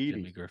 Jimmy Graffiti.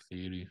 Jimmy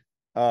Graffiti.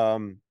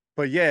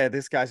 But yeah,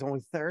 this guy's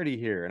only 30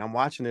 here, and I'm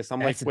watching this. I'm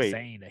like, That's wait,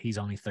 insane that he's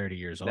only 30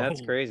 years That's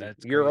old. crazy.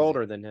 That's You're crazy.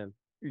 older than him.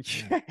 Yeah.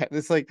 yeah,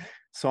 it's like,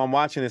 so I'm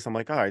watching this. I'm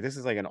like, all right, this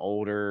is like an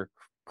older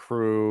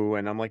crew,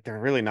 and I'm like, they're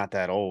really not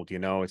that old,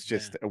 It's Yeah.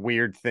 just a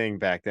weird thing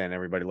back then.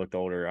 Everybody looked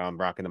older,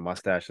 rocking the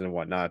mustaches and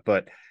whatnot.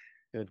 But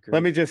Good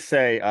let me grief. just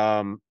say,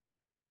 I'm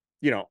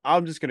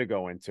just gonna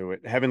go into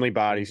it. Heavenly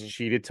Bodies Hmm.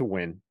 cheated to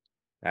win,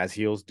 as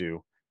heels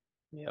do.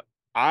 Yep.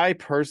 I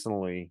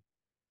personally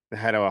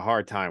had a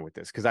hard time with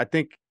this because I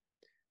think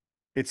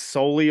it's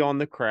solely on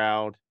the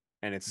crowd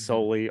and it's Mhm.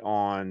 solely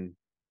on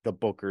the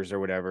bookers or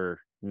whatever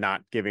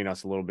not giving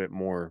us a little bit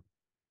more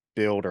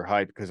build or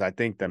hype, because I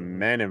think the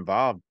men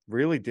involved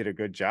really did a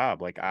good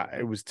job. Like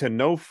it was to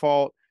no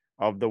fault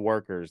of the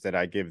workers that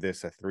I give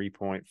this a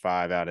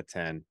 3.5 out of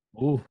 10.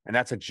 Ooh. And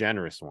that's a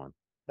generous one.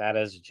 That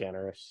is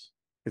generous.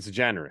 It's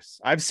generous.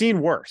 I've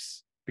seen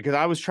worse because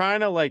I was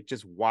trying to like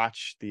just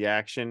watch the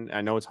action.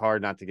 I know it's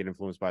hard not to get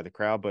influenced by the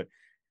crowd, but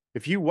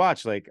if you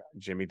watch, like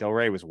Jimmy Del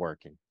Rey was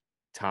working,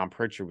 Tom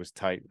Pritchard was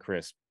tight and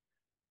crisp,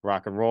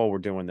 Rock and Roll were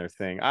doing their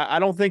thing. I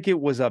don't think it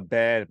was a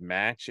bad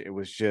match. It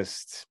was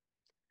just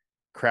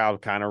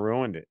crowd kind of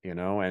ruined it,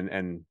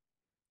 and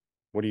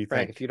what do you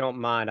Frank, think? if you don't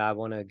mind, I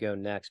want to go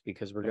next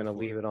because Go for it. we're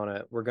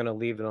gonna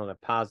leave it on a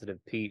positive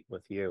Pete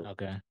with you.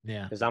 Okay.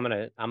 Yeah. Because I'm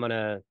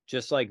gonna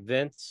just like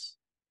Vince,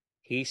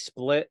 he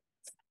split.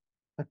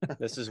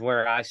 This is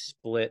where I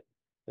split.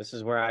 This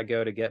is where I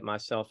go to get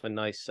myself a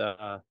nice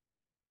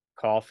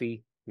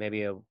coffee,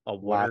 maybe a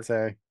water.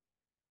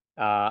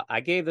 Latte.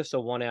 I gave this a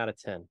 1 out of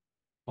 10.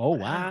 Oh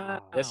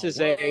Wow. This wow. is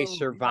a Whoa. You guys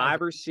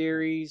Survivor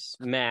Series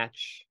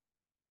match.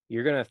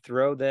 You're gonna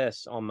throw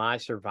this on my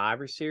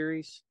Survivor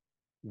Series.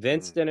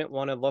 Vince didn't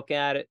want to look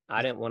at it.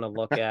 I didn't want to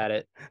look at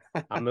it.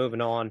 I'm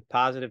moving on.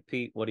 Positive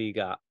Pete, what do you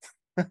got?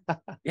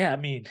 Yeah, I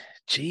mean,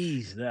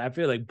 geez, I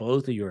feel like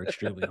both of you are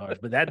extremely harsh,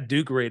 but that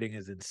Duke rating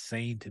is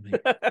insane to me.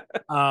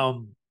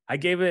 I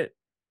gave it,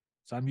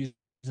 so I'm using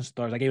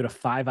stars. I gave it a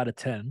 5 out of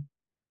 10.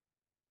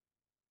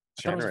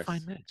 I thought it was a fine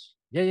Generous. match.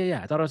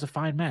 Yeah. I thought it was a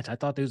fine match. I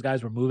thought those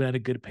guys were moving at a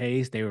good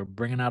pace. They were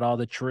bringing out all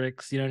the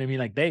tricks. You know what I mean?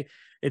 Like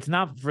it's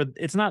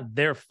not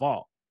their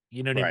fault.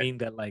 You know what I Right. mean?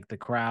 That like the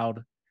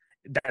crowd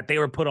that they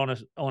were put on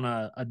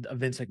a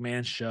Vince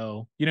McMahon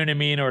show. You know what I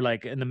mean? Or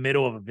like in the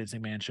middle of a Vince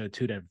McMahon show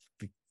too that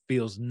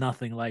feels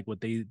nothing like what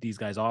these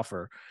guys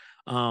offer.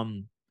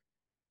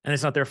 And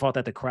it's not their fault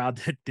that the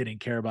crowd didn't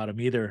care about them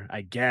either,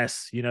 I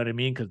guess. You know what I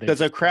mean? Because they're Does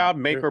a just crowd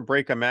make or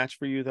break a match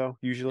for you though,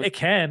 usually? it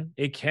can.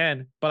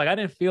 But like I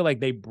didn't feel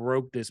like they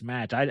broke this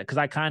match. Because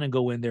I kind of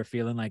go in there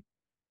feeling like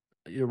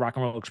Rock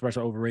and Roll Express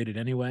are overrated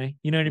anyway.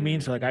 You know what I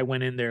mean? So like I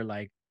went in there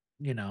like,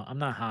 I'm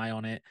not high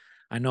on it.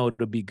 I know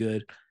it'll be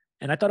good.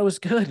 And I thought it was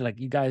good. Like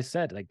you guys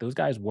said, like those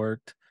guys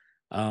worked.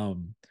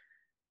 Um,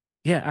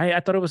 yeah, I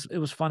thought it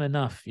was fun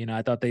enough.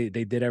 I thought they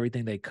did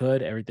everything they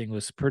could. Everything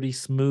was pretty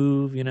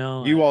smooth,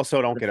 You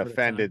also don't get for the time.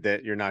 offended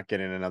that you're not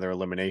getting another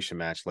elimination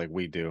match like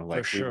we do. For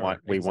Like we want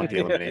sure. we want the Exactly.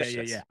 Yeah, yeah,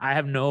 eliminations. yeah. I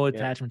have no Yeah.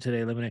 attachment to the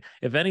eliminate.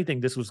 If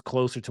anything, this was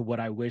closer to what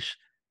I wish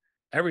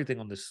everything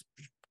on this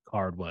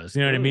card was.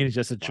 You know what I mean? It's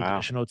just a Wow.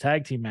 traditional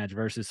tag team match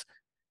versus,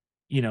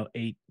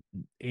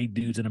 eight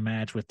dudes in a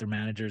match with their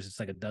managers. It's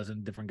like a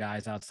dozen different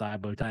guys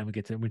outside. By the time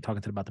we're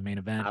talking about the main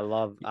event. I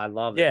love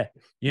Yeah.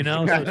 it.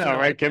 So All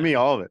right, give me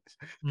all of it.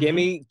 Give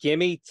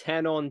me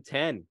 10 on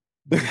 10.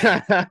 We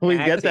Tag get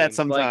that teams, like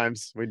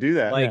sometimes. We do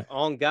that. Yeah.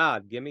 on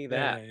God, give me Yeah,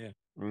 that. yeah, yeah.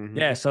 Mhm.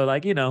 Yeah, so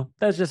like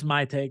that's just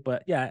my take,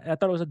 but yeah, I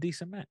thought it was a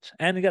decent match,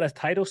 and they got a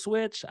title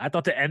switch. I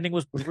thought the ending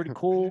was pretty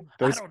cool. I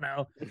Those don't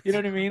know, you know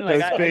what I mean? Like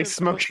those I big just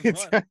thought it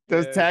was smoky fun.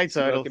 those Yeah, tag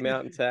Smoky titles.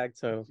 Mountain tag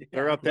title.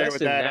 They're Yeah, up there with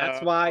Listen, that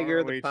that's why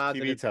you're the ROH TV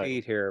positive title.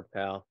 Pete here,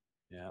 pal.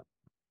 yeah.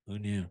 Who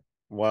knew?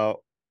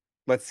 Well,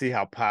 let's see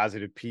how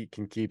positive Pete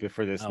can keep it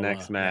for this Oh,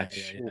 next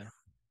match.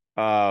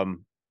 yeah.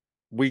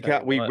 We Tell you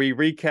got we what. we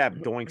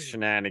recapped Doink's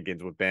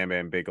shenanigans with Bam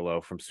Bam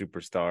Bigelow from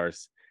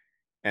Superstars,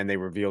 and they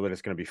revealed that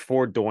it's going to be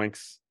 4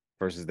 Doinks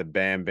versus the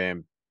Bam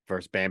Bam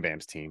versus Bam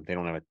Bam's team. They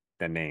don't have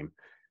the name,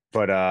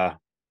 but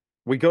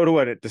we go to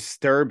a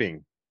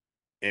disturbing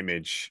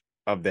image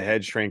of the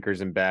head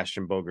shrinkers and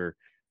Bastion Booger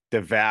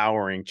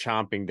devouring,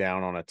 chomping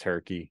down on a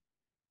turkey.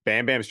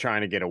 Bam Bam's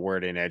trying to get a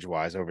word in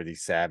edgewise over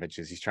these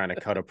savages. He's trying to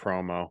cut a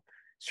promo.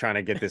 He's trying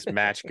to get this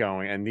match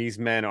going, and these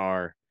men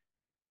are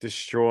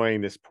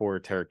destroying this poor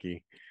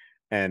turkey,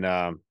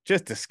 and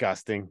just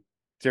disgusting.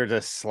 They're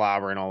just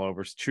slobbering all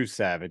over. True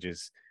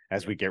savages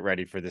as we get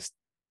ready for this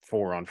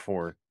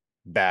 4-on-4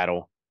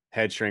 battle.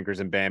 Head shrinkers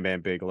and Bam Bam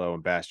Bigelow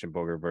and Bastion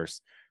Booger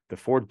versus the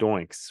 4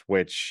 Doinks,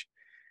 which,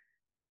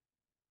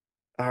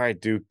 all right,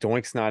 Duke,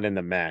 Doink's not in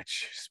the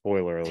match.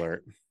 Spoiler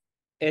alert.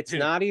 It's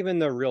Dude, not even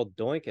the real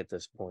Doink at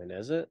this point,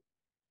 is it?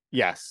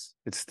 Yes,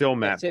 it's still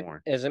Matt It's it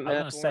Bourne. isn't I was Matt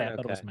gonna say Bourne? I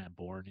thought it was Okay. Matt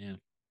Bourne. Yeah.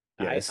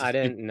 Yeah, I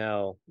didn't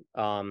know.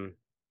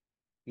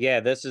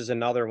 Yeah, this is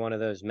another one of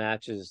those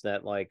matches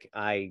that like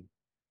I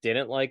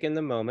didn't like in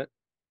the moment,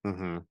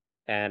 mm-hmm.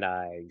 and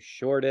I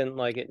sure didn't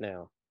like it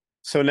now.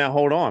 So now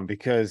hold on,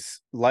 because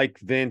like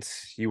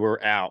Vince, you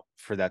were out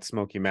for that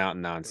Smoky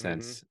Mountain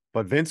nonsense,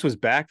 but Vince was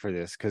back for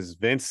this because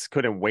Vince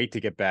couldn't wait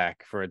to get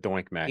back for a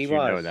Doink match. He You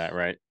know was. that,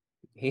 right?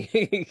 He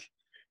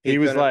He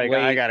was couldn't like,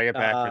 I wait. got to get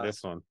back for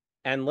this one.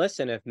 And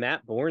listen, if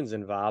Matt Bourne's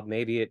involved,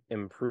 maybe it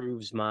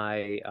improves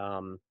my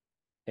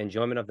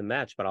enjoyment of the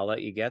match, but I'll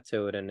let you get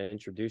to it and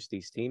introduce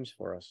these teams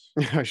for us.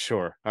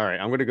 Sure. All right.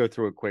 I'm going to go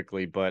through it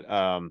quickly, but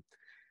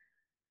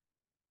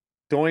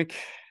Doink,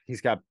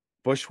 he's got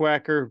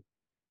Bushwhacker,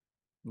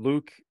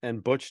 Luke,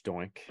 and Butch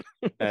Doink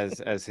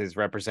as his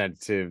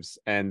representatives,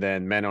 and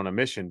then Men on a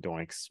Mission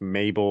Doinks,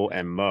 Mabel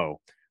and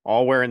Mo,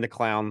 all wearing the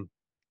clown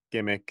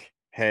gimmick.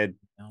 head,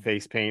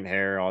 face paint,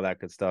 hair, all that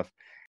good stuff.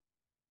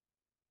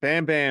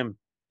 Bam Bam,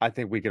 I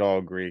think we could all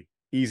agree,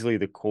 easily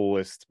the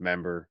coolest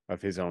member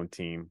of his own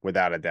team,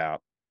 without a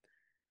doubt.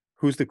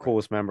 Who's the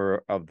coolest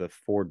member of the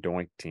Four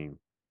Doink team?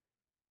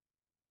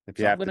 If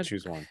you So have to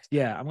choose one.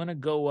 I'm gonna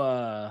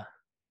go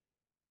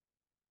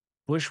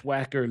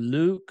Bushwhacker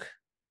Luke.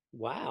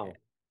 Wow.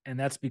 And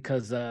that's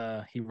because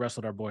he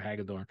wrestled our boy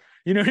Hagedorn.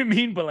 You know what I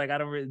mean? But like I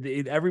don't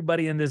really,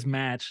 everybody in this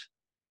match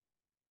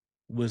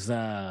was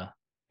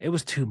it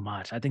was too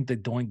much. I think the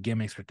Doink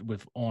gimmicks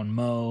with on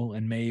Mo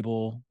and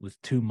Mabel was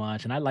too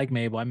much. And I like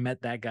Mabel. I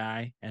met that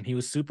guy and he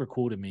was super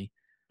cool to me.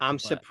 I'm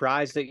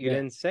surprised that you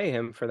didn't say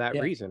him for that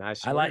reason. I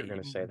swear you're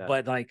going to say that.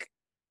 But like,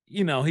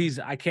 you know,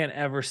 I can't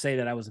ever say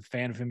that I was a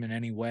fan of him in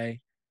any way.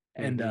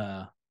 And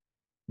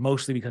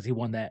mostly because he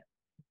won that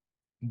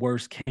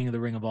worst King of the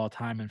Ring of all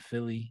time in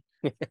Philly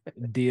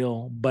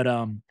deal. But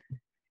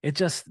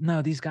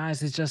these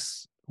guys, it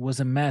just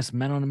was a mess.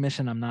 Men on a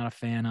Mission, I'm not a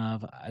fan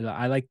of.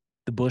 I like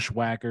the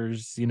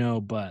Bushwhackers, you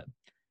know, but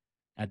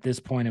at this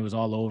point it was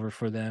all over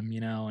for them, you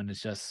know, and it's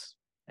just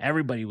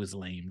everybody was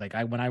lame. Like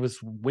when I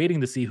was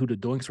waiting to see who the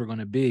Doinks were going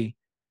to be,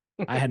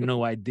 I had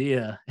no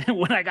idea.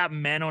 When I got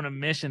Men on a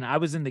Mission, I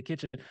was in the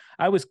kitchen.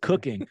 I was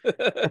cooking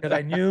because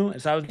I knew.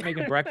 So I was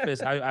making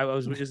breakfast. I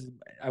was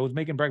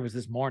making breakfast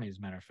this morning, as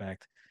a matter of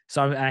fact.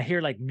 So I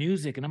hear like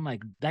music, and I'm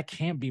like, that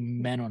can't be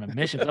Men on a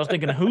Mission. So I was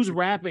thinking, who's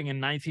rapping in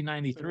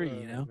 1993?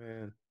 You know?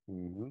 Man.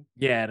 Mm-hmm.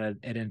 Yeah,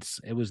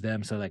 it was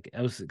them. So like,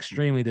 I was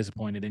extremely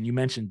disappointed. And you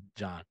mentioned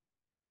John,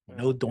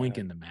 no Doink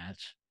in the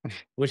match,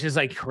 which is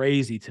like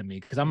crazy to me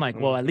because I'm like,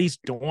 well, at least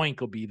Doink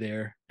will be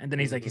there. And then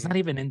he's like, he's not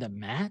even in the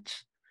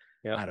match.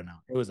 Yep. I don't know.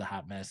 It was a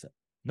hot mess.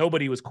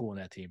 Nobody was cool in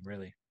that team,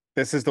 really.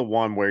 This is the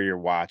one where you're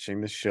watching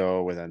the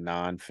show with a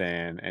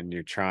non-fan and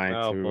you're trying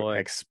to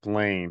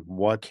explain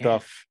what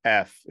the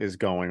F is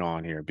going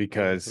on here,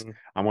 because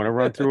I'm going to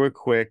run through it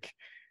quick.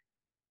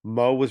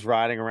 Mo was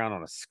riding around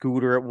on a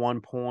scooter at one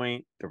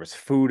point. There was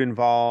food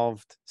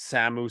involved.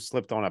 Samu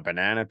slipped on a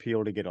banana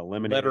peel to get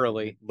eliminated.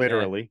 Literally.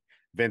 Yeah.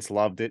 Vince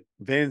loved it.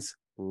 That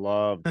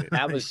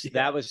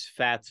was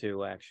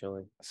Fatu,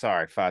 actually.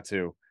 Sorry,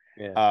 Fatu.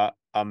 Yeah.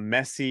 A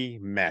messy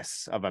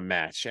mess of a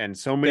match, and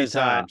so many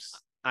times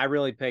I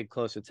really paid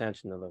close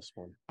attention to this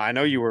one. I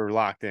know you were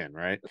locked in,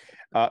 right?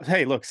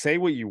 Hey, look, say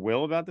what you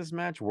will about this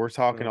match. We're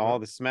talking all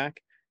the smack.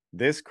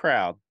 This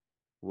crowd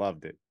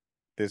loved it.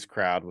 This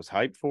crowd was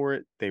hyped for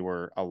it. They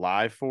were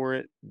alive for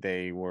it.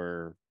 They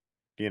were,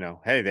 you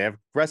know, hey,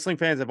 wrestling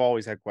fans have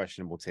always had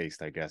questionable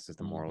taste, I guess, is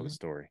the moral of the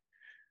story.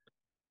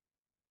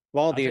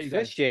 Well, the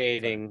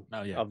officiating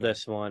of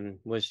this one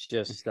was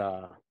just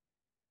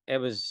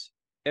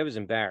it was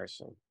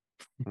embarrassing.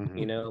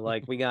 You know,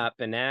 like we got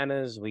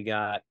bananas, we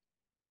got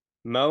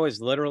Mo is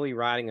literally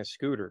riding a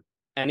scooter,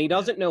 and he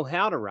doesn't know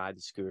how to ride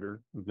the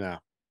scooter. No,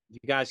 you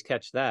guys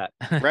catch that?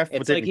 Ref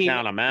didn't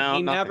count him out.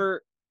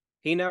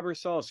 He never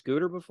saw a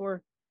scooter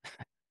before.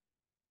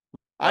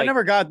 I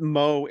never got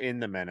Mo in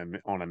the Men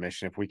on a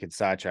Mission. If we could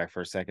sidetrack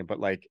for a second, but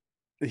like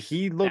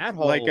he looked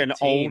like an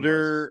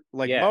older,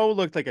 Mo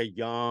looked like a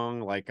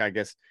young, I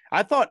guess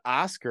I thought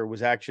Oscar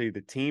was actually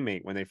the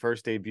teammate when they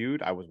first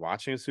debuted. I was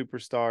watching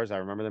Superstars. I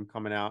remember them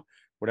coming out,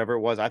 whatever it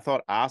was. I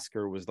thought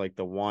Oscar was like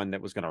the one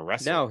that was going to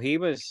wrestle. No, he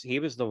was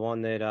the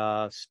one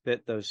that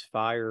spit those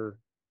fire,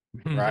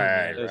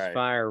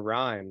 fire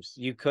rhymes.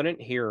 You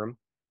couldn't hear him.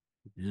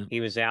 Yeah. He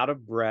was out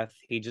of breath.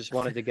 He just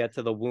wanted to get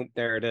to the whoop.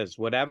 There it is.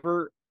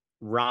 Whatever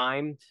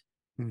rhymed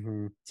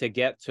to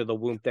get to the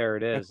whoop. There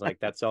it is. Like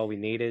that's all we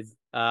needed.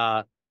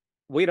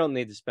 We don't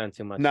need to spend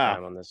too much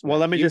time on this match. Well,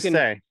 let me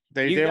say,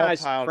 you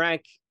guys,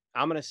 Frank,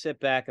 I'm gonna sit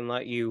back and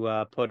let you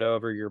put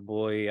over your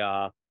boy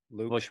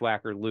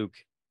Bushwhacker Luke.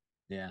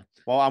 Yeah.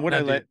 Well, I'm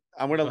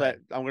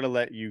gonna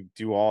let you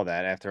do all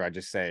that after I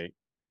just say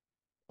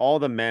all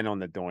the men on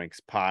the Doinks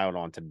piled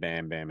onto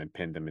Bam Bam and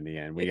pinned him in the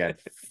end. We got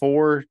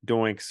 4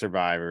 Doink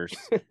survivors.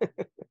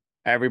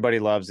 Everybody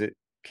loves it.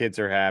 Kids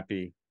are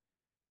happy.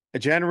 A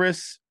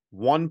generous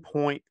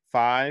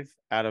 1.5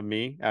 out of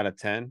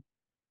 10.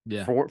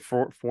 Yeah.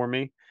 For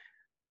me.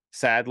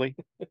 Sadly,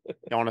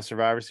 on a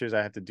Survivor Series,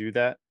 I have to do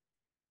that.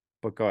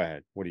 But go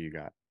ahead. What do you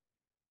got?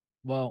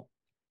 Well,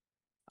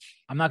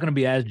 I'm not going to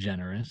be as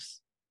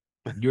generous.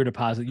 You're the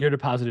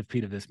positive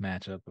Pete of this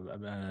match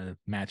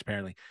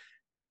apparently.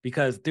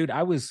 Because, dude,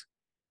 I was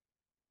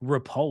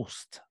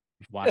repulsed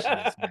watching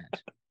this match.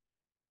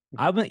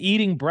 I've been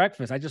eating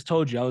breakfast. I just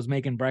told you I was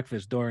making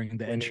breakfast during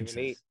the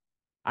entrances.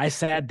 I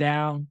sat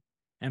down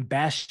and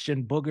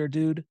Bastion Booger,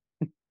 dude.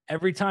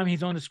 Every time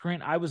he's on the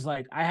screen, I was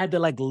like, I had to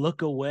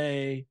look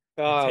away.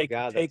 Take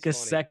a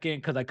second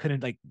because I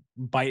couldn't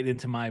bite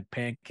into my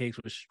pancakes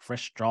with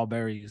fresh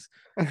strawberries.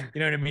 You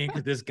know what I mean?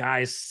 Because this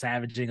guy's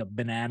savaging a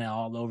banana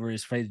all over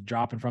his face,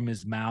 dropping from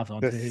his mouth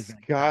onto his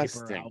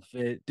diaper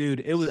outfit. Dude,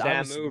 it was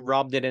Samu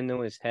rubbed it into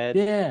his head.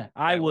 Yeah,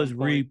 I was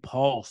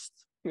repulsed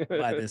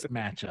by this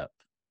matchup.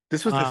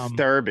 This was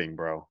disturbing,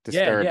 bro.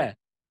 Disturbing. Yeah.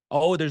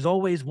 Oh, there's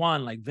always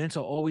one. Like Vince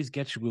will always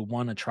get you with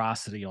one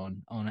atrocity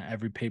on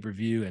every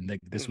pay-per-view, and like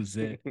this was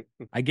it.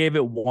 I gave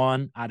it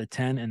 1 out of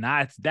 10, and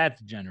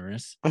that's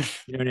generous.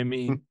 You know what I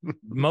mean?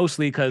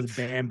 Mostly because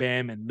Bam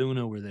Bam and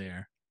Luna were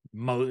there.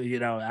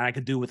 I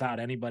could do without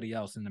anybody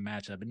else in the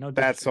matchup. But no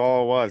That's disrespect to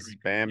all it the was. in-ring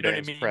crew, Bam you know what I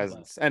Bam's mean? But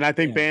presence. And I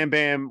think yeah, Bam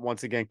Bam,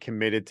 once again,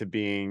 committed to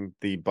being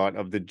the butt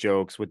of the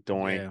jokes with yeah.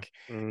 Doink.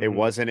 It Mhm.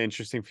 was an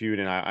interesting feud,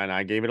 and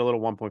I gave it a little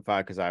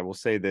 1.5 because I will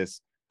say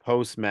this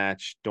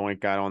post-match, Doink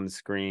got on the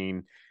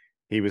screen.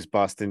 He was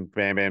busting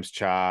Bam Bam's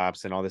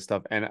chops and all this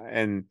stuff.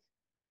 And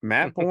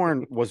Matt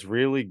Bourne was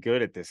really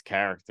good at this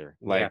character.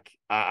 Yeah. Like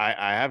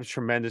I have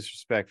tremendous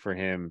respect for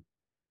him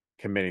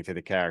committing to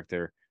the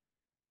character,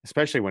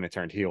 especially when it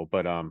turned heel.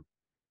 But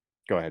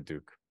go ahead,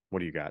 Duke. What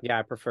do you got? Yeah,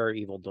 I prefer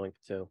Evil Doink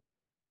too.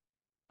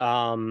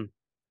 Um,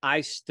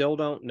 I still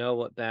don't know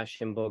what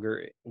Bastion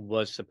Booger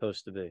was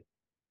supposed to be.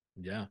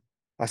 Yeah.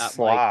 A Like,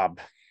 slob.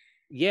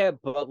 yeah,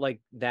 but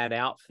like that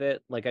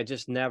outfit, like I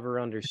just never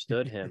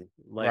understood him.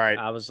 Like, Right.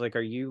 I was like,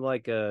 are you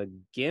like a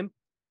gimp?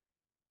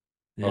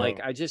 Yeah. Like,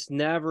 Oh, I just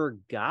never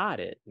got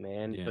it,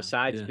 man. Yeah.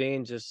 Besides Yeah.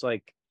 being just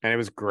like and it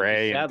was you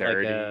gray and said, like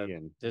dirty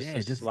and just Yeah. a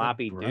Just look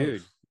sloppy dude.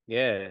 gross.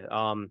 Yeah.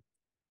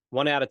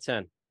 1 out of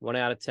 10. 1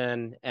 out of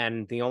 10.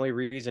 And the only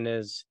reason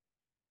is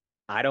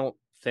I don't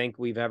think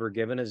we've ever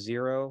given a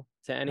 0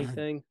 to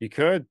anything. you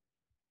could.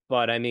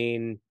 But I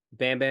mean,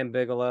 Bam Bam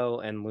Bigelow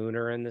and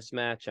Lunar in this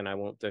match, and I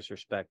won't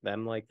disrespect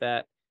them like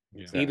that.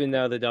 Yeah. Even Exactly.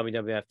 though the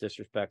WWF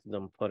disrespected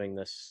them putting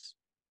this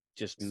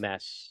just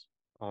mess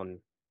on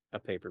a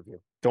pay-per-view.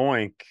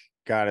 Doink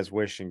got his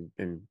wish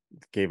and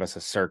gave us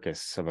a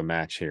circus of a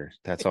match here.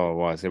 That's all it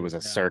was. It was a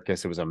Yeah.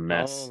 circus. It was a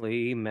mess.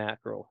 Holy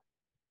mackerel.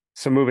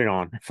 So moving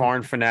on.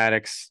 Foreign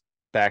Fanatics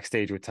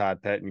backstage with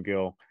Todd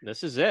Pettengill.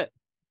 This is it.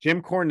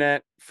 Jim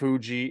Cornette,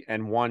 Fuji,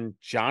 and one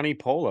Johnny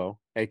Polo,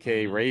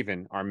 aka Mhm.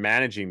 Raven, are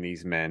managing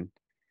these men.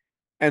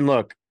 And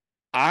look,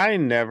 I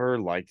never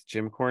liked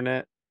Jim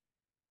Cornette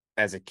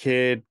as a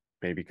kid,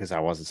 maybe because I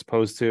wasn't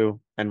supposed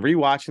to. And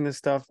rewatching this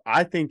stuff,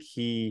 I think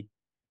he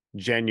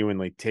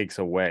genuinely takes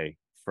away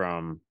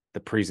from the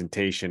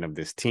presentation of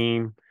this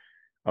team,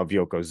 of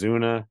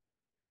Yokozuna.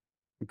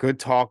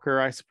 Good talker,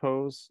 I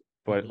suppose,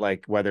 but Mhm.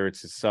 like whether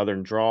it's a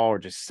southern drawl or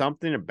just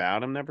something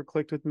about him never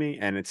clicked with me.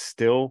 And it's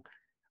still,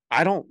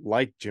 I don't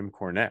like Jim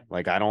Cornette.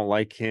 Like I don't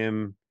like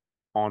him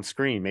on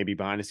screen. Maybe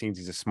behind the scenes,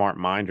 he's a smart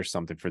mind or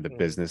something for the Mm.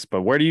 business.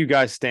 But where do you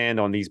guys stand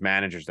on these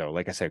managers, though?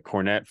 Like I said,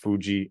 Cornette,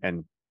 Fuji,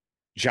 and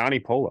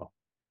Johnny Polo.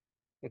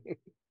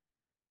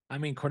 I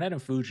mean, Cornette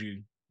and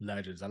Fuji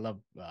legends. I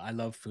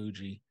love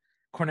Fuji.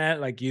 Cornette,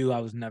 like you, I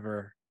was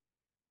never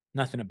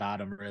nothing about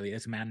him really.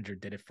 His manager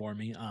did it for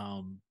me.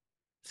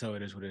 So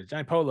it is what it is.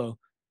 Johnny Polo,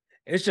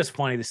 it's just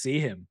funny to see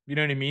him. You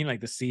know what I mean?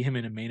 Like to see him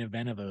in a main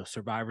event of a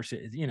Survivor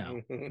Series,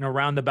 in a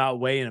roundabout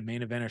way in a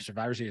main event of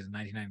Survivor Series in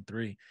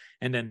 1993.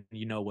 And then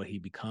you know what he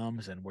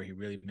becomes and where he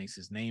really makes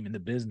his name in the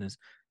business.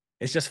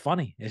 It's just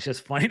funny. It's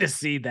just funny to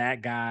see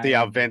that guy. See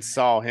how And Vince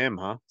saw him,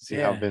 huh? See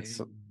how yeah,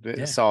 Vince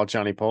yeah. saw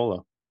Johnny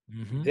Polo.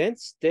 Mm-hmm.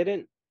 Vince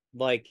didn't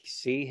like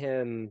see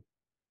him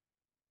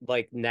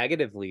like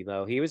negatively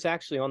though. He was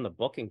actually on the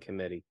booking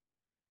committee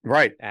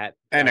Right. And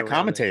at a around this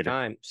commentator,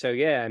 time. So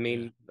yeah, I Yeah.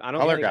 mean, I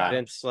don't color think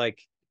guy.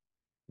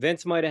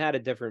 Vince might have had a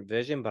different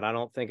vision, but I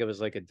don't think it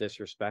was like a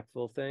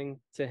disrespectful thing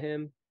to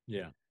him.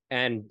 Yeah.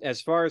 And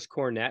as far as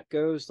Cornette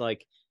goes,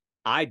 like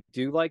I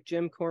do like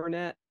Jim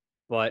Cornette,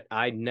 but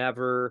I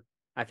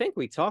think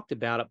we talked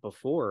about it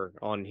before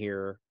on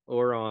here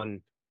or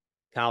on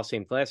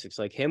Coliseum Classics.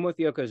 Like him with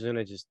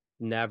Yokozuna just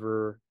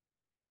never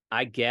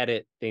I get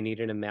it. They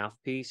needed a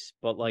mouthpiece,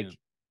 but Yeah. like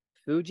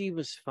Fuji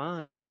was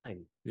fine.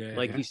 Yeah.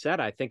 Like you said,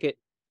 I think it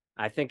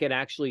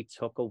actually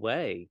took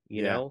away,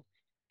 Yeah.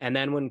 And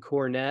then when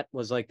Cornette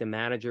was like the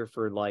manager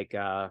for like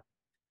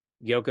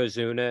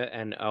Yokozuna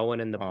and Owen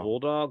and the Oh,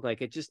 Bulldog,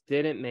 like it just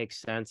didn't make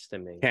sense to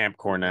me. Camp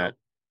Cornette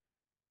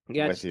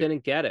Yeah, I with just you.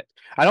 didn't get it.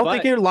 I don't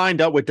think But it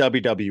lined up with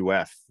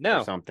WWF or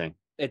no, something.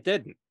 it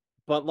didn't.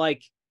 But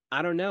like,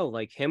 I don't know,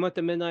 like him with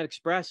the Midnight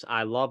Express,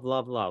 I love,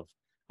 love, love.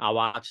 I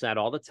watch that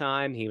all the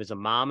time. He was a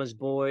mama's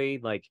boy.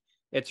 Like,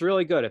 it's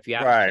really good. If you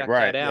haven't Right, checked that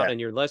right. out Yeah. and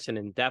you're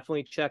listening,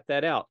 definitely check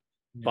that out.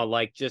 Yeah. But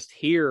like just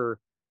here,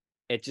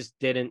 it just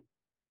didn't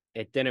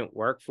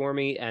work for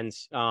me. And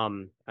I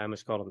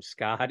almost called him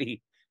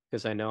Scotty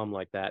because I know him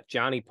like that.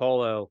 Johnny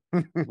Polo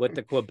with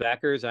the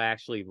Quebecers, I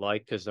actually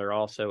like because they're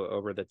also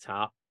over the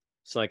top.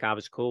 So like I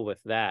was cool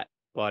with that.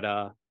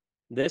 But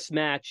this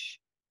match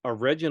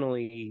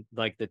originally,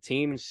 like the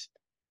teams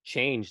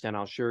changed, and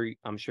I'm sure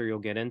you'll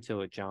get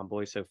into it, John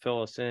Boy. So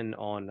fill us in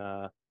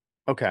on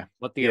Okay.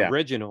 what the Yeah.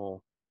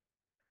 original.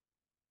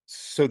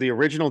 So the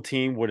original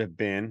team would have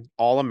been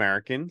All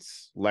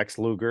Americans, Lex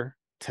Luger,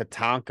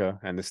 Tatanka,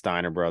 and the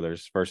Steiner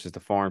brothers versus the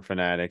Foreign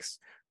Fanatics,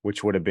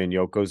 which would have been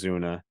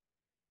Yokozuna,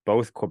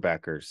 both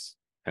Quebecers,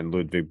 and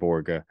Ludwig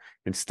Borga.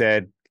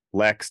 Instead,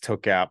 Lex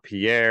took out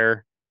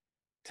Pierre.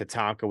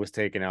 Tatanka was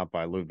taken out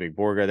by Ludwig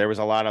Borga. There was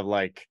a lot of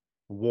like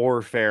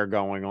warfare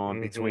going on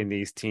between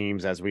these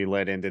teams as we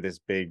led into this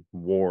big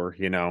war,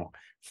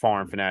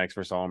 Foreign Fanatics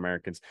versus All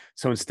Americans.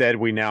 So instead,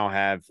 we now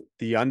have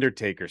The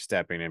Undertaker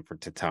stepping in for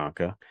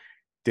Tatanka,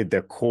 did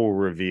the cool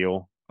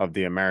reveal of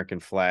the American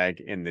flag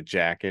in the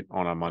jacket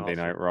on a Monday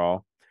Night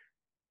Raw.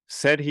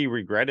 Said he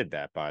regretted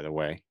that, by the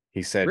way.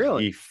 He said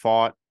Really? he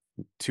fought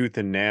tooth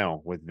and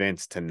nail with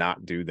Vince to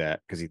not do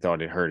that because he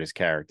thought it hurt his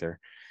character.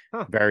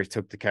 Huh.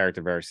 Took the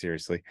character very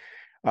seriously.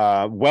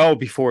 Well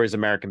before his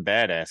American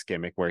Badass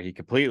gimmick, where he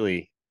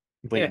completely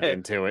leaned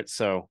into it.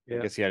 So I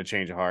guess he had a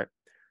change of heart.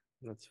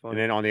 That's funny. And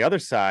then on the other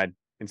side,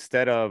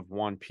 instead of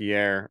Juan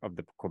Pierre of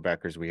the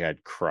Quebecers, we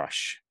had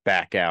Crush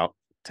back out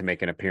to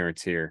make an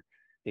appearance here.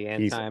 The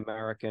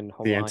anti-American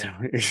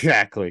Hawaiian.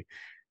 Exactly.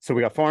 So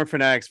we got Foreign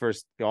Fanatics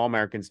versus the All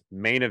Americans,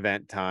 main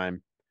event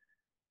time.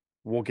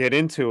 We'll get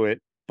into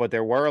it, but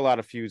there were a lot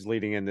of feuds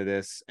leading into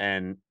this,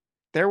 and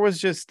there was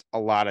just a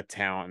lot of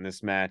talent in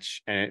this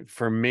match. And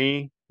for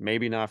me,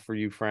 maybe not for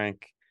you,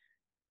 Frank,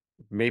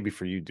 maybe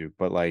for you, Duke,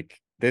 but like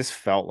this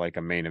felt like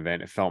a main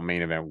event. It felt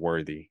main event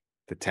worthy,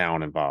 the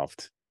talent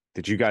involved.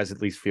 Did you guys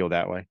at least feel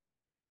that way?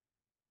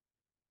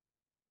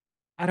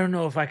 I don't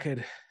know if I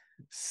could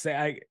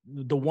say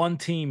the one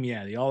team,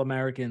 the All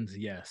Americans,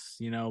 yes,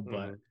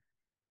 but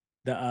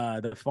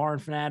the Foreign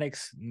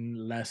Fanatics,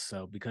 less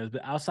so, because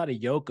outside of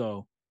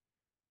Yoko,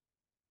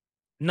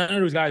 none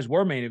of those guys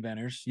were main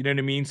eventers. You know what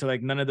I mean? So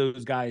like none of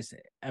those guys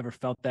ever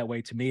felt that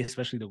way to me,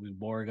 especially the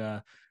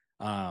Borga.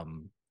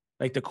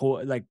 Like the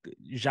cool, like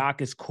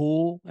Jacques is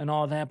cool and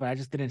all that, but I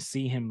just didn't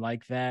see him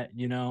like that.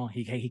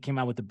 He came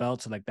out with the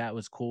belt, so like that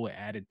was cool. It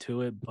added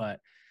to it, but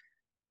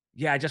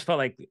yeah, I just felt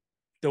like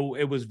though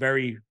it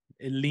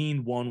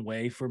leaned one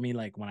way for me.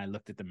 Like when I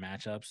looked at the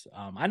matchups,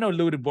 I know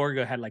Lou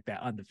Borga had like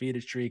that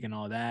undefeated streak and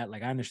all that.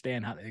 Like I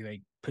understand how they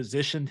like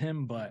positioned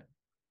him, but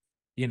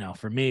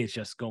for me, it's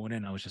just going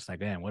in. I was just like,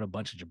 man, what a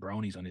bunch of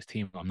jabronis on this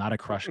team. I'm not a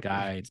Crush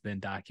guy. It's been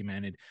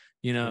documented,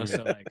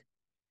 so like,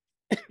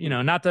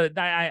 not the,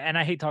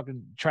 I hate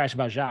talking trash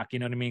about Jacques, you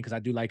know what I mean? Cause I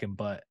do like him,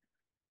 but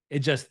it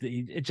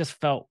just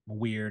felt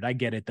weird. I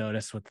get it though.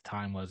 That's what the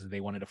time was.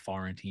 They wanted a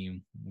foreign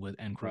team with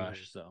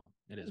Crush. So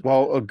it is.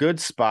 Well, a good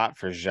spot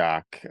for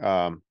Jacques.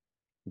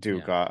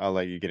 Duke, Yeah. I'll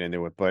let you get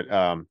into it, but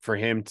for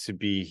him to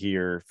be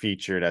here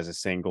featured as a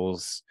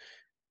singles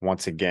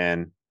once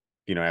again,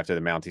 after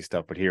the Mountie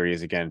stuff, but here he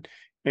is again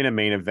in a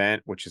main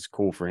event, which is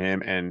cool for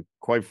him. And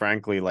quite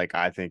frankly, like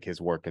I think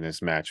his work in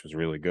this match was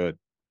really good.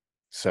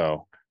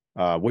 So,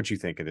 what'd you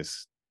think of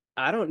this?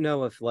 I don't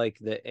know if like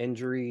the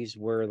injuries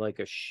were like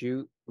a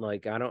shoot.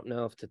 Like I don't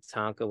know if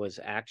Tatanka was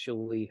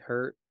actually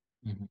hurt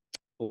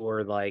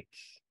or like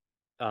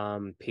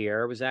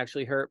Pierre was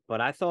actually hurt, but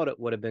I thought it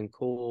would have been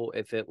cool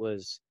if it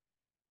was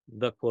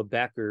the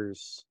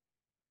Quebecers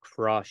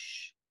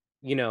Crush,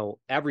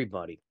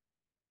 everybody.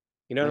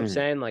 You know what I'm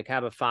saying? Like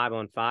have a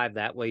 5-on-5.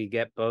 That way you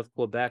get both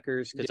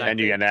Quebecers. And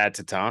you can add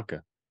Tatanka.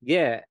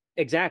 Yeah,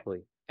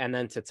 exactly. And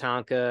then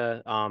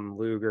Tatanka,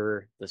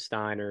 Luger, the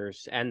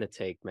Steiners, and the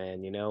Take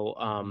Man,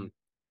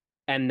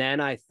 and then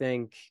I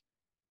think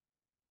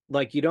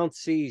like you don't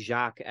see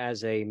Jacques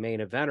as a main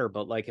eventer,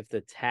 but like if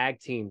the tag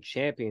team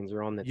champions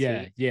are on the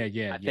team,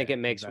 I think it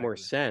makes more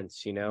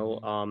sense,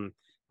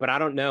 But I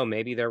don't know.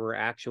 Maybe there were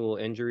actual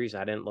injuries.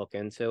 I didn't look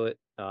into it.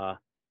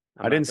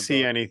 I didn't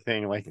see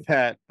anything like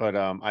that, but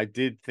I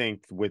did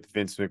think with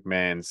Vince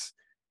McMahon's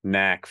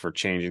knack for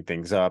changing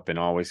things up and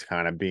always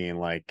kind of being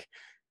like,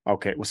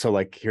 okay, so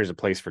like here's a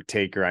place for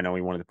Taker. I know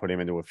he wanted to put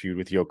him into a feud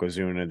with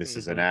Yokozuna. This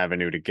is an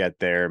avenue to get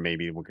there.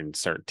 Maybe we can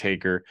start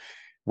Taker.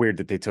 Weird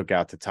that they took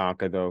out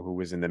Tatanka though, who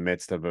was in the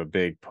midst of a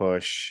big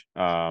push.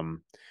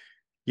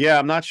 Yeah,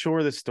 I'm not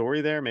sure the story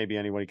there. Maybe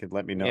anybody could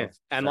let me know. Yeah.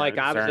 And like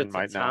I was a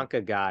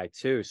Tatanka guy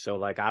too, so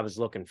like I was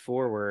looking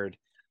forward.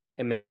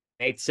 It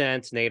made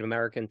sense, Native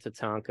American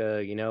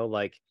Tatanka,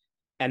 like,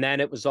 and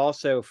then it was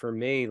also for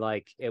me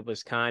like it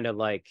was kind of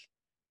like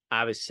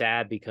I was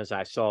sad because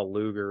I saw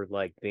Luger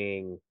like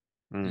being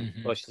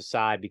pushed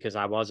aside because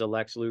I was a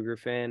Lex Luger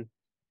fan.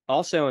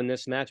 Also in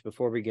this match,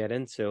 before we get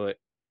into it,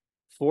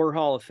 4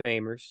 Hall of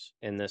Famers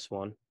in this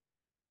one.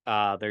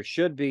 There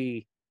should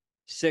be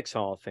 6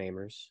 Hall of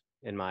Famers,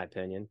 in my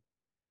opinion,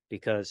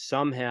 because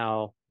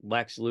somehow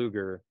Lex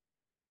Luger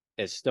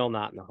is still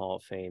not in the Hall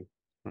of Fame.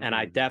 And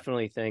I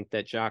definitely think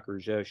that Jacques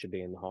Rougeau should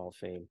be in the Hall of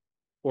Fame.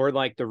 Or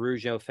like the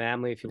Rougeau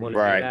family, if you want to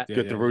do that.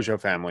 Get the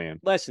Rougeau family in.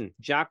 Listen,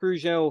 Jacques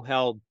Rougeau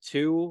held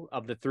 2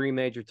 of the 3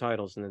 major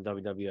titles in the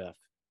WWF.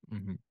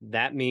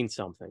 That means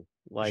something.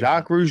 Like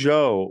Jacques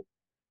Rougeau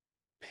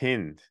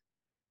pinned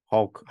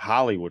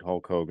Hollywood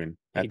Hulk Hogan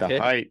at the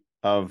height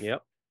of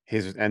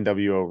his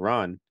NWO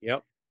run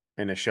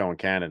in a show in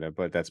Canada,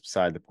 but that's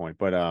beside the point.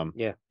 But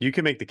you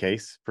can make the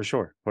case for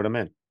sure. Put him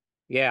in.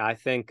 Yeah, I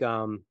think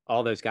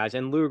all those guys.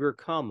 And Luger,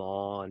 come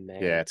on,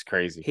 man. Yeah, it's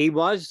crazy. He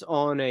was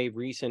on a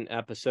recent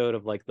episode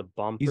of like The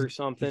Bump or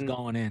something. He's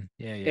going in.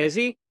 Yeah. Is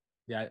he?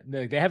 Yeah,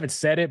 they haven't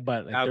said it,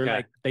 but like they're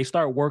like they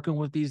start working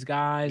with these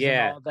guys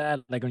and all that.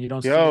 Like when you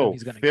don't see him,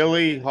 he's gonna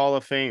Philly Hall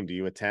of Fame. Do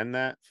you attend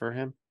that for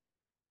him?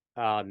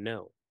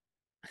 No.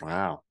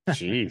 Wow.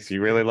 Jeez,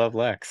 you really love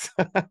Lex.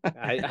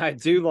 I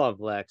do love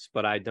Lex,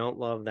 but I don't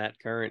love that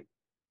current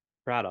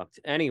product.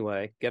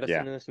 Anyway, get us Yeah.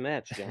 into this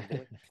match, John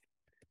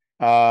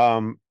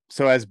Boy.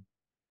 So as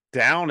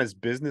down as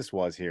business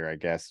was here, I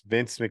guess,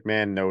 Vince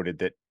McMahon noted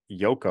that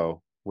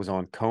Yoko was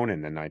on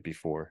Conan the night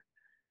before,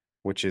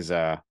 which is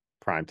a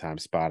primetime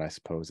spot, I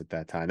suppose, at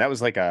that time. That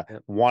was like a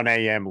Yep. 1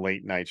 a.m.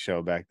 late night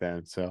show back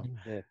then. So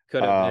Yeah,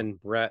 could have uh been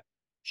Brett.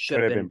 Should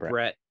could have have been been Brett.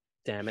 Brett.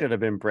 Damn it. Should have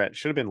been Brett.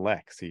 Should have been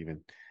Lex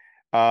even.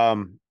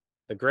 Um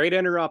The great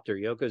interrupter,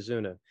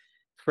 Yokozuna. I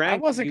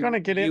Frank, wasn't you gonna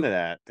get into you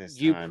that this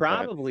you time, but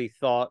probably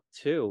thought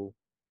too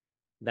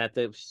that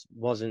this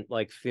wasn't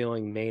like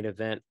feeling main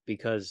event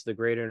because the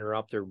great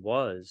interrupter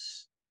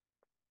was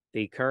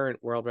the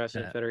current World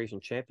Wrestling Yeah. Federation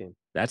champion.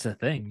 That's the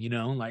thing,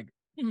 like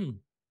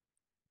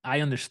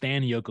I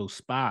understand Yoko's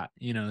spot,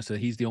 so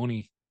he's the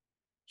only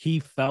he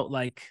felt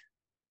like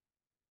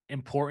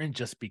important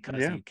just because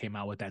yeah. he came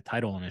out with that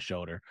title on his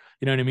shoulder.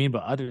 You know what I mean?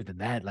 But other than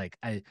that, like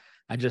I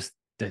just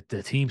the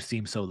team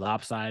seems so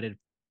lopsided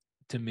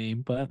to me,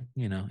 but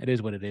it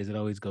is what it is. It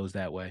always goes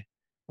that way.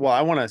 Well,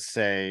 I want to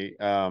say,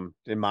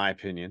 in my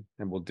opinion,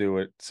 and we'll do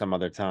it some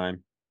other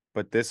time,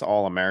 but this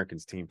All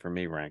Americans team for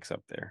me ranks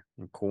up there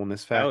in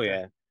coolness Oh factor.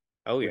 yeah.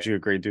 Oh Would yeah. you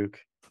agree, Duke?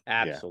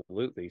 Yeah.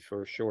 Absolutely,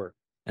 for sure.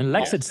 And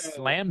Lex had Also,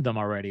 slammed them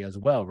already as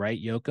well, right?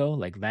 Yoko,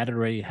 like that had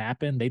already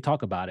happened. They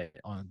talk about it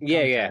on yeah,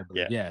 commentary, yeah, I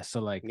believe. Yeah.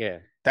 So like, yeah.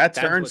 That That's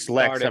turns what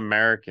Lex started.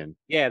 American.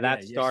 Yeah, yeah,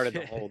 that yeah, started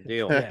the whole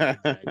deal. yeah,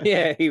 exactly.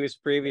 Yeah, he was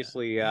Yeah,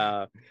 previously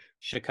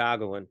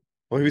Chicagoan.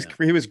 Well, yeah.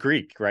 he was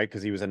Greek, right?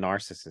 Because he was a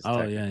narcissist,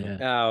 Oh yeah, technically.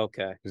 yeah. Oh,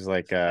 okay. He was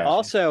like, Fascist.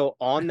 Also,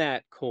 on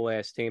that cool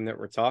ass team that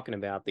we're talking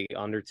about, the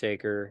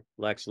Undertaker,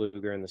 Lex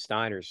Luger, and the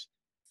Steiners,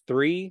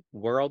 3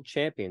 world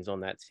champions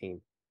on that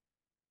team.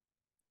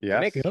 You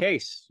make yes, a Yep.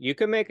 case. You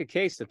can make a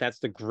case that that's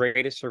the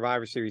greatest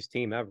Survivor Series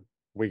team ever.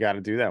 we got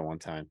to do that one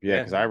time. Yeah, Yeah.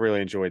 because I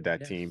really enjoyed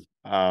that Yeah. team.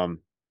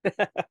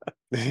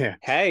 Yeah,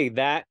 Hey,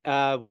 that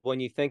when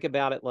you think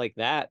about it like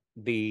that,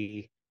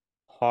 the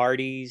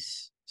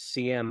Hardys,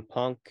 CM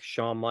Punk,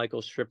 Shawn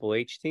Michaels, Triple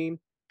H team,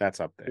 that's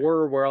up there.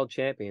 4 world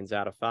champions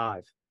out of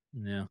 5.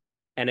 Yeah.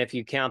 And if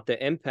you count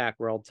the Impact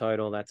World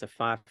title, that's a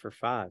 5 for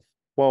 5.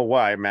 Well,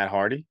 why Matt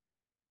Hardy?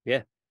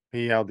 Yeah,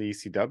 He held the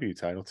ECW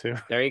title too.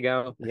 there you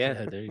go. Yeah,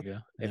 Yeah, there you go.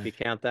 if Yeah. you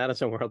count that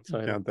as a world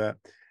title, Count that.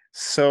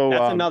 So,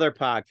 that's another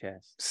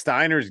podcast.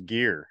 Steiner's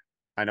gear.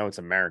 I know it's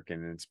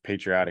American and it's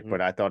patriotic, Mhm.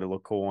 but I thought it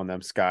looked cool on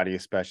them, Scotty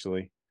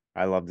especially.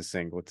 I love the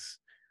singlets.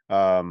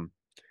 Um,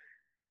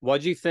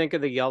 What'd you think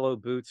of the yellow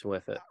boots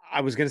with it?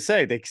 I was gonna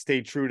say they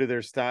stayed true to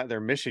their style. Their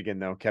Michigan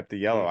though kept the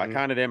yellow. I Mhm.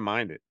 kind of didn't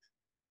mind it.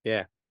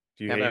 Yeah.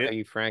 Do you How hate about it?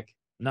 you, Frank?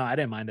 No, I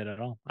didn't mind it at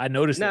all. I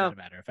noticed it, as No. a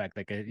matter of fact.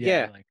 Like,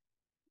 Yeah. I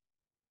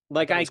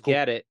Like thought it I was cool.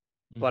 get it,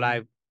 but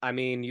Mhm. I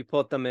mean, you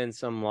put them in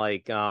some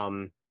like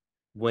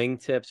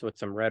wingtips with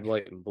some red,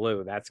 white, and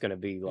blue. That's gonna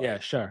be Yeah,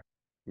 like, sure.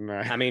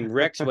 I mean,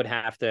 Rick's would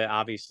have to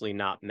obviously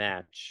not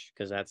match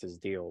because that's his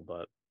deal.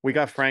 But We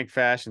got Frank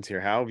Fashions here.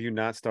 How have you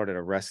not started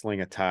a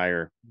wrestling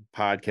attire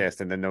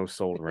podcast in the no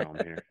sold realm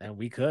here? And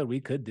we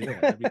could do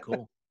that. That'd be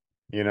cool.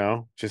 You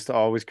know, just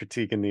always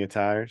critiquing the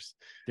attires.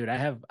 Dude, I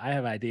have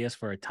ideas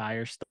for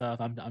attire stuff.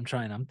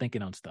 I'm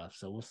thinking on stuff,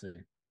 so we'll see.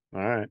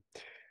 All right.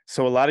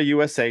 So a lot of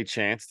USA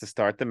chants to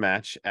start the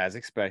match, as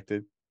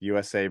expected.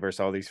 USA versus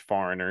all these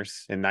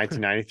foreigners in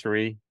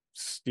 1993.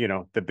 You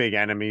know, the big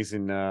enemies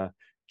in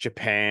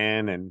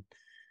Japan and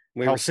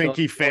we were still Helsinki, at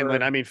war.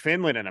 Finland. I mean,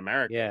 Finland and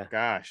America. Yeah.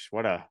 Gosh,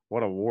 what a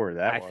war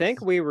that I was. think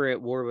we were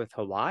at war with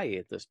Hawaii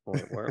at this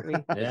point, weren't we?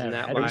 Yeah, Isn't it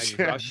that had to why be.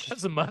 Crush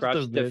Must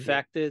have been.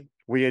 defected?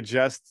 we had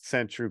just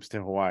sent troops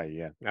to Hawaii.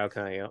 Yeah.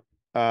 Okay, yeah.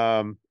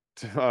 On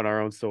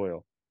our own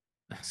soil.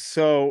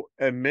 So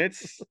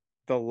amidst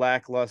the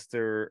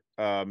lackluster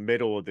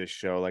middle of this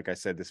show, like I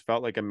said, this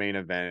felt like a main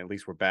event. At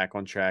least we're back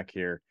on track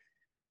here.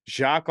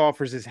 Jacques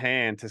offers his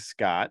hand to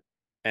Scott,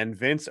 and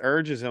Vince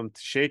urges him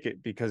to shake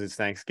it because it's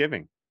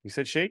Thanksgiving. He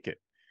said, shake it.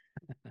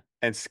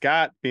 And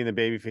Scott, being the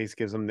babyface,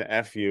 gives him the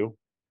F you.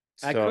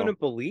 I So, couldn't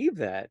believe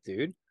that,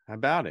 dude. how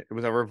about it? It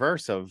was a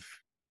reverse of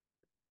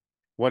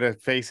what a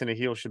face and a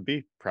heel should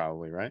be,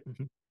 probably, right?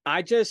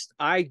 I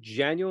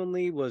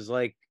genuinely was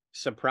like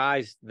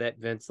surprised that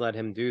Vince let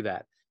him do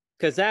that.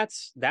 Because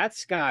that's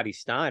Scotty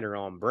Steiner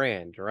on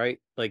brand, right?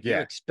 Like you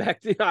Yeah.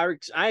 expected,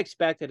 I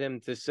expected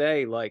him to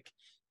say like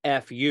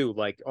 "F you"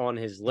 like on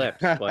his lips,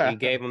 but he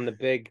gave him the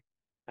big.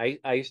 I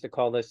used to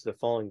call this the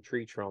falling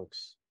tree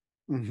trunks,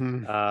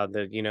 Mm-hmm.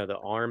 the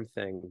arm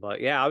thing.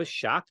 But yeah, I was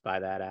shocked by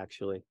that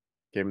actually.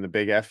 Gave him the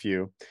big F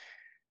you.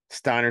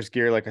 Steiner's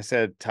gear, like I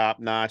said, top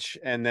notch.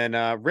 And then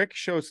Rick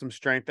showed some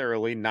strength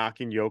early,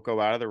 knocking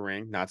Yoko out of the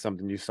ring. Not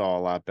something you saw a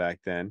lot back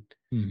then.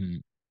 Mm-hmm.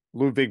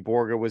 Ludwig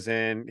Borga was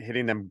in,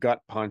 hitting them gut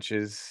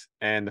punches.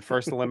 And the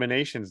first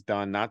elimination's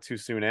done not too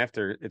soon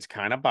after. It's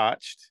kind of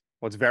botched.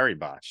 Well, it's very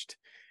botched.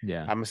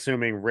 Yeah. I'm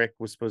assuming Rick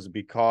was supposed to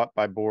be caught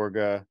by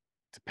Borga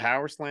to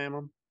power slam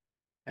him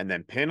and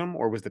then pin him,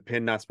 or was the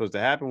pin not supposed to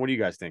happen? What do you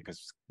guys think?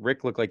 Because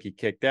Rick looked like he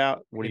kicked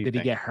out. What do you Did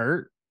think? he get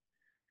hurt?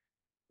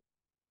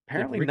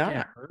 Apparently Did Rick not.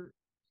 get hurt?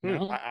 Hmm.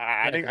 No.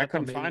 I Yeah, think 'cause I thought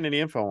couldn't find any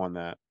info on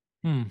that.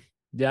 Hmm.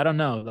 Yeah, I don't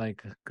know.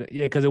 Like,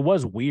 yeah, because it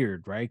was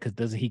weird, right? Because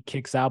does he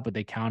kicks out, but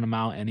they count him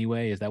out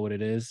anyway? Is that what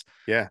it is?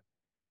 Yeah.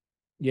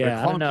 But a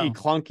Yeah, I don't know.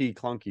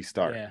 clunky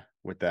start Yeah,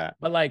 with that.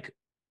 but like,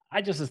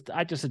 I just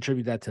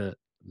attribute that to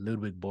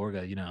Ludwig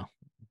Borga.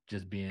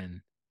 Just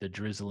being the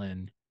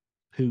drizzling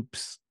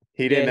hoops.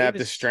 He Yeah, didn't have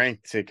the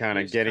strength to kind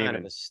he of was get kind of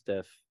even. a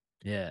stiff.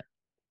 Yeah.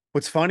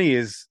 What's funny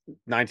is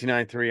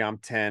 1993, I'm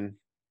 10.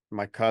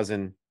 My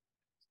cousin,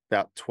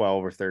 about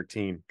 12 or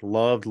 13,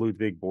 loved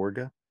Ludwig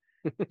Borga.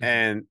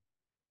 And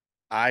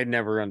I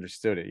never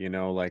understood it,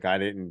 like I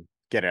didn't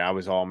get it. I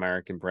was all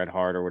American, Bret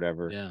Hart or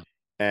whatever. Yeah.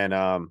 And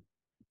I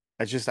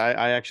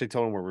actually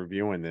told him we're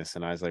reviewing this,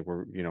 and I was like,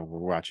 we're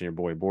watching your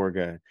boy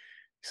Borga.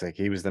 He's like,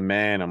 he was the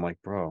man. I'm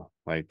like, bro,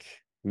 like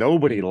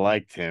nobody Mhm.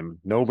 liked him.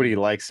 Nobody Mhm.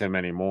 likes him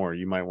anymore.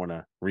 You might want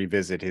to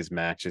revisit his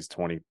matches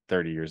 20,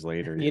 30 years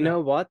later, You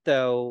know what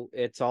though?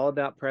 It's all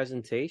about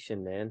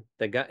presentation, man.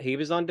 The guy, he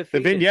was The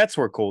undefeated. vignettes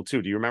were cool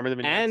too. Do you remember the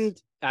vignettes?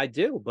 And I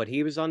do, but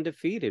he was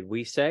undefeated.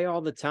 We say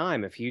all the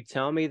time, if you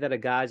tell me that a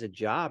guy's a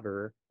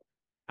jobber,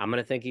 I'm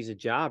gonna think he's a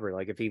jobber.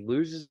 Like if he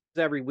loses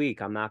every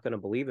week, I'm not gonna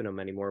believe in him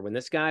anymore. When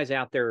this guy's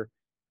out there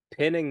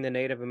pinning the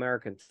Native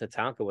American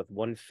Tatanka with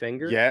one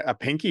finger, Yeah, a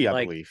pinky, I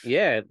like believe.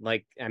 yeah,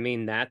 like I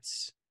mean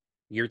that's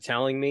you're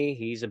telling me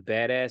he's a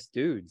badass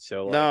dude.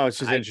 So No, like it's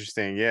just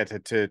interesting. Yeah,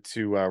 to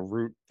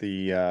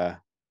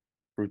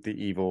root the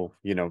evil,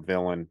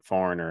 villain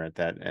foreigner at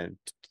that and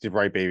the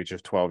ripe age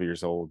of 12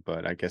 years old.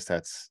 But I guess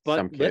that's but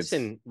some kids.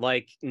 listen,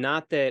 like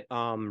not that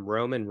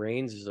Roman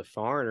Reigns is a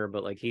foreigner,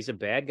 but like he's a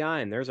bad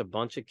guy, and there's a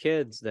bunch of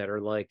kids that are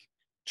like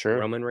True.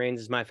 Roman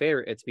Reigns is my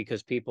favorite. It's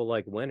because people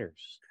like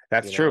winners.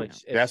 That's true.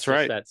 It's That's just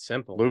right. that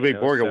simple, Ludwig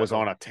Borga was So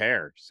on a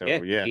tear. yeah, So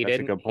yeah, he that's a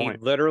didn't. good He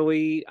point.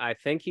 literally, I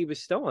think he was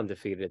still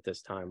undefeated at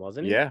this time,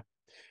 wasn't he? Yeah.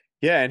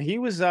 Yeah, and he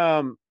was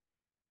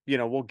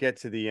we'll get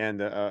to the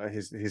end.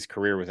 His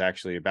career was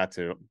actually about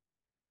to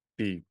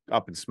be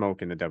up in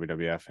smoke in the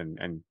WWF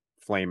and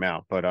flame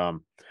out. But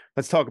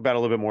let's talk about a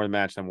little bit more of the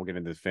match, then we'll get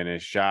into the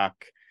finish.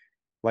 Jacques,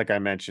 like I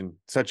mentioned,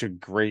 such a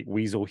great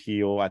weasel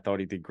heel. I thought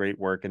he did great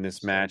work in this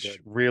So match. good.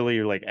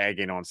 Really like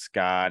egging on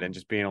Scott and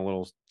just being a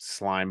little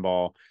slime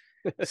ball.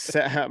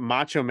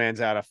 Macho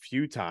Man's out a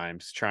few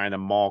times trying to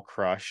maul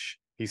Crush.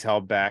 He's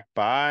held back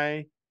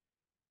by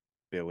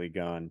Billy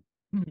Gunn,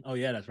 Oh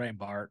yeah, that's right,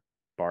 Bart.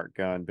 Bart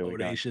Gunn, Billy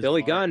Gunn. Audacious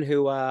Billy Bart. Gunn,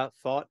 who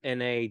fought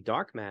in a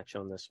dark match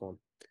on this one.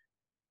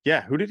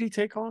 Yeah, who did he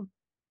take on?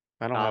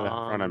 I don't have that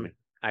in front of me.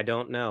 I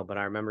don't know, but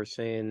I remember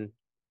seeing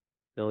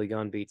Billy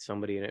Gunn beat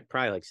somebody in it,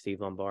 probably like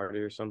Steve Lombardi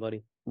or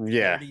somebody.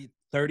 Yeah.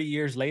 30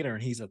 years later,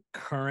 and he's a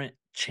current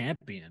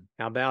champion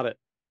How about it?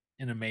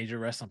 in a major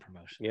wrestling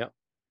promotion. Yep.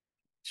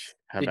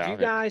 How Did you about it?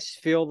 guys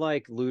feel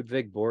like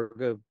Ludwig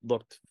Borga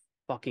looked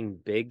fucking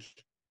big?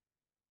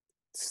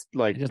 It's I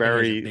like just think he has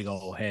a very big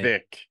old head.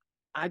 thick.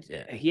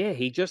 Yeah,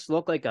 he just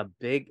looked like a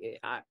big,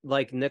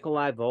 like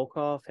Nikolai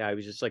Volkov. How he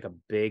was just like a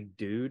big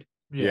dude.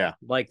 Yeah.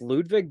 Like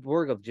Ludwig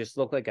Borga just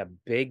looked like a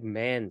big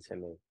man to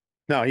me.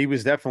 No, he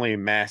was definitely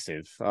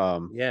massive.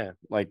 Yeah.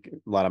 Like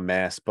a lot of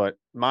mass, but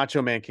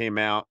Macho Man came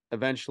out.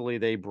 Eventually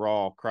they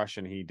brawl, Crush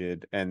and he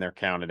did, and they're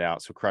counted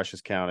out. So Crush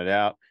is counted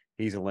out.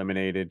 He's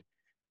eliminated.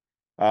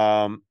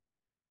 Um,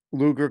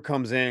 Luger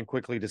comes in,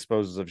 quickly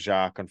disposes of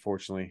Jacques,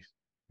 unfortunately.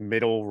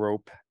 Middle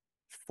rope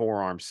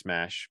forearm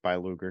smash by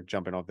Luger,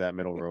 jumping off that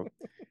middle rope.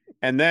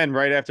 And then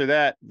right after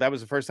that, that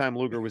was the first time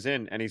Luger was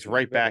in, and he's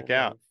right back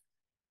out.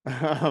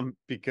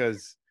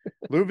 Because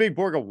Ludwig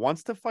Borga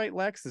wants to fight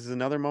Lex. This is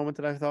another moment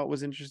that I thought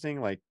was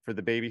interesting, like for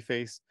the baby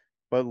face.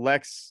 But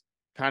Lex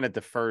kind of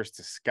defers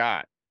to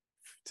Scott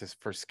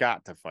for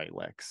Scott to fight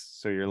Lex.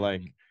 So you're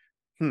like,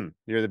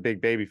 you're the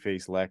big baby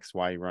face, Lex.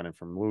 Why are you running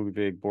from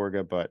Ludwig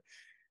Borga? But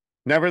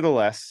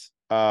nevertheless,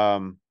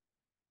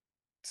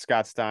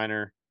 Scott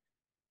Steiner.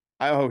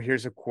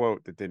 Here's a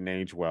quote that didn't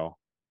age well.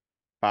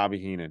 Bobby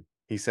Heenan.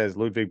 He says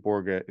Ludwig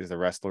Borga is the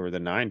wrestler of the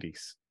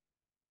 90s.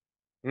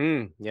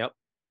 Yep.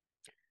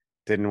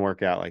 Didn't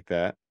work out like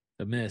that.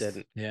 The miss.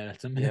 Didn't. Yeah,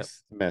 that's a Yep.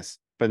 miss. Miss.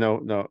 But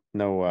no.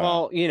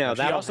 Well, He that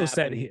also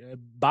said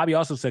Bobby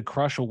also said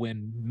Crush will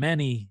win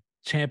many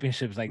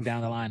championships like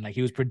down the line. Like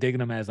he was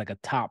predicting him as like a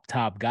top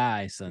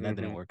guy, so that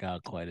didn't work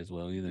out quite as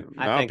well either.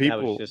 I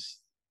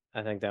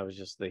think that was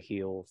just the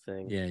heel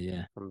thing.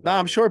 Yeah. No,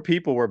 I'm sure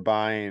people were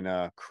buying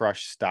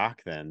Crush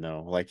stock then,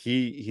 though. Like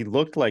he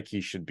looked like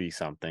he should be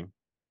something.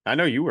 I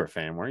know you were a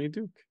fan, weren't you,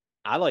 Duke?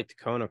 I liked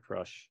Kona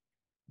Crush.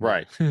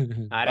 Right.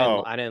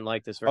 I didn't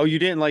like this. Oh, you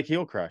didn't like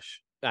Heel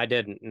Crush? I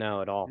didn't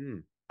know at all.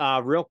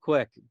 Real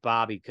quick,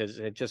 Bobby, because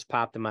it just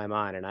popped in my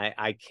mind, and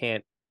I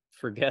can't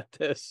forget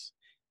this.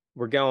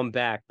 We're going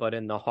back, but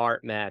in the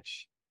Hart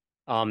match,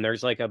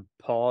 there's like a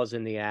pause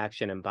in the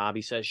action, and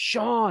Bobby says,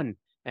 "Sean,"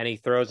 and he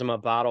throws him a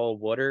bottle of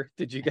water.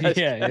 Did you guys?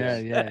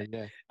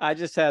 Yeah. I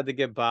just had to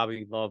give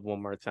Bobby love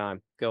one more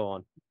time. Go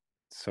on.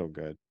 So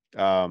good.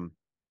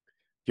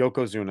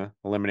 Yokozuna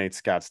eliminates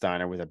Scott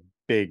Steiner with a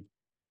big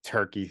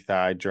turkey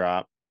thigh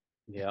drop.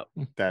 Yep.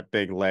 That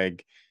big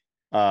leg.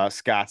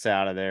 Scott's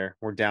out of there.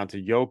 We're down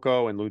to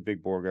Yoko and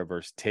Ludwig Borga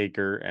versus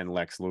Taker and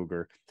Lex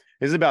Luger.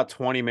 This is about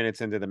 20 minutes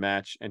into the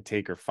match, and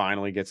Taker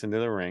finally gets into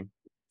the ring.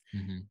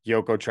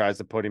 Yoko tries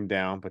to put him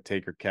down, but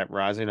Taker kept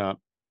rising up.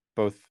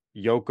 Both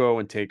Yoko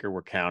and Taker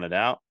were counted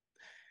out.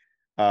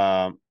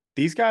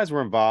 These guys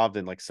were involved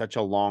in like such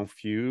a long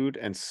feud,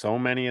 and so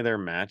many of their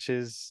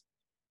matches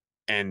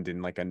end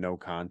in like a no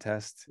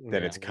contest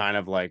that it's kind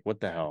of like, what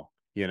the hell,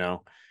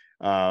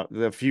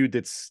 the feud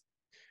that's,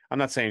 I'm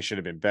not saying should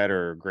have been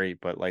better or great,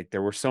 but like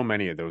there were so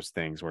many of those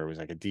things where it was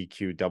like a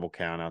DQ, double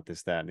count out,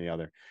 this, that, and the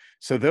other.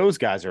 So those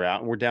guys are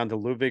out, and we're down to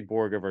Ludwig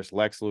Borga versus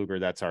Lex Luger.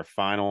 That's our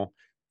final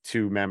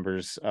two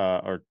members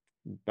or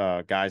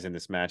guys in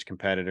this match,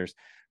 competitors.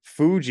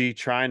 Fuji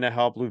trying to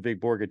help Ludwig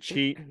Borga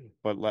cheat,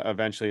 but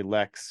eventually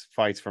Lex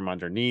fights from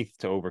underneath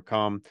to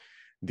overcome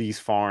these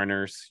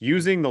foreigners,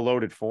 using the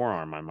loaded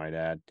forearm, I might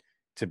add,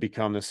 to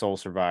become the sole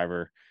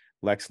survivor.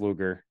 Lex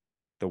Luger,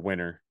 the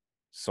winner,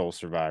 sole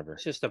survivor.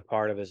 It's just a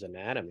part of his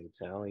anatomy,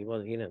 pal. He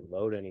didn't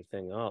load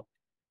anything up.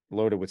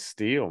 Loaded with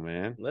steel,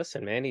 man.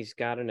 Listen, man, he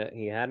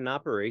had an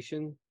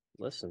operation.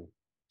 Listen,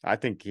 I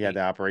think he had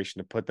the operation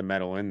to put the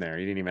metal in there.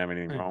 He didn't even have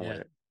anything wrong with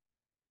it.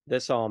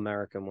 This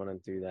All-American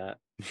wouldn't do that.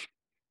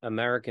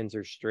 Americans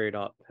are straight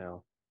up,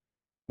 pal.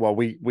 Well,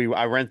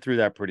 I ran through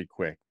that pretty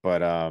quick,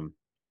 but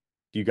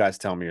you guys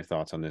tell me your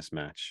thoughts on this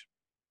match.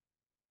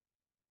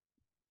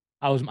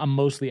 I'm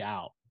mostly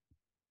out.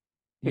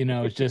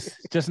 It's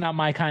just not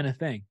my kind of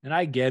thing. And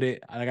I get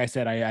it. Like I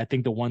said, I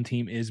think the one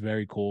team is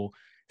very cool.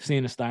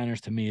 Seeing the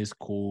Steiners to me is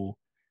cool.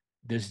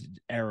 This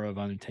era of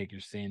Undertaker,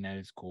 seeing that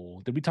is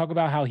cool. Did we talk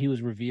about how he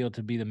was revealed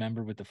to be the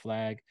member with the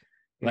flag?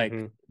 Like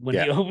when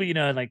he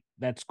like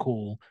that's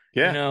cool.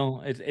 Yeah.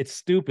 It's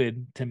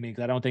stupid to me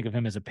because I don't think of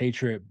him as a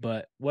patriot,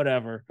 but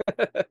whatever.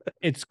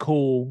 It's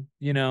cool,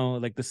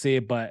 like to see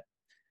it, but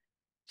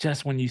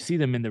just when you see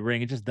them in the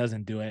ring, it just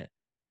doesn't do it.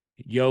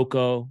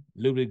 Yoko,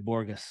 Ludwig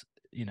Borges,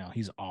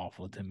 he's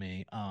awful to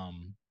me.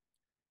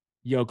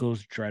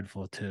 Yoko's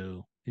dreadful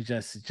too.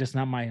 It's just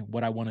not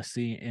what I want to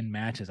see in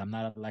matches. I'm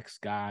not a Lex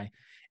guy.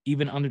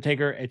 Even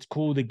Undertaker, it's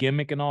cool. The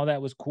gimmick and all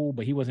that was cool,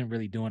 but he wasn't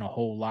really doing a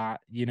whole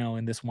lot,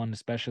 in this one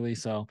especially.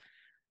 So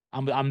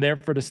I'm there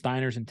for the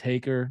Steiners and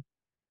Taker,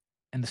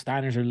 and the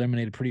Steiners are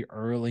eliminated pretty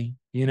early,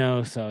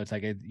 So it's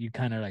like you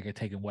kind of like are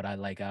taking what I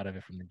like out of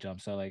it from the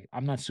jump. So like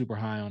I'm not super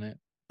high on it,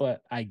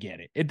 but I get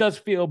it. It does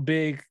feel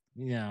big,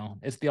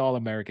 It's the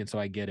All-American, so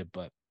I get it.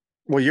 But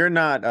you're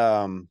not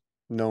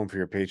known for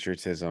your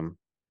patriotism.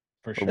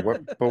 For sure.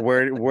 But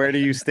where do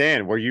you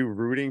stand? Were you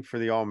rooting for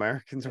the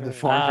All-Americans or the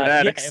Foreign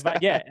Fanatics?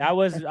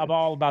 I'm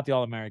all about the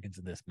All-Americans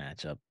in this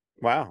matchup.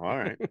 Wow. All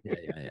right.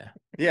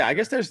 Yeah. I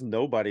guess there's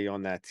nobody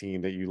on that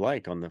team that you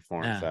like on the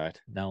foreign side.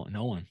 No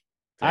one.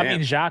 Damn. I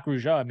mean, Jacques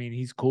Rougeau,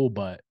 he's cool,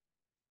 but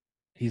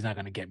he's not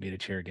going to get me to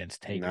cheer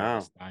against Taker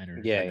or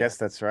Steiner. Yeah, I guess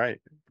that's right.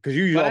 Because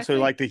you also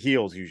like the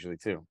heels usually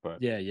too,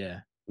 but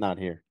yeah. Not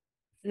here.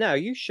 No,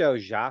 you show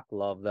Jacques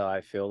love though, I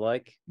feel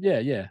like.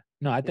 Yeah.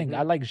 No, I think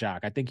I like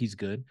Jacques. I think he's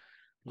good.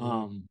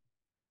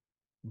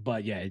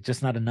 But yeah, it's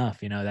just not enough.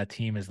 That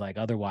team is like,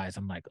 otherwise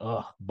I'm like,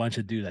 a bunch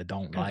of dudes I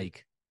don't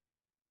like.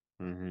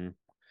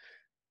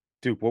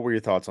 Duke, what were your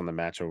thoughts on the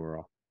match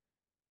overall?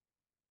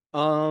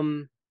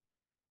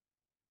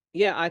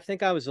 Yeah, I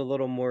think I was a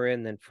little more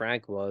in than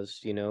Frank was,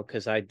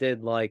 because I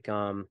did like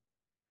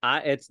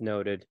it's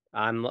noted.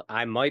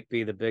 I might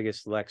be the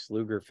biggest Lex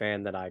Luger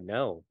fan that I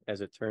know, as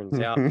it turns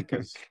out,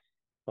 because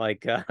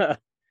like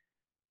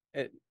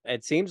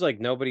it seems like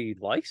nobody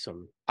likes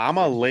him. I'm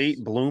a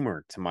late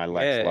bloomer to my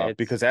Lex love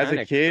because as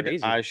a kid,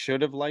 crazy. I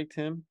should have liked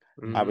him.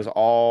 I was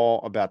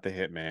all about the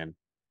Hitman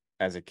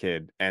as a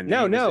kid, and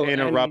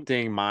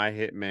interrupting my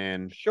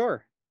Hitman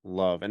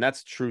love, and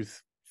that's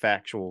truth,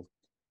 factual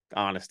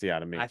honesty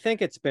out of me. I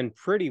think it's been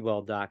pretty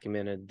well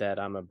documented that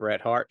I'm a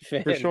Bret Hart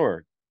fan. For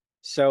sure.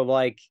 So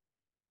like,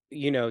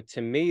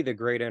 to me, the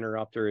great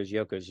interrupter is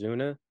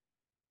Yokozuna.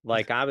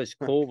 Like I was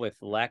cool with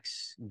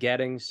Lex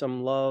getting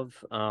some love.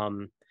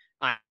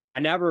 I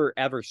never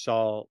ever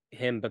saw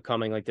him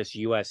becoming like this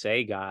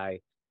USA guy.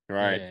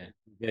 Right.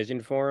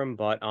 Vision for him.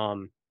 But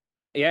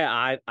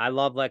yeah, I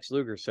love Lex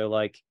Luger. So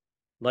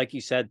like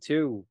you said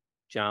too,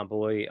 John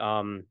Boy,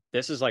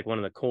 this is like one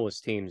of the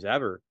coolest teams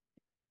ever.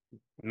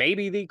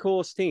 Maybe the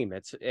coolest team.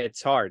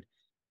 It's hard.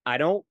 I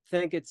don't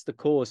think it's the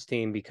coolest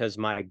team because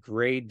my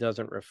grade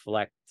doesn't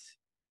reflect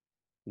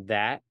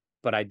that,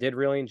 but I did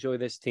really enjoy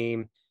this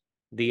team.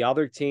 The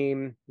other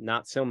team,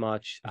 not so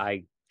much.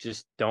 I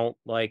just don't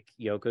like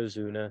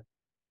Yokozuna.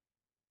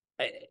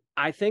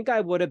 I think I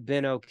would have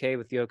been okay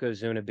with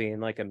Yokozuna being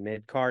like a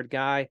mid-card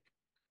guy,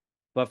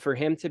 but for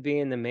him to be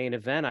in the main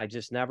event, I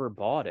just never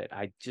bought it.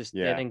 I just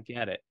didn't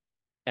get it.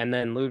 And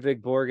then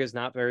Ludwig Borg is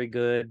not very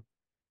good.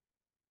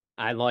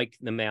 I like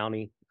the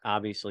Mountie,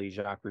 obviously,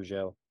 Jacques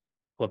Rougeau.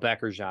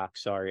 Quebecer Jacques,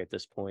 sorry, at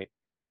this point.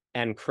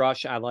 And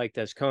Crush, I liked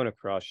as Kona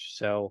Crush.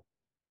 So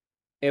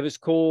it was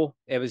cool.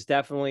 It was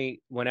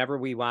definitely, whenever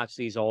we watch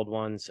these old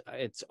ones,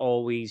 it's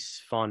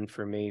always fun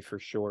for me, for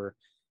sure.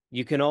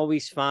 You can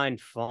always find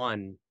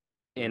fun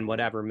in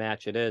whatever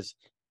match it is,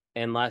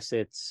 unless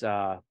it's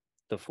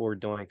the 4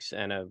 doinks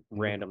and a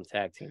random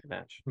tag team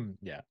match.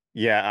 Yeah.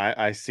 Yeah,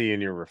 I see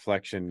in your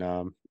reflection.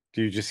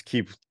 Do you just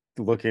keep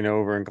looking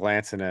over and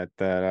glancing at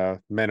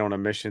the men on a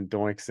mission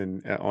doinks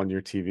and on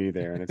your TV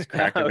there, and it's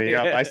cracking Oh, me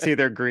up. I yeah. see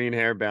their green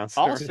hair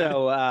bouncing around.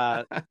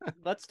 Also,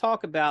 let's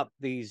talk about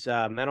these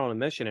men on a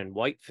mission in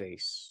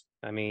whiteface.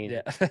 I mean,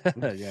 Yeah.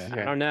 Yeah.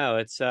 I don't know.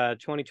 It's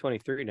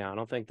 2023 now. I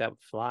don't think that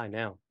would fly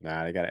now.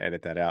 Nah, they got to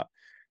edit that out.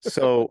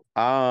 So,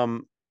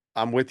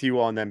 I'm with you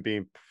on them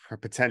being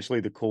potentially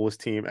the coolest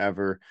team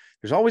ever.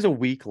 There's always a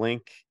weak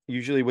link,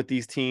 usually with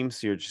these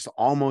teams. You're just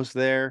almost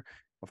there.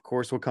 Of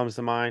course, what comes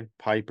to mind?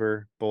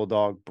 Piper,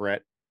 Bulldog,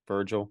 Brett,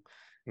 Virgil.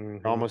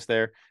 Almost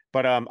there.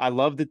 But I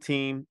love the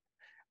team.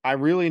 I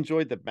really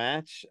enjoyed the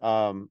match.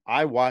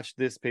 I watched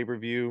this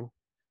pay-per-view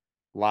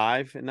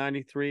live in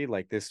 '93.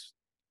 Like this,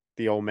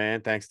 the old man,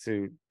 thanks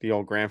to the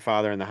old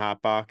grandfather in the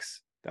hot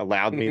box,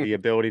 allowed me the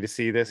ability to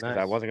see this because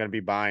I Nice. wasn't going to be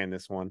buying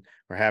this one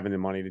or having the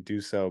money to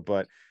do so.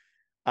 But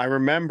I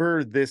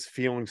remember this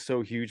feeling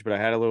so huge, but I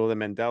had a little of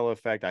the Mandela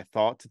effect. I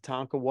thought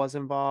Tatanka was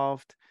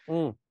involved.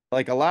 Mm.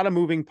 Like a lot of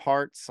moving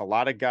parts, a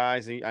lot of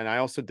guys. And I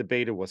also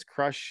debated, was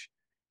Crush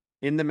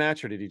in the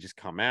match or did he just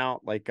come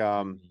out? Like,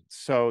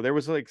 so there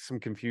was like some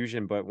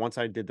confusion, but once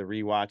I did the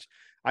rewatch,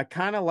 I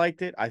kind of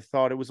liked it. I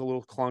thought it was a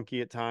little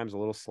clunky at times, a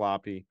little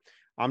sloppy.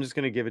 I'm just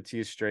going to give it to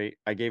you straight.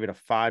 I gave it a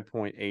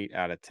 5.8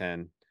 out of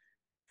 10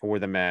 for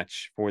the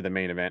match, for the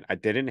main event. I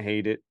didn't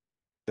hate it.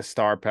 The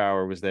star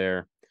power was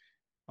there.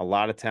 A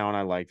lot of talent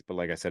I liked, but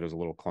like I said, it was a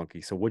little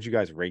clunky. So would you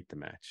guys rate the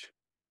match?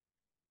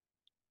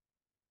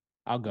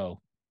 I'll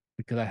go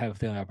because I have a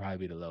feeling I'll probably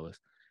be the lowest.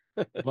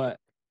 But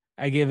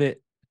I give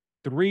it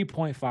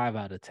 3.5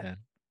 out of 10.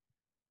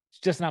 It's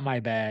just not my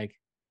bag,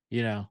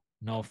 no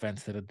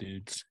offense to the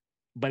dudes.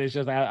 But it's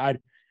just I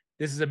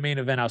this is a main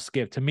event I'll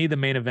skip. To me, the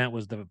main event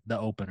was the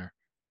opener.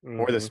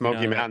 Or the Smoky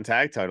like- Mountain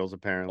tag titles,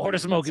 apparently. Or the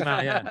Smoky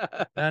Mountain,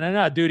 yeah.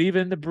 No, dude.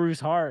 Even the Bruce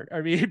Hart.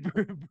 I mean,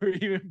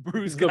 even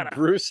Bruce The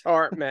Bruce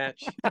Hart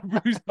match.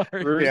 Bruce Hart.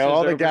 Bruce Yeah, is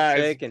all the guys.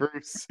 overtaken.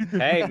 Bruce.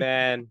 Hey,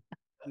 man,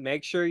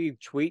 make sure you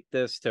tweet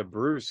this to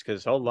Bruce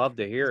because he'll love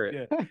to hear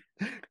it.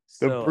 Yeah.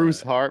 The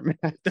Bruce Hart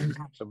match.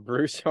 The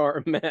Bruce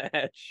Hart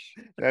match.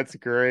 That's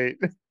great.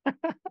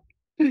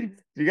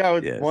 You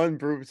got Yes. one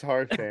Bruce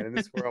Hart fan, and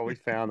this is where we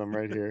found him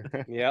right here.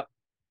 Yep.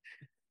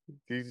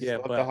 You just Yeah,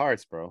 love but- the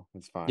hearts, bro.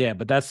 It's fine. Yeah,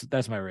 but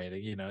that's my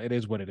rating. It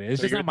is what it is. It's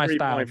So just you're not my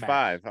style. of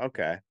match. 3.5.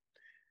 Okay.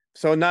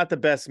 So not the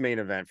best main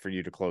event for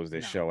you to close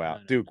this show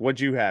out. No. Duke, what'd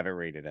you have it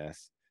rated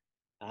as?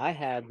 I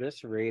had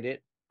this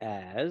rated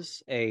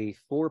as a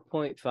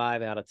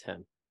 4.5 out of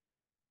 10.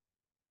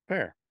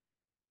 Fair.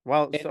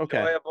 Well, it's okay.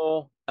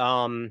 Enjoyable.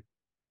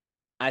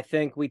 I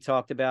think we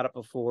talked about it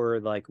before,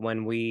 like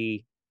when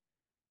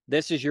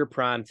this is your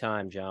prime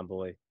time, John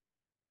Boy.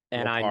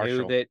 And I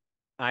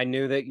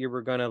knew that you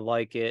were gonna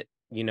like it,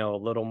 a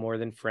little more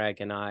than Frank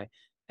and I.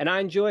 And I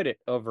enjoyed it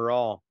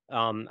overall.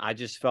 I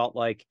just felt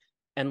like,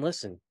 and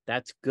listen,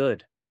 that's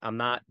good. I'm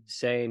not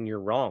saying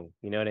you're wrong.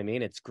 You know what I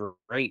mean? It's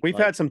great. We've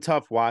had some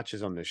tough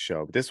watches on this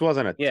show, but this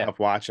wasn't a tough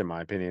watch in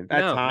my opinion. At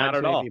No, times, not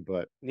at all.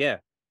 but yeah.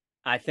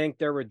 I think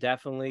there were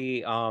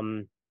definitely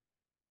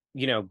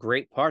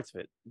great parts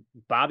of it.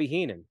 Bobby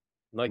Heenan,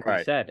 like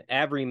we said,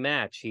 every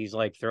match he's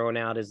like throwing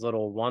out his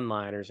little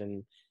one-liners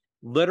and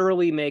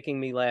literally making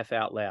me laugh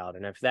out loud.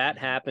 And if that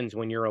happens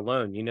when you're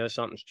alone,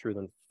 something's true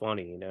than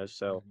funny,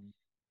 So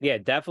yeah,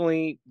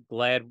 definitely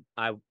glad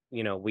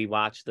we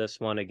watched this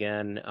one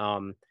again.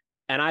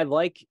 And I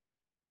like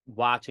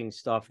watching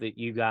stuff that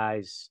you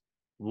guys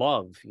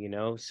love,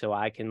 so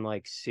I can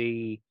like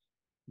see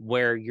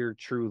where your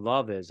true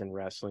love is in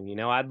wrestling.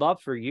 I'd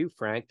love for you,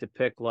 Frank, to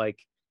pick like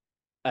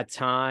a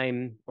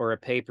time or a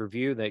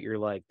pay-per-view that you're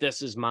like,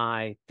 this is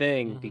my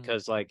thing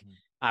because like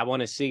I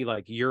want to see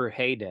like your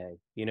heyday.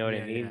 You know what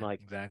I mean? Yeah,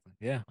 Like exactly.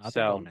 Yeah. I'll so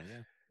take on it,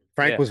 yeah.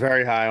 Frank was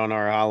very high on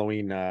our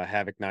Halloween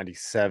Havoc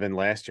 97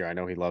 last year. I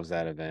know he loves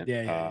that event.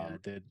 Yeah, I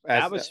did.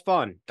 That was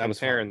fun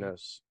comparing fun.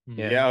 those.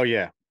 Yeah. Oh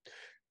yeah.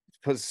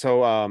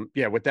 So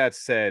yeah, with that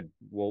said,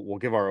 we'll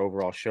give our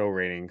overall show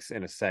ratings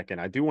in a second.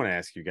 I do want to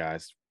ask you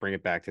guys, bring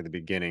it back to the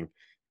beginning.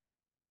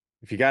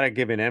 If you got to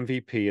give an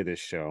MVP of this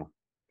show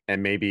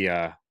and maybe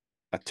a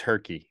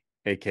turkey,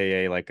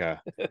 aka like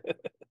a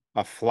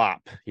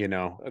flop,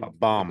 a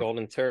bomb.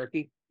 Golden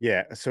turkey.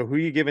 Yeah. So who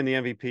you giving the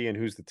MVP and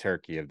who's the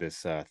turkey of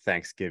this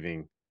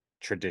Thanksgiving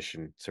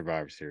tradition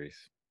Survivor Series?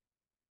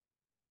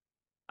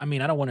 I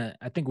mean,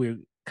 I think we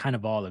kind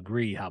of all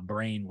agree how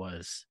Brain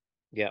was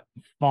Yeah.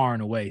 far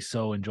and away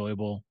so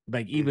enjoyable.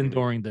 Like even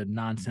during the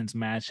nonsense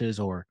matches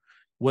or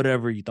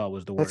whatever you thought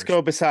was the worst. Let's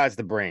go besides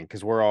the Brain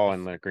because we're all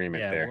in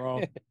agreement there. We're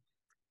all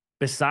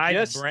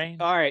besides Brain.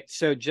 All right.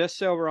 So just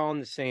so we're all on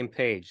the same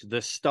page,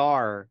 the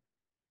star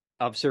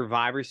of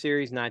Survivor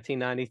Series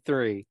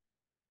 1993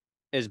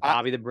 is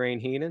Bobby the Brain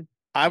Heenan.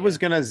 I was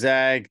gonna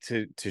zag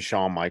to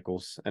Shawn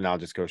Michaels, and I'll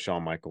just go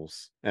Shawn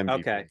Michaels. MVP.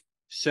 Okay.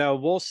 So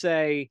we'll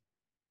say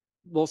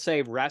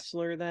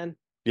wrestler then.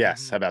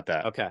 Yes. How about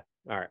that? Okay.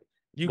 All right.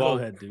 You Well,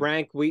 go ahead, dude.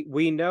 Frank,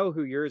 we know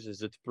who yours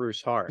is. It's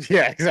Bruce Hart. Yeah,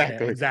 Yeah,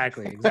 exactly.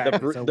 exactly.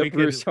 The, the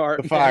Bruce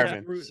Hart The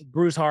fireman.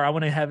 Bruce Hart. I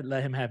want to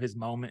let him have his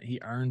moment. He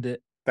earned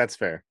it. That's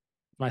fair.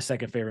 My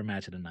second favorite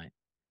match of the night.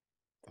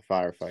 The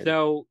firefighter.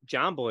 So,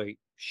 John Boy,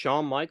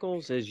 Shawn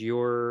Michaels is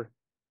your.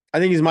 I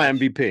think he's my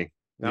Nice. MVP.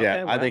 Yeah, Okay,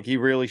 I wow. think he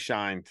really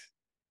shined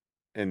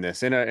in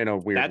this in a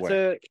weird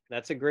way.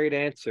 That's a great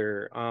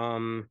answer.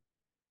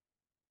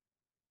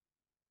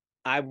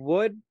 I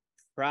would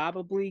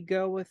probably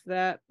go with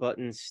that, but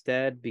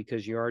instead,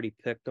 because you already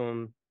picked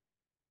him,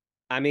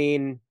 I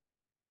mean,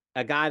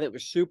 a guy that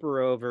was super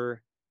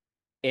over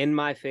in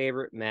my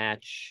favorite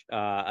match,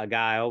 a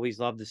guy I always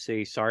love to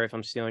see. Sorry if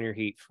I'm stealing your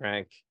heat,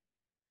 Frank.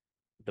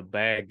 The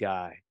bad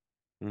guy,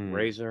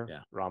 Razor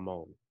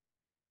Ramon.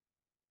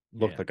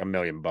 Looked like $1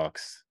 million.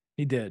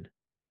 He did.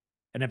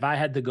 And if I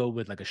had to go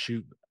with like a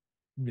shoot,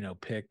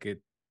 pick,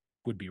 it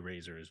would be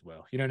Razor as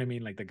well. You know what I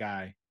mean? Like the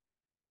guy.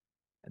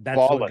 That's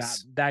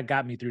Flawless. what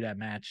got me through that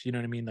match. You know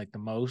what I mean? Like the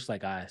most,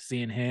 like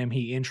seeing him,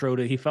 he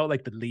felt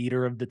like the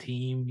leader of the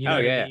team. You know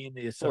what I mean?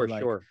 It's for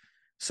like, sure.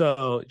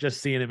 So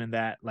just seeing him in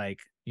that, like,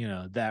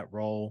 that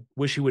role,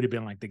 wish he would have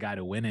been like the guy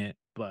to win it,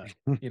 but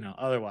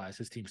otherwise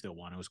his team still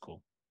won. It was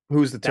cool.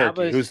 Who's the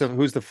turkey? Who's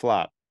the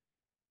flop?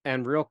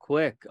 And real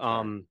quick,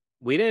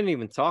 we didn't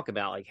even talk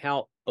about like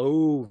how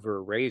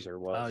over Razor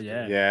was. Oh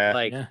yeah, yeah,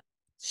 like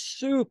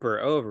super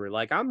over.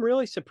 Like I'm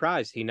really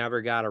surprised he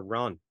never got a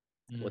run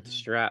with the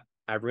strap.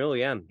 I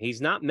really am. He's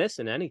not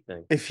missing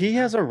anything. If he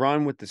has a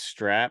run with the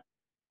strap,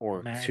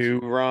 or two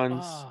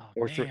runs,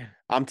 or three,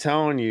 I'm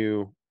telling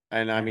you.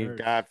 And I mean,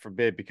 God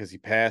forbid, because he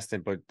passed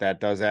it, but that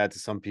does add to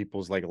some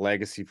people's like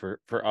legacy for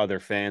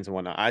other fans and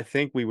whatnot. I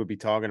think we would be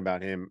talking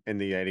about him in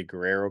the Eddie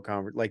Guerrero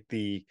conference, like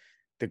the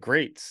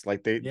greats,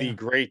 like the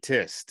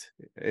greatest,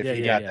 if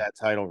he got that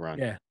title run.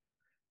 Yeah,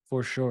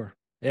 for sure.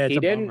 Yeah, it's he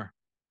a didn't. Bummer.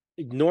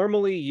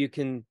 Normally, you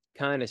can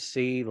kind of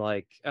see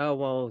like, oh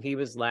well, he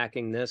was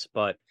lacking this,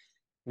 but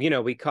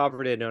we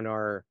covered it on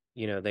our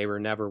they were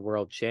never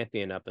world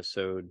champion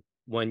episode.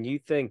 When you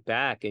think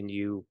back and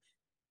you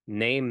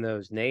name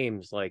those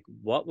names, like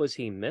what was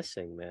he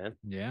missing, man?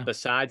 Yeah.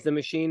 Besides the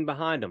machine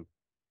behind him.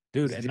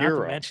 Dude, and not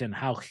to mention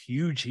how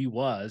huge he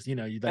was. You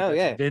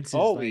like Vince's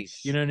always.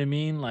 Like, you know what I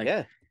mean?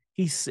 Like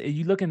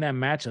you look in that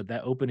matchup,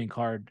 that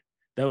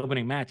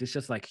opening match, it's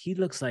just like he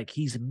looks like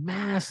he's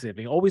massive.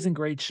 He's always in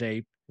great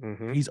shape.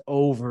 Mm-hmm. He's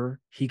over.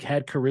 He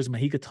had charisma.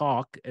 He could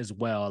talk as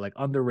well, like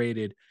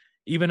underrated.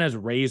 Even as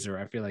Razor,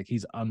 I feel like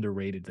he's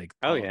underrated. Like,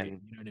 you know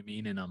what I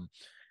mean? And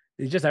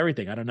it's just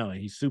everything. I don't know.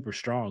 He's super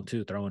strong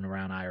too, throwing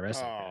around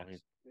IRS.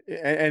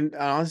 And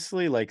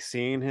honestly, like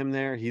seeing him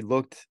there, he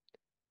looked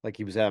like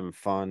he was having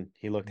fun.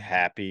 He looked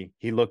happy.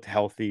 He looked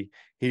healthy.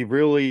 He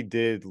really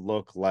did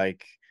look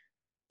like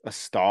a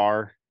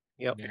star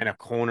and a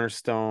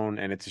cornerstone.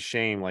 And it's a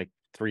shame, like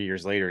 3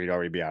 years later, he'd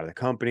already be out of the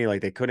company.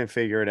 Like they couldn't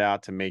figure it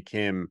out to make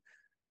him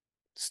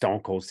Stone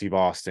Cold Steve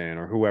Austin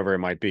or whoever it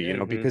might be,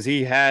 because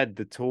he had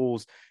the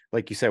tools.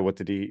 Like you said, what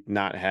did he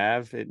not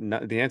have?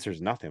 The answer is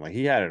nothing. Like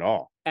he had it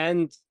all.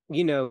 And,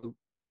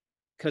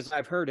 because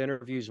I've heard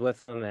interviews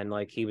with him and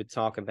like he would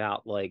talk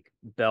about like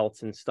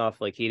belts and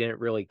stuff. Like he didn't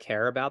really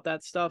care about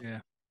that stuff. Yeah.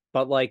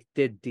 But like,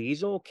 did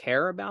Diesel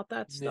care about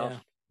that stuff?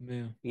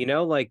 Yeah.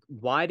 Like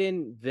why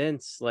didn't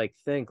Vince like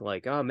think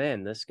like, oh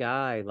man, this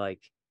guy,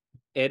 like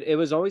it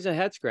was always a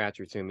head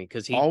scratcher to me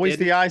because he always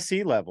the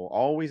IC level,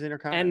 always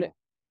Intercontinental. And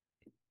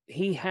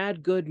he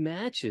had good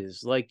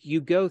matches. Like you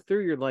go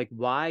through, you're like,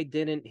 why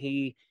didn't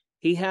he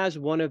has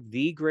one of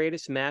the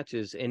greatest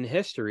matches in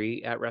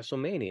history at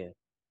WrestleMania.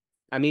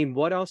 I mean,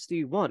 what else do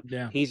you want?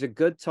 Yeah. He's a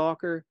good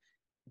talker.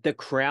 The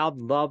crowd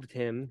loved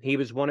him. He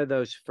was one of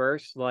those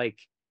first, like,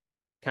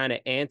 kind of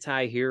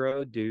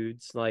anti-hero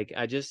dudes. Like,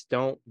 I just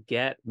don't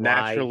get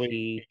naturally why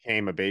he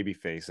became a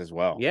babyface as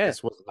well. Yeah.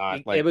 This was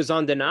not like it was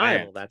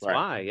undeniable. planned. That's Right.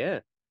 why, yeah.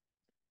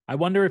 I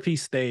wonder if he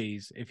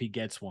stays, if he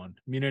gets one.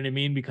 You know what I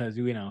mean? Because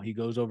he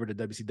goes over to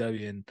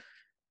WCW and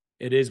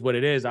it is what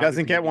it is. He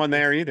doesn't get one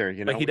there either,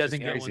 Like he doesn't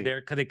get one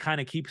there because it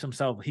kind of keeps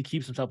himself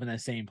in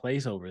that same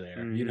place over there,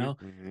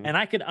 Mm-hmm. And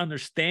I could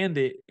understand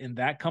it in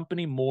that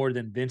company more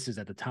than Vince's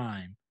at the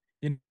time,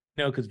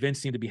 because Vince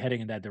seemed to be heading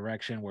in that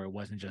direction where it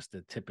wasn't just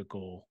the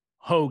typical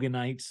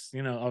Hoganites,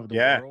 of the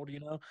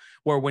world,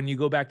 where when you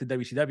go back to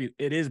WCW,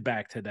 it is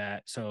back to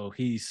that. So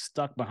he's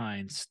stuck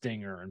behind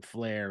Stinger and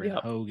Flair and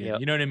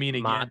Hogan. You know what I mean?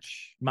 Again,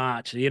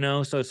 Mach,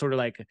 so it's sort of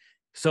like,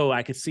 so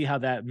I could see how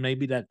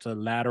maybe that's a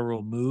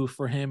lateral move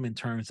for him in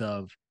terms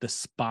of the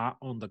spot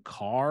on the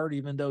card,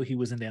 even though he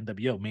was in the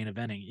NWO main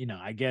eventing.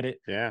 I get it.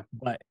 Yeah.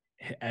 But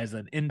as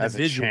an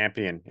individual, as a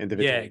champion,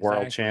 individual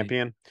world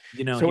champion.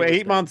 So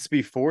 8 months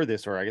before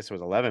this, or I guess it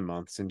was 11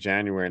 months, in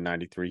January of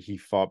 '93, he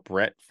fought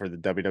Brett for the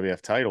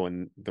WWF title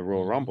in the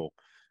Royal Rumble.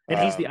 And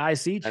he's the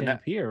IC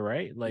champ here,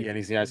 right? Like, and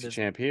he's the IC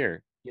champ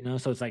here.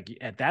 So it's like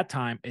at that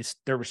time,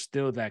 there was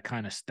still that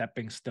kind of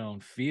stepping stone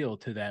feel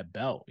to that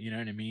belt. You know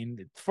what I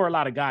mean? For a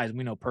lot of guys,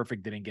 we know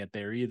Perfect didn't get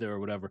there either or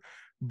whatever,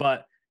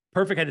 but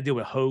Perfect had to deal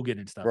with Hogan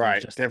and stuff. Right.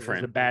 It was different.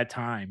 It was a bad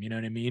time. You know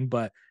what I mean?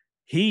 But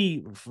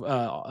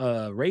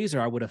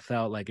Razor, I would have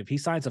felt like if he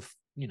signs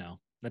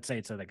let's say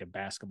it's like a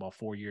basketball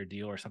 4-year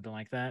deal or something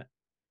like that,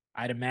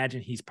 I'd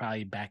imagine he's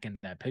probably back in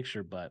that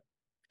picture, but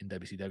in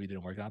WCW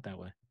didn't work out that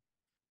way.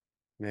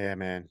 Yeah,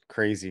 man,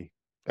 crazy.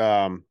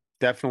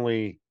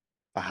 Definitely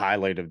a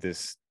highlight of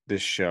this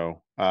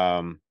show.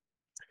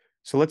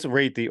 So let's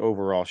rate the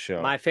overall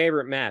show. My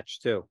favorite match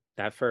too.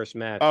 That first Oh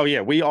match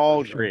yeah, we for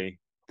all sure. agree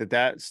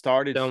that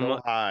started So so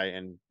high,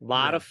 and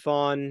lot of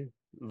fun,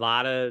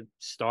 lot of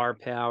star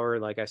power.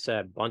 Like I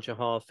said, bunch of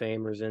Hall of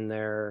Famers in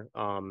there.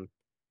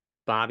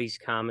 Bobby's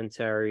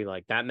commentary,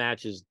 like that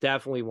match is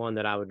definitely one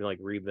that I would like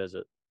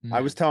revisit. I Yeah.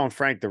 was telling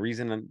Frank the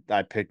reason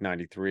I picked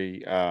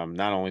 93,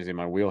 not only is it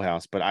my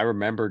wheelhouse, but I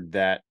remembered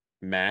that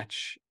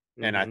match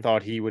and I Mm-hmm.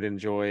 thought he would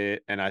enjoy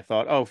it. And I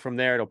thought, oh, from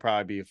there, it'll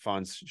probably be a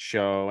fun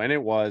show. And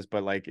it was,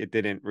 but like it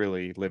didn't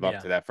really live up Yeah.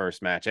 to that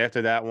first match.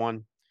 After that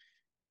one,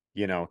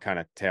 kind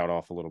of tailed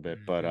off a little bit.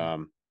 But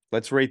Mhm.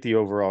 let's rate the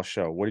overall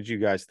show. What did you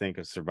guys think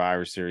of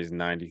Survivor Series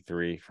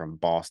 93 from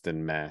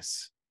Boston,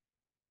 Mass?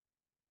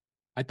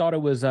 I thought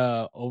it was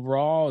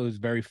overall it was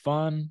very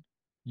fun.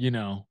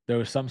 There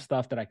was some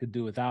stuff that I could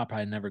do without.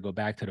 Probably never go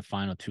back to the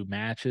final 2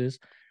 matches.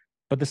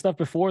 But the stuff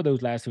before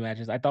those last 2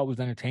 matches, I thought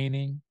was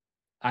entertaining.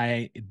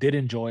 I did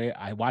enjoy it.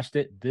 I watched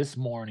it this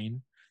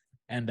morning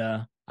and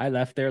I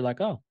left there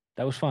like, oh,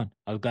 that was fun.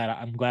 I'm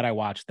glad I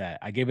watched that.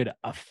 I gave it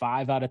a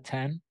 5 out of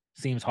 10.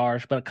 Seems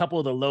harsh, but a couple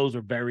of the lows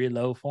were very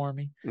low for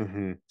me.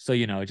 Mm-hmm. So,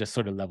 it just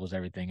sort of levels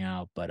everything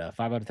out. But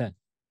 5 out of 10.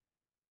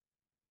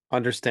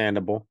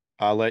 Understandable.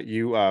 I'll let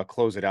you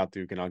close it out,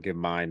 Duke, and I'll give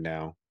mine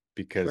now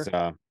because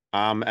Sure.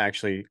 I'm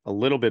actually a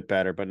little bit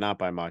better, but not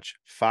by much.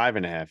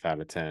 5.5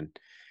 out of 10.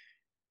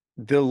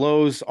 The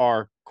lows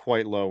are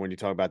quite low when you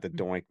talk about the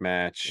Doink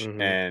match,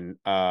 Mm-hmm.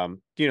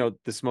 and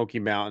the Smoky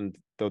Mountain.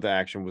 Though the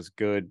action was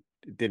good,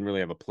 it didn't really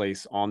have a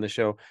place on the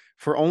show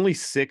for only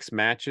 6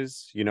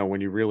 matches. When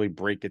you really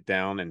break it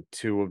down, and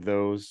 2 of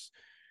those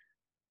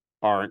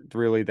aren't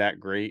really that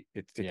great.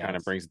 It kind of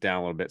Yes. brings it down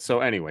a little bit.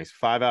 So, anyways,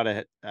 5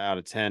 out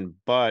of 10.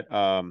 But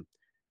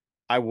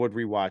I would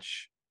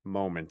rewatch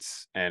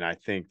moments, and I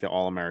think the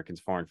All Americans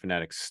Foreign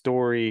Fanatics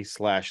story /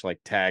 like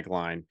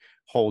tagline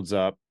holds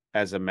up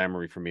as a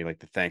memory for me, like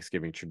the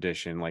Thanksgiving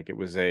tradition. Like it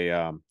was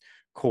a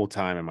cool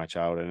time in my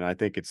childhood, and I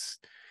think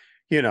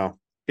you know,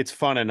 it's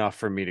fun enough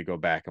for me to go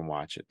back and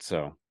watch it.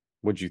 So,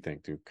 what'd you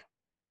think, Duke?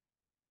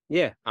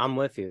 Yeah, I'm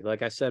with you.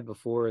 Like I said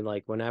before,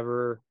 like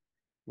whenever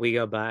we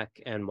go back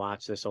and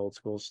watch this old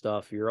school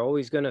stuff, you're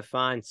always gonna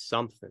find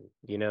something,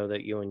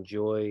 that you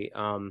enjoy.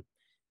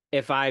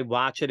 If I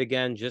watch it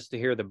again just to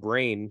hear the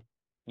brain,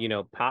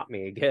 pop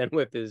me again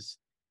with his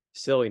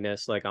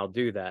silliness, like I'll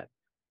do that.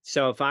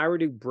 So if I were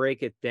to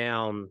break it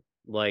down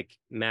like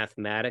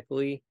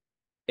mathematically,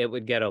 it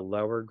would get a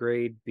lower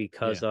grade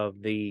because Yeah.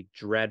 of the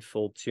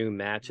dreadful 2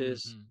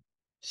 matches. Mhm.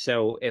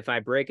 So if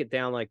I break it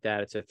down like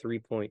that, it's a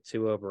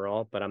 3.2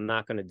 overall, but I'm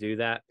not going to do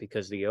that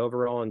because the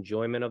overall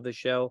enjoyment of the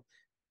show,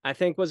 I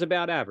think, was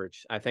about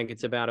average. I think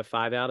it's about a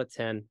 5 out of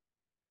 10.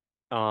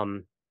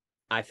 Um,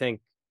 I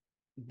think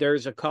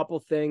there's a couple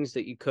things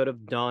that you could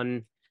have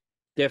done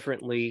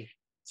differently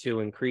to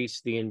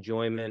increase the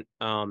enjoyment.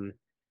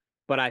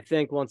 But I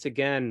think once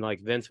again,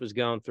 like Vince was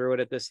going through it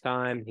at this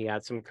time. He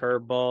had some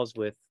curveballs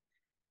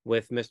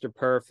with Mr.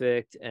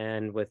 Perfect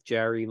and with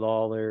Jerry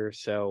Lawler.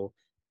 So,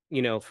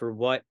 for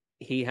what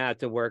he had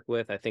to work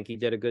with, I think he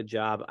did a good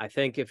job. I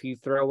think if you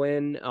throw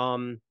in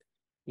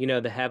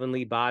the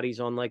Heavenly Bodies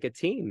on like a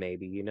team,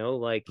 maybe,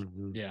 like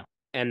Mm-hmm. Yeah.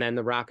 and then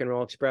the Rock and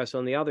Roll Express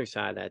on the other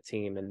side of that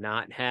team and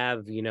not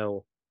have,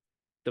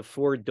 the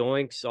 4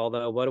 doinks,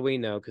 although what do we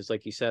know? Because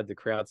like you said, the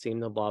crowd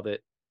seemed to love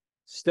it.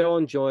 Still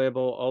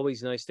enjoyable,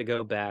 always nice to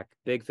go back.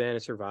 Big fan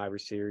of Survivor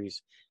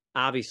Series.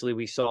 Obviously,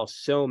 we saw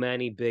so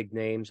many big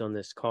names on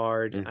this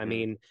card. I Mm-hmm.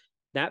 mean,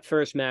 that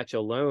first match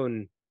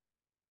alone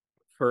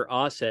for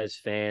us as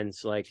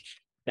fans, like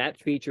that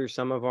features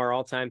some of our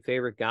all-time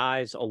favorite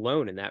guys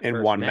alone in that In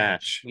first one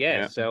match. match, Yeah,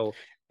 yeah, so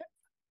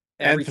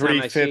and every time three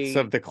I fifths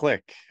of see, the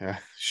click.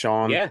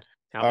 Sean, yeah,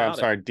 how I'm about it?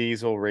 sorry,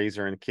 Diesel,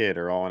 Razor, and Kid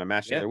are all in a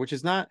match Yeah, together, which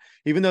is not,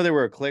 even though they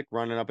were a click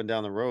running up and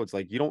down the roads,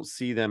 like you don't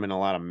see them in a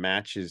lot of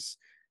matches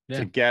Yeah.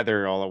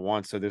 together all at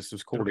once. So this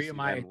was cool to 3 of see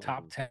my them top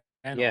alone.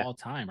 10 yeah, all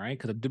time, right?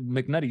 Because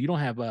McNutty, you don't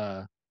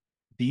have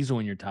Diesel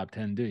in your top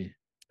 10, do you?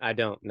 I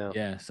don't know.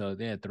 Yeah, so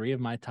yeah, 3 of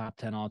my top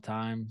 10 all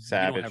time. You don't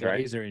Savage, have right?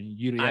 Razor, and I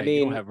you don't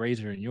mean, have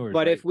Razor in yours,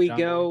 but right, John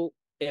Boy?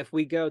 if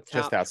we go Just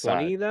top outside.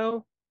 20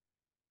 though,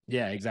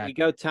 Yeah, if we exactly.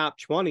 go top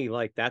 20,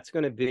 like that's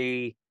going to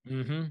be,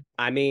 Mm-hmm.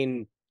 I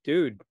mean,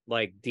 dude,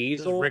 like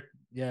Diesel, Does Rick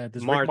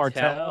Martel.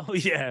 Martel?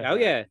 Yeah, Oh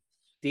yeah.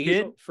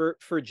 Diesel Kid.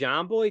 for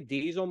John Boy,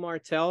 Diesel,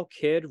 Martel,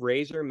 Kid,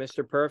 Razor,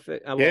 Mr.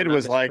 Perfect. Well, Kid not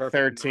was Mr. like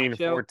Perfect, 13,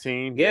 Macho.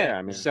 14. Yeah. Yeah,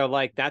 I mean, So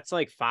like that's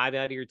like 5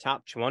 out of your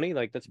top 20.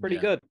 Like that's pretty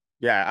Yeah, good.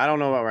 yeah, I don't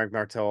know about Rank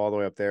Martel all the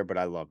way up there, but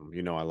I love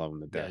him. I love him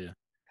to yeah, death. yeah.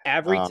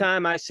 Every Um,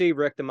 time I see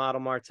Rick the Model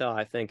Martel,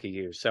 I think of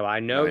you. So I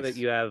know that nice.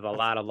 you have a That's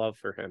lot of love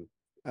for him.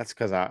 that's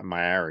because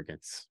my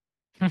arrogance.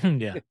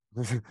 Yeah.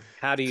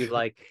 How do you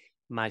like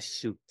my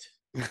suit?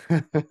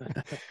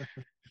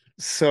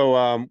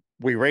 So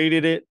we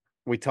rated it.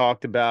 We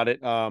talked about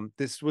it.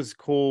 This was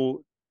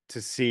cool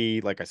to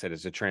see. Like I said,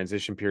 it's a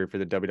transition period for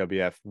the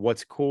WWF.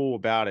 What's cool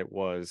about it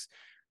was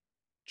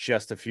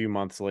just a few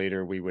months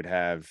later, we would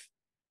have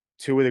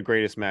two of the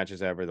greatest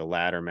matches ever. The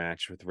ladder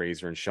match with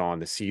Razor and Shawn.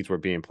 The seeds were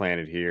being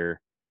planted here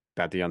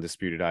about the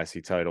undisputed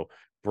IC title.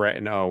 Brett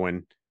and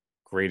Owen,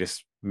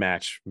 greatest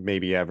match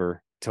maybe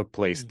ever, took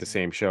place at the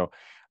same show.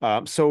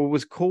 So it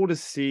was cool to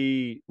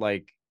see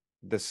like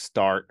the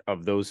start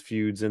of those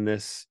feuds in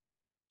this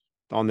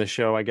on this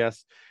show, I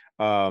guess.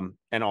 And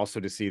also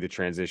to see the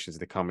transitions,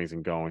 the comings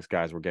and goings.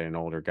 Guys were getting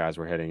older, guys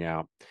were heading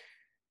out.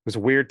 It was a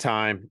weird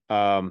time.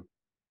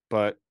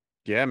 But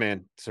yeah,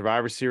 man,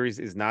 Survivor Series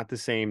is not the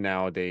same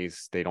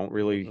nowadays. They don't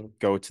really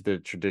go to the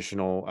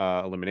traditional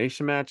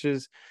elimination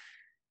matches.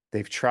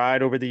 They've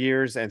tried over the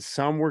years, and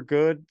some were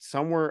good,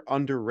 some were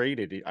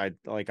underrated.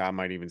 I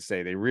might even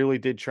say they really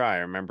did try. I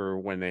remember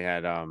when they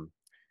had a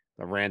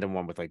random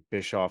one with like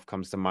Bischoff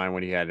comes to mind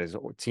when he had his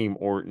Team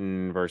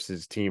Orton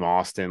versus Team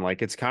Austin.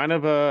 Like it's kind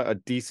of a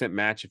decent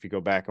match if you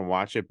go back and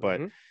watch it,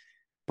 but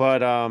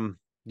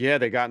yeah,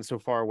 they gotten so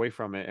far away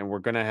from it, and we're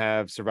gonna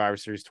have Survivor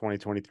Series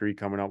 2023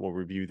 coming up. We'll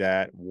review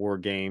that. War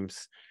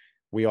Games.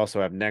 We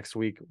also have next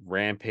week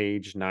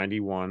Rampage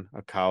 91,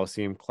 a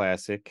Coliseum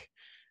Classic.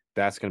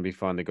 That's gonna be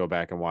fun to go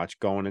back and watch.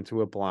 Going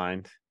into it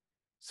blind,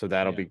 so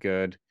that'll be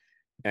good.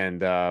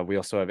 And we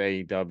also have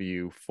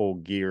AEW Full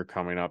Gear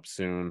coming up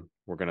soon.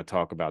 We're gonna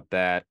talk about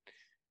that.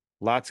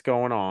 Lots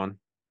going on,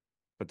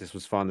 but this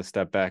was fun to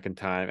step back in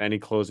time. Any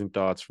closing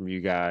thoughts from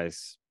you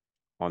guys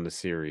on the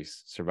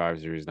series, Survivor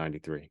Series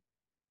 93?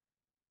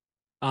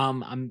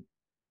 I'm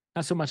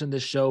not so much on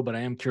this show, but I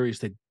am curious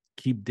to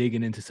keep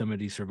digging into some of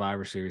these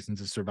Survivor Series since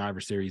it's Survivor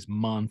Series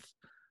month.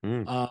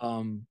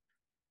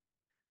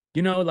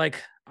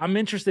 Like I'm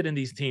interested in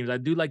these teams. I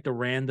do like the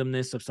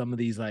randomness of some of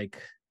these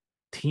like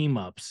team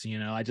ups.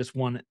 I just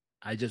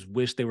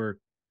wish they were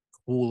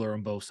cooler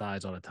on both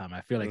sides all the time.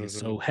 I feel like it's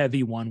so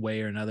heavy one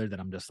way or another that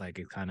I'm just like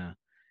it kind of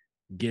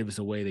gives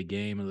away the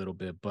game a little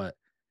bit. But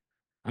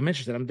I'm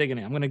interested. I'm digging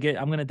it. I'm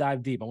gonna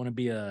dive deep. I want to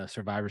be a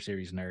Survivor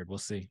Series nerd. We'll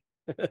see.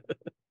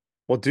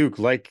 Well, Duke,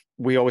 like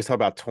we always talk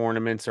about,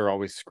 tournaments are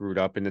always screwed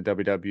up in the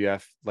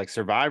WWF. Like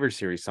Survivor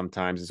Series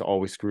sometimes is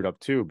always screwed up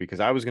too, because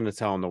I was going to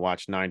tell him to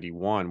watch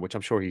 91, which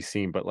I'm sure he's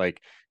seen. But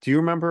like, do you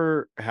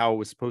remember how it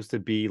was supposed to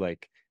be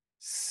like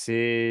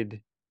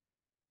Sid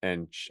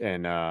and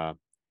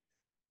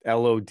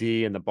LOD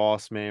and the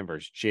Boss Man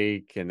versus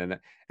Jake, and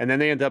then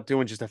they end up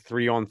doing just a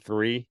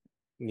 3-on-3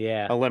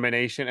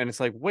 elimination, and it's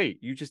like, wait,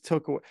 you just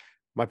took away.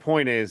 My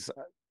point is,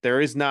 there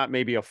is not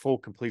maybe a full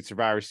complete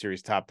Survivor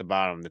Series top to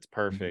bottom that's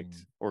perfect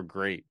or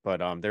great,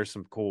 but there's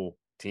some cool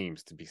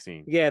teams to be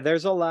seen. Yeah,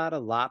 there's a lot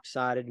of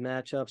lopsided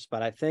matchups,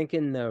 but I think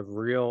in the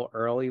real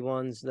early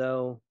ones,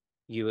 though,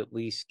 you at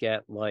least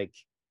get like,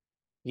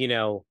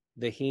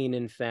 the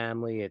Heenan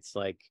family. It's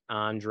like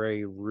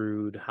Andre,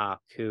 Rude,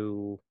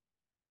 Haku,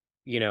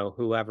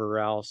 whoever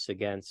else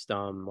against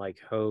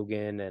like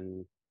Hogan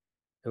and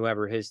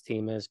whoever his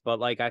team is. But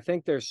like, I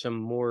think there's some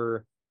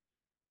more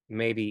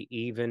maybe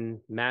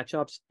even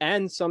matchups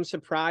and some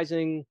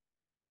surprising,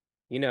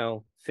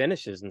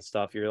 finishes and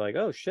stuff. You're like,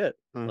 oh shit,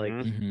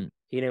 like he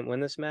didn't win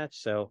this match.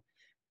 So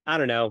I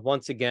don't know.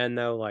 Once again,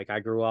 though, like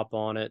I grew up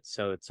on it,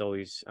 so it's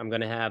always I'm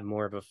gonna have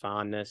more of a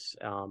fondness.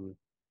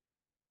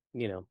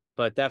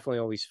 But definitely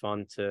always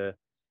fun to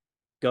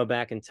go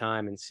back in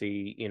time and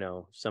see,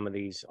 some of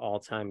these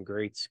all-time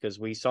greats, because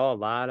we saw a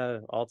lot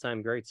of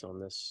all-time greats on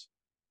this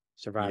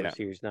Survivor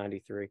Series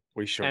 93.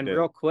 We sure and did.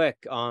 Real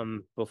quick,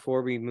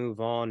 before we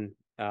move on,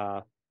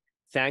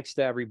 thanks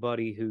to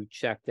everybody who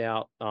checked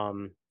out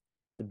the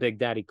Big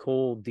Daddy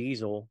Cool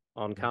Diesel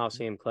on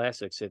Coliseum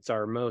Classics. It's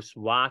our most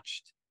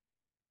watched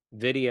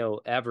video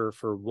ever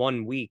for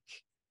 1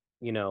 week,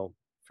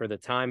 for the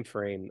time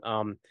frame.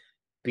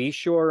 Be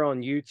sure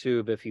on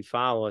YouTube, if you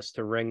follow us,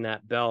 to ring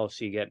that bell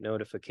so you get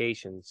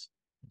notifications.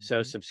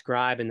 So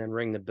subscribe and then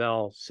ring the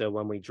bell, so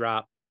when we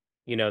drop,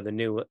 the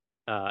new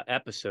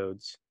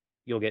episodes,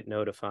 you'll get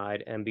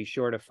notified. And be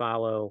sure to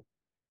follow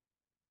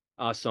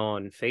us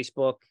on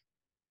Facebook,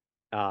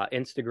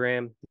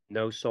 Instagram,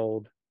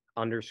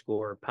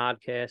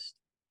 NoSold_podcast.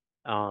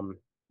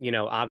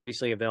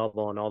 Obviously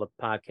available on all the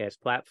podcast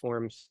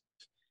platforms.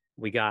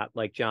 We got,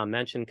 like John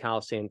mentioned,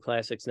 Coliseum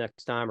Classics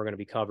next time. We're going to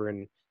be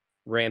covering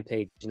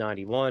Rampage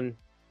 91.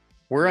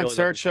 We're in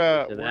search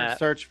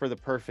for the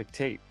perfect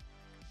tape.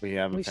 We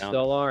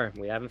still are.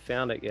 We haven't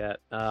found it yet.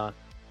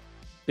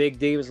 Big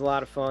D was a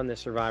lot of fun. The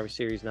Survivor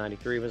Series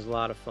 93 was a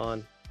lot of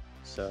fun.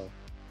 So,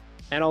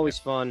 and always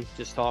fun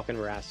just talking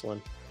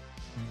wrestling.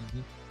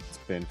 It's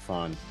been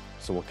fun.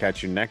 So we'll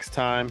catch you next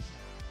time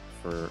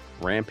for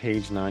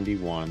Rampage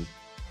 91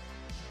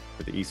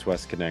 for the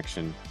East-West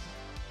Connection.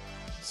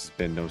 This has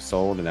been No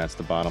Sold, and that's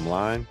the bottom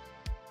line.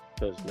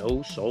 Because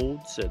No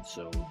Sold said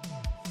so.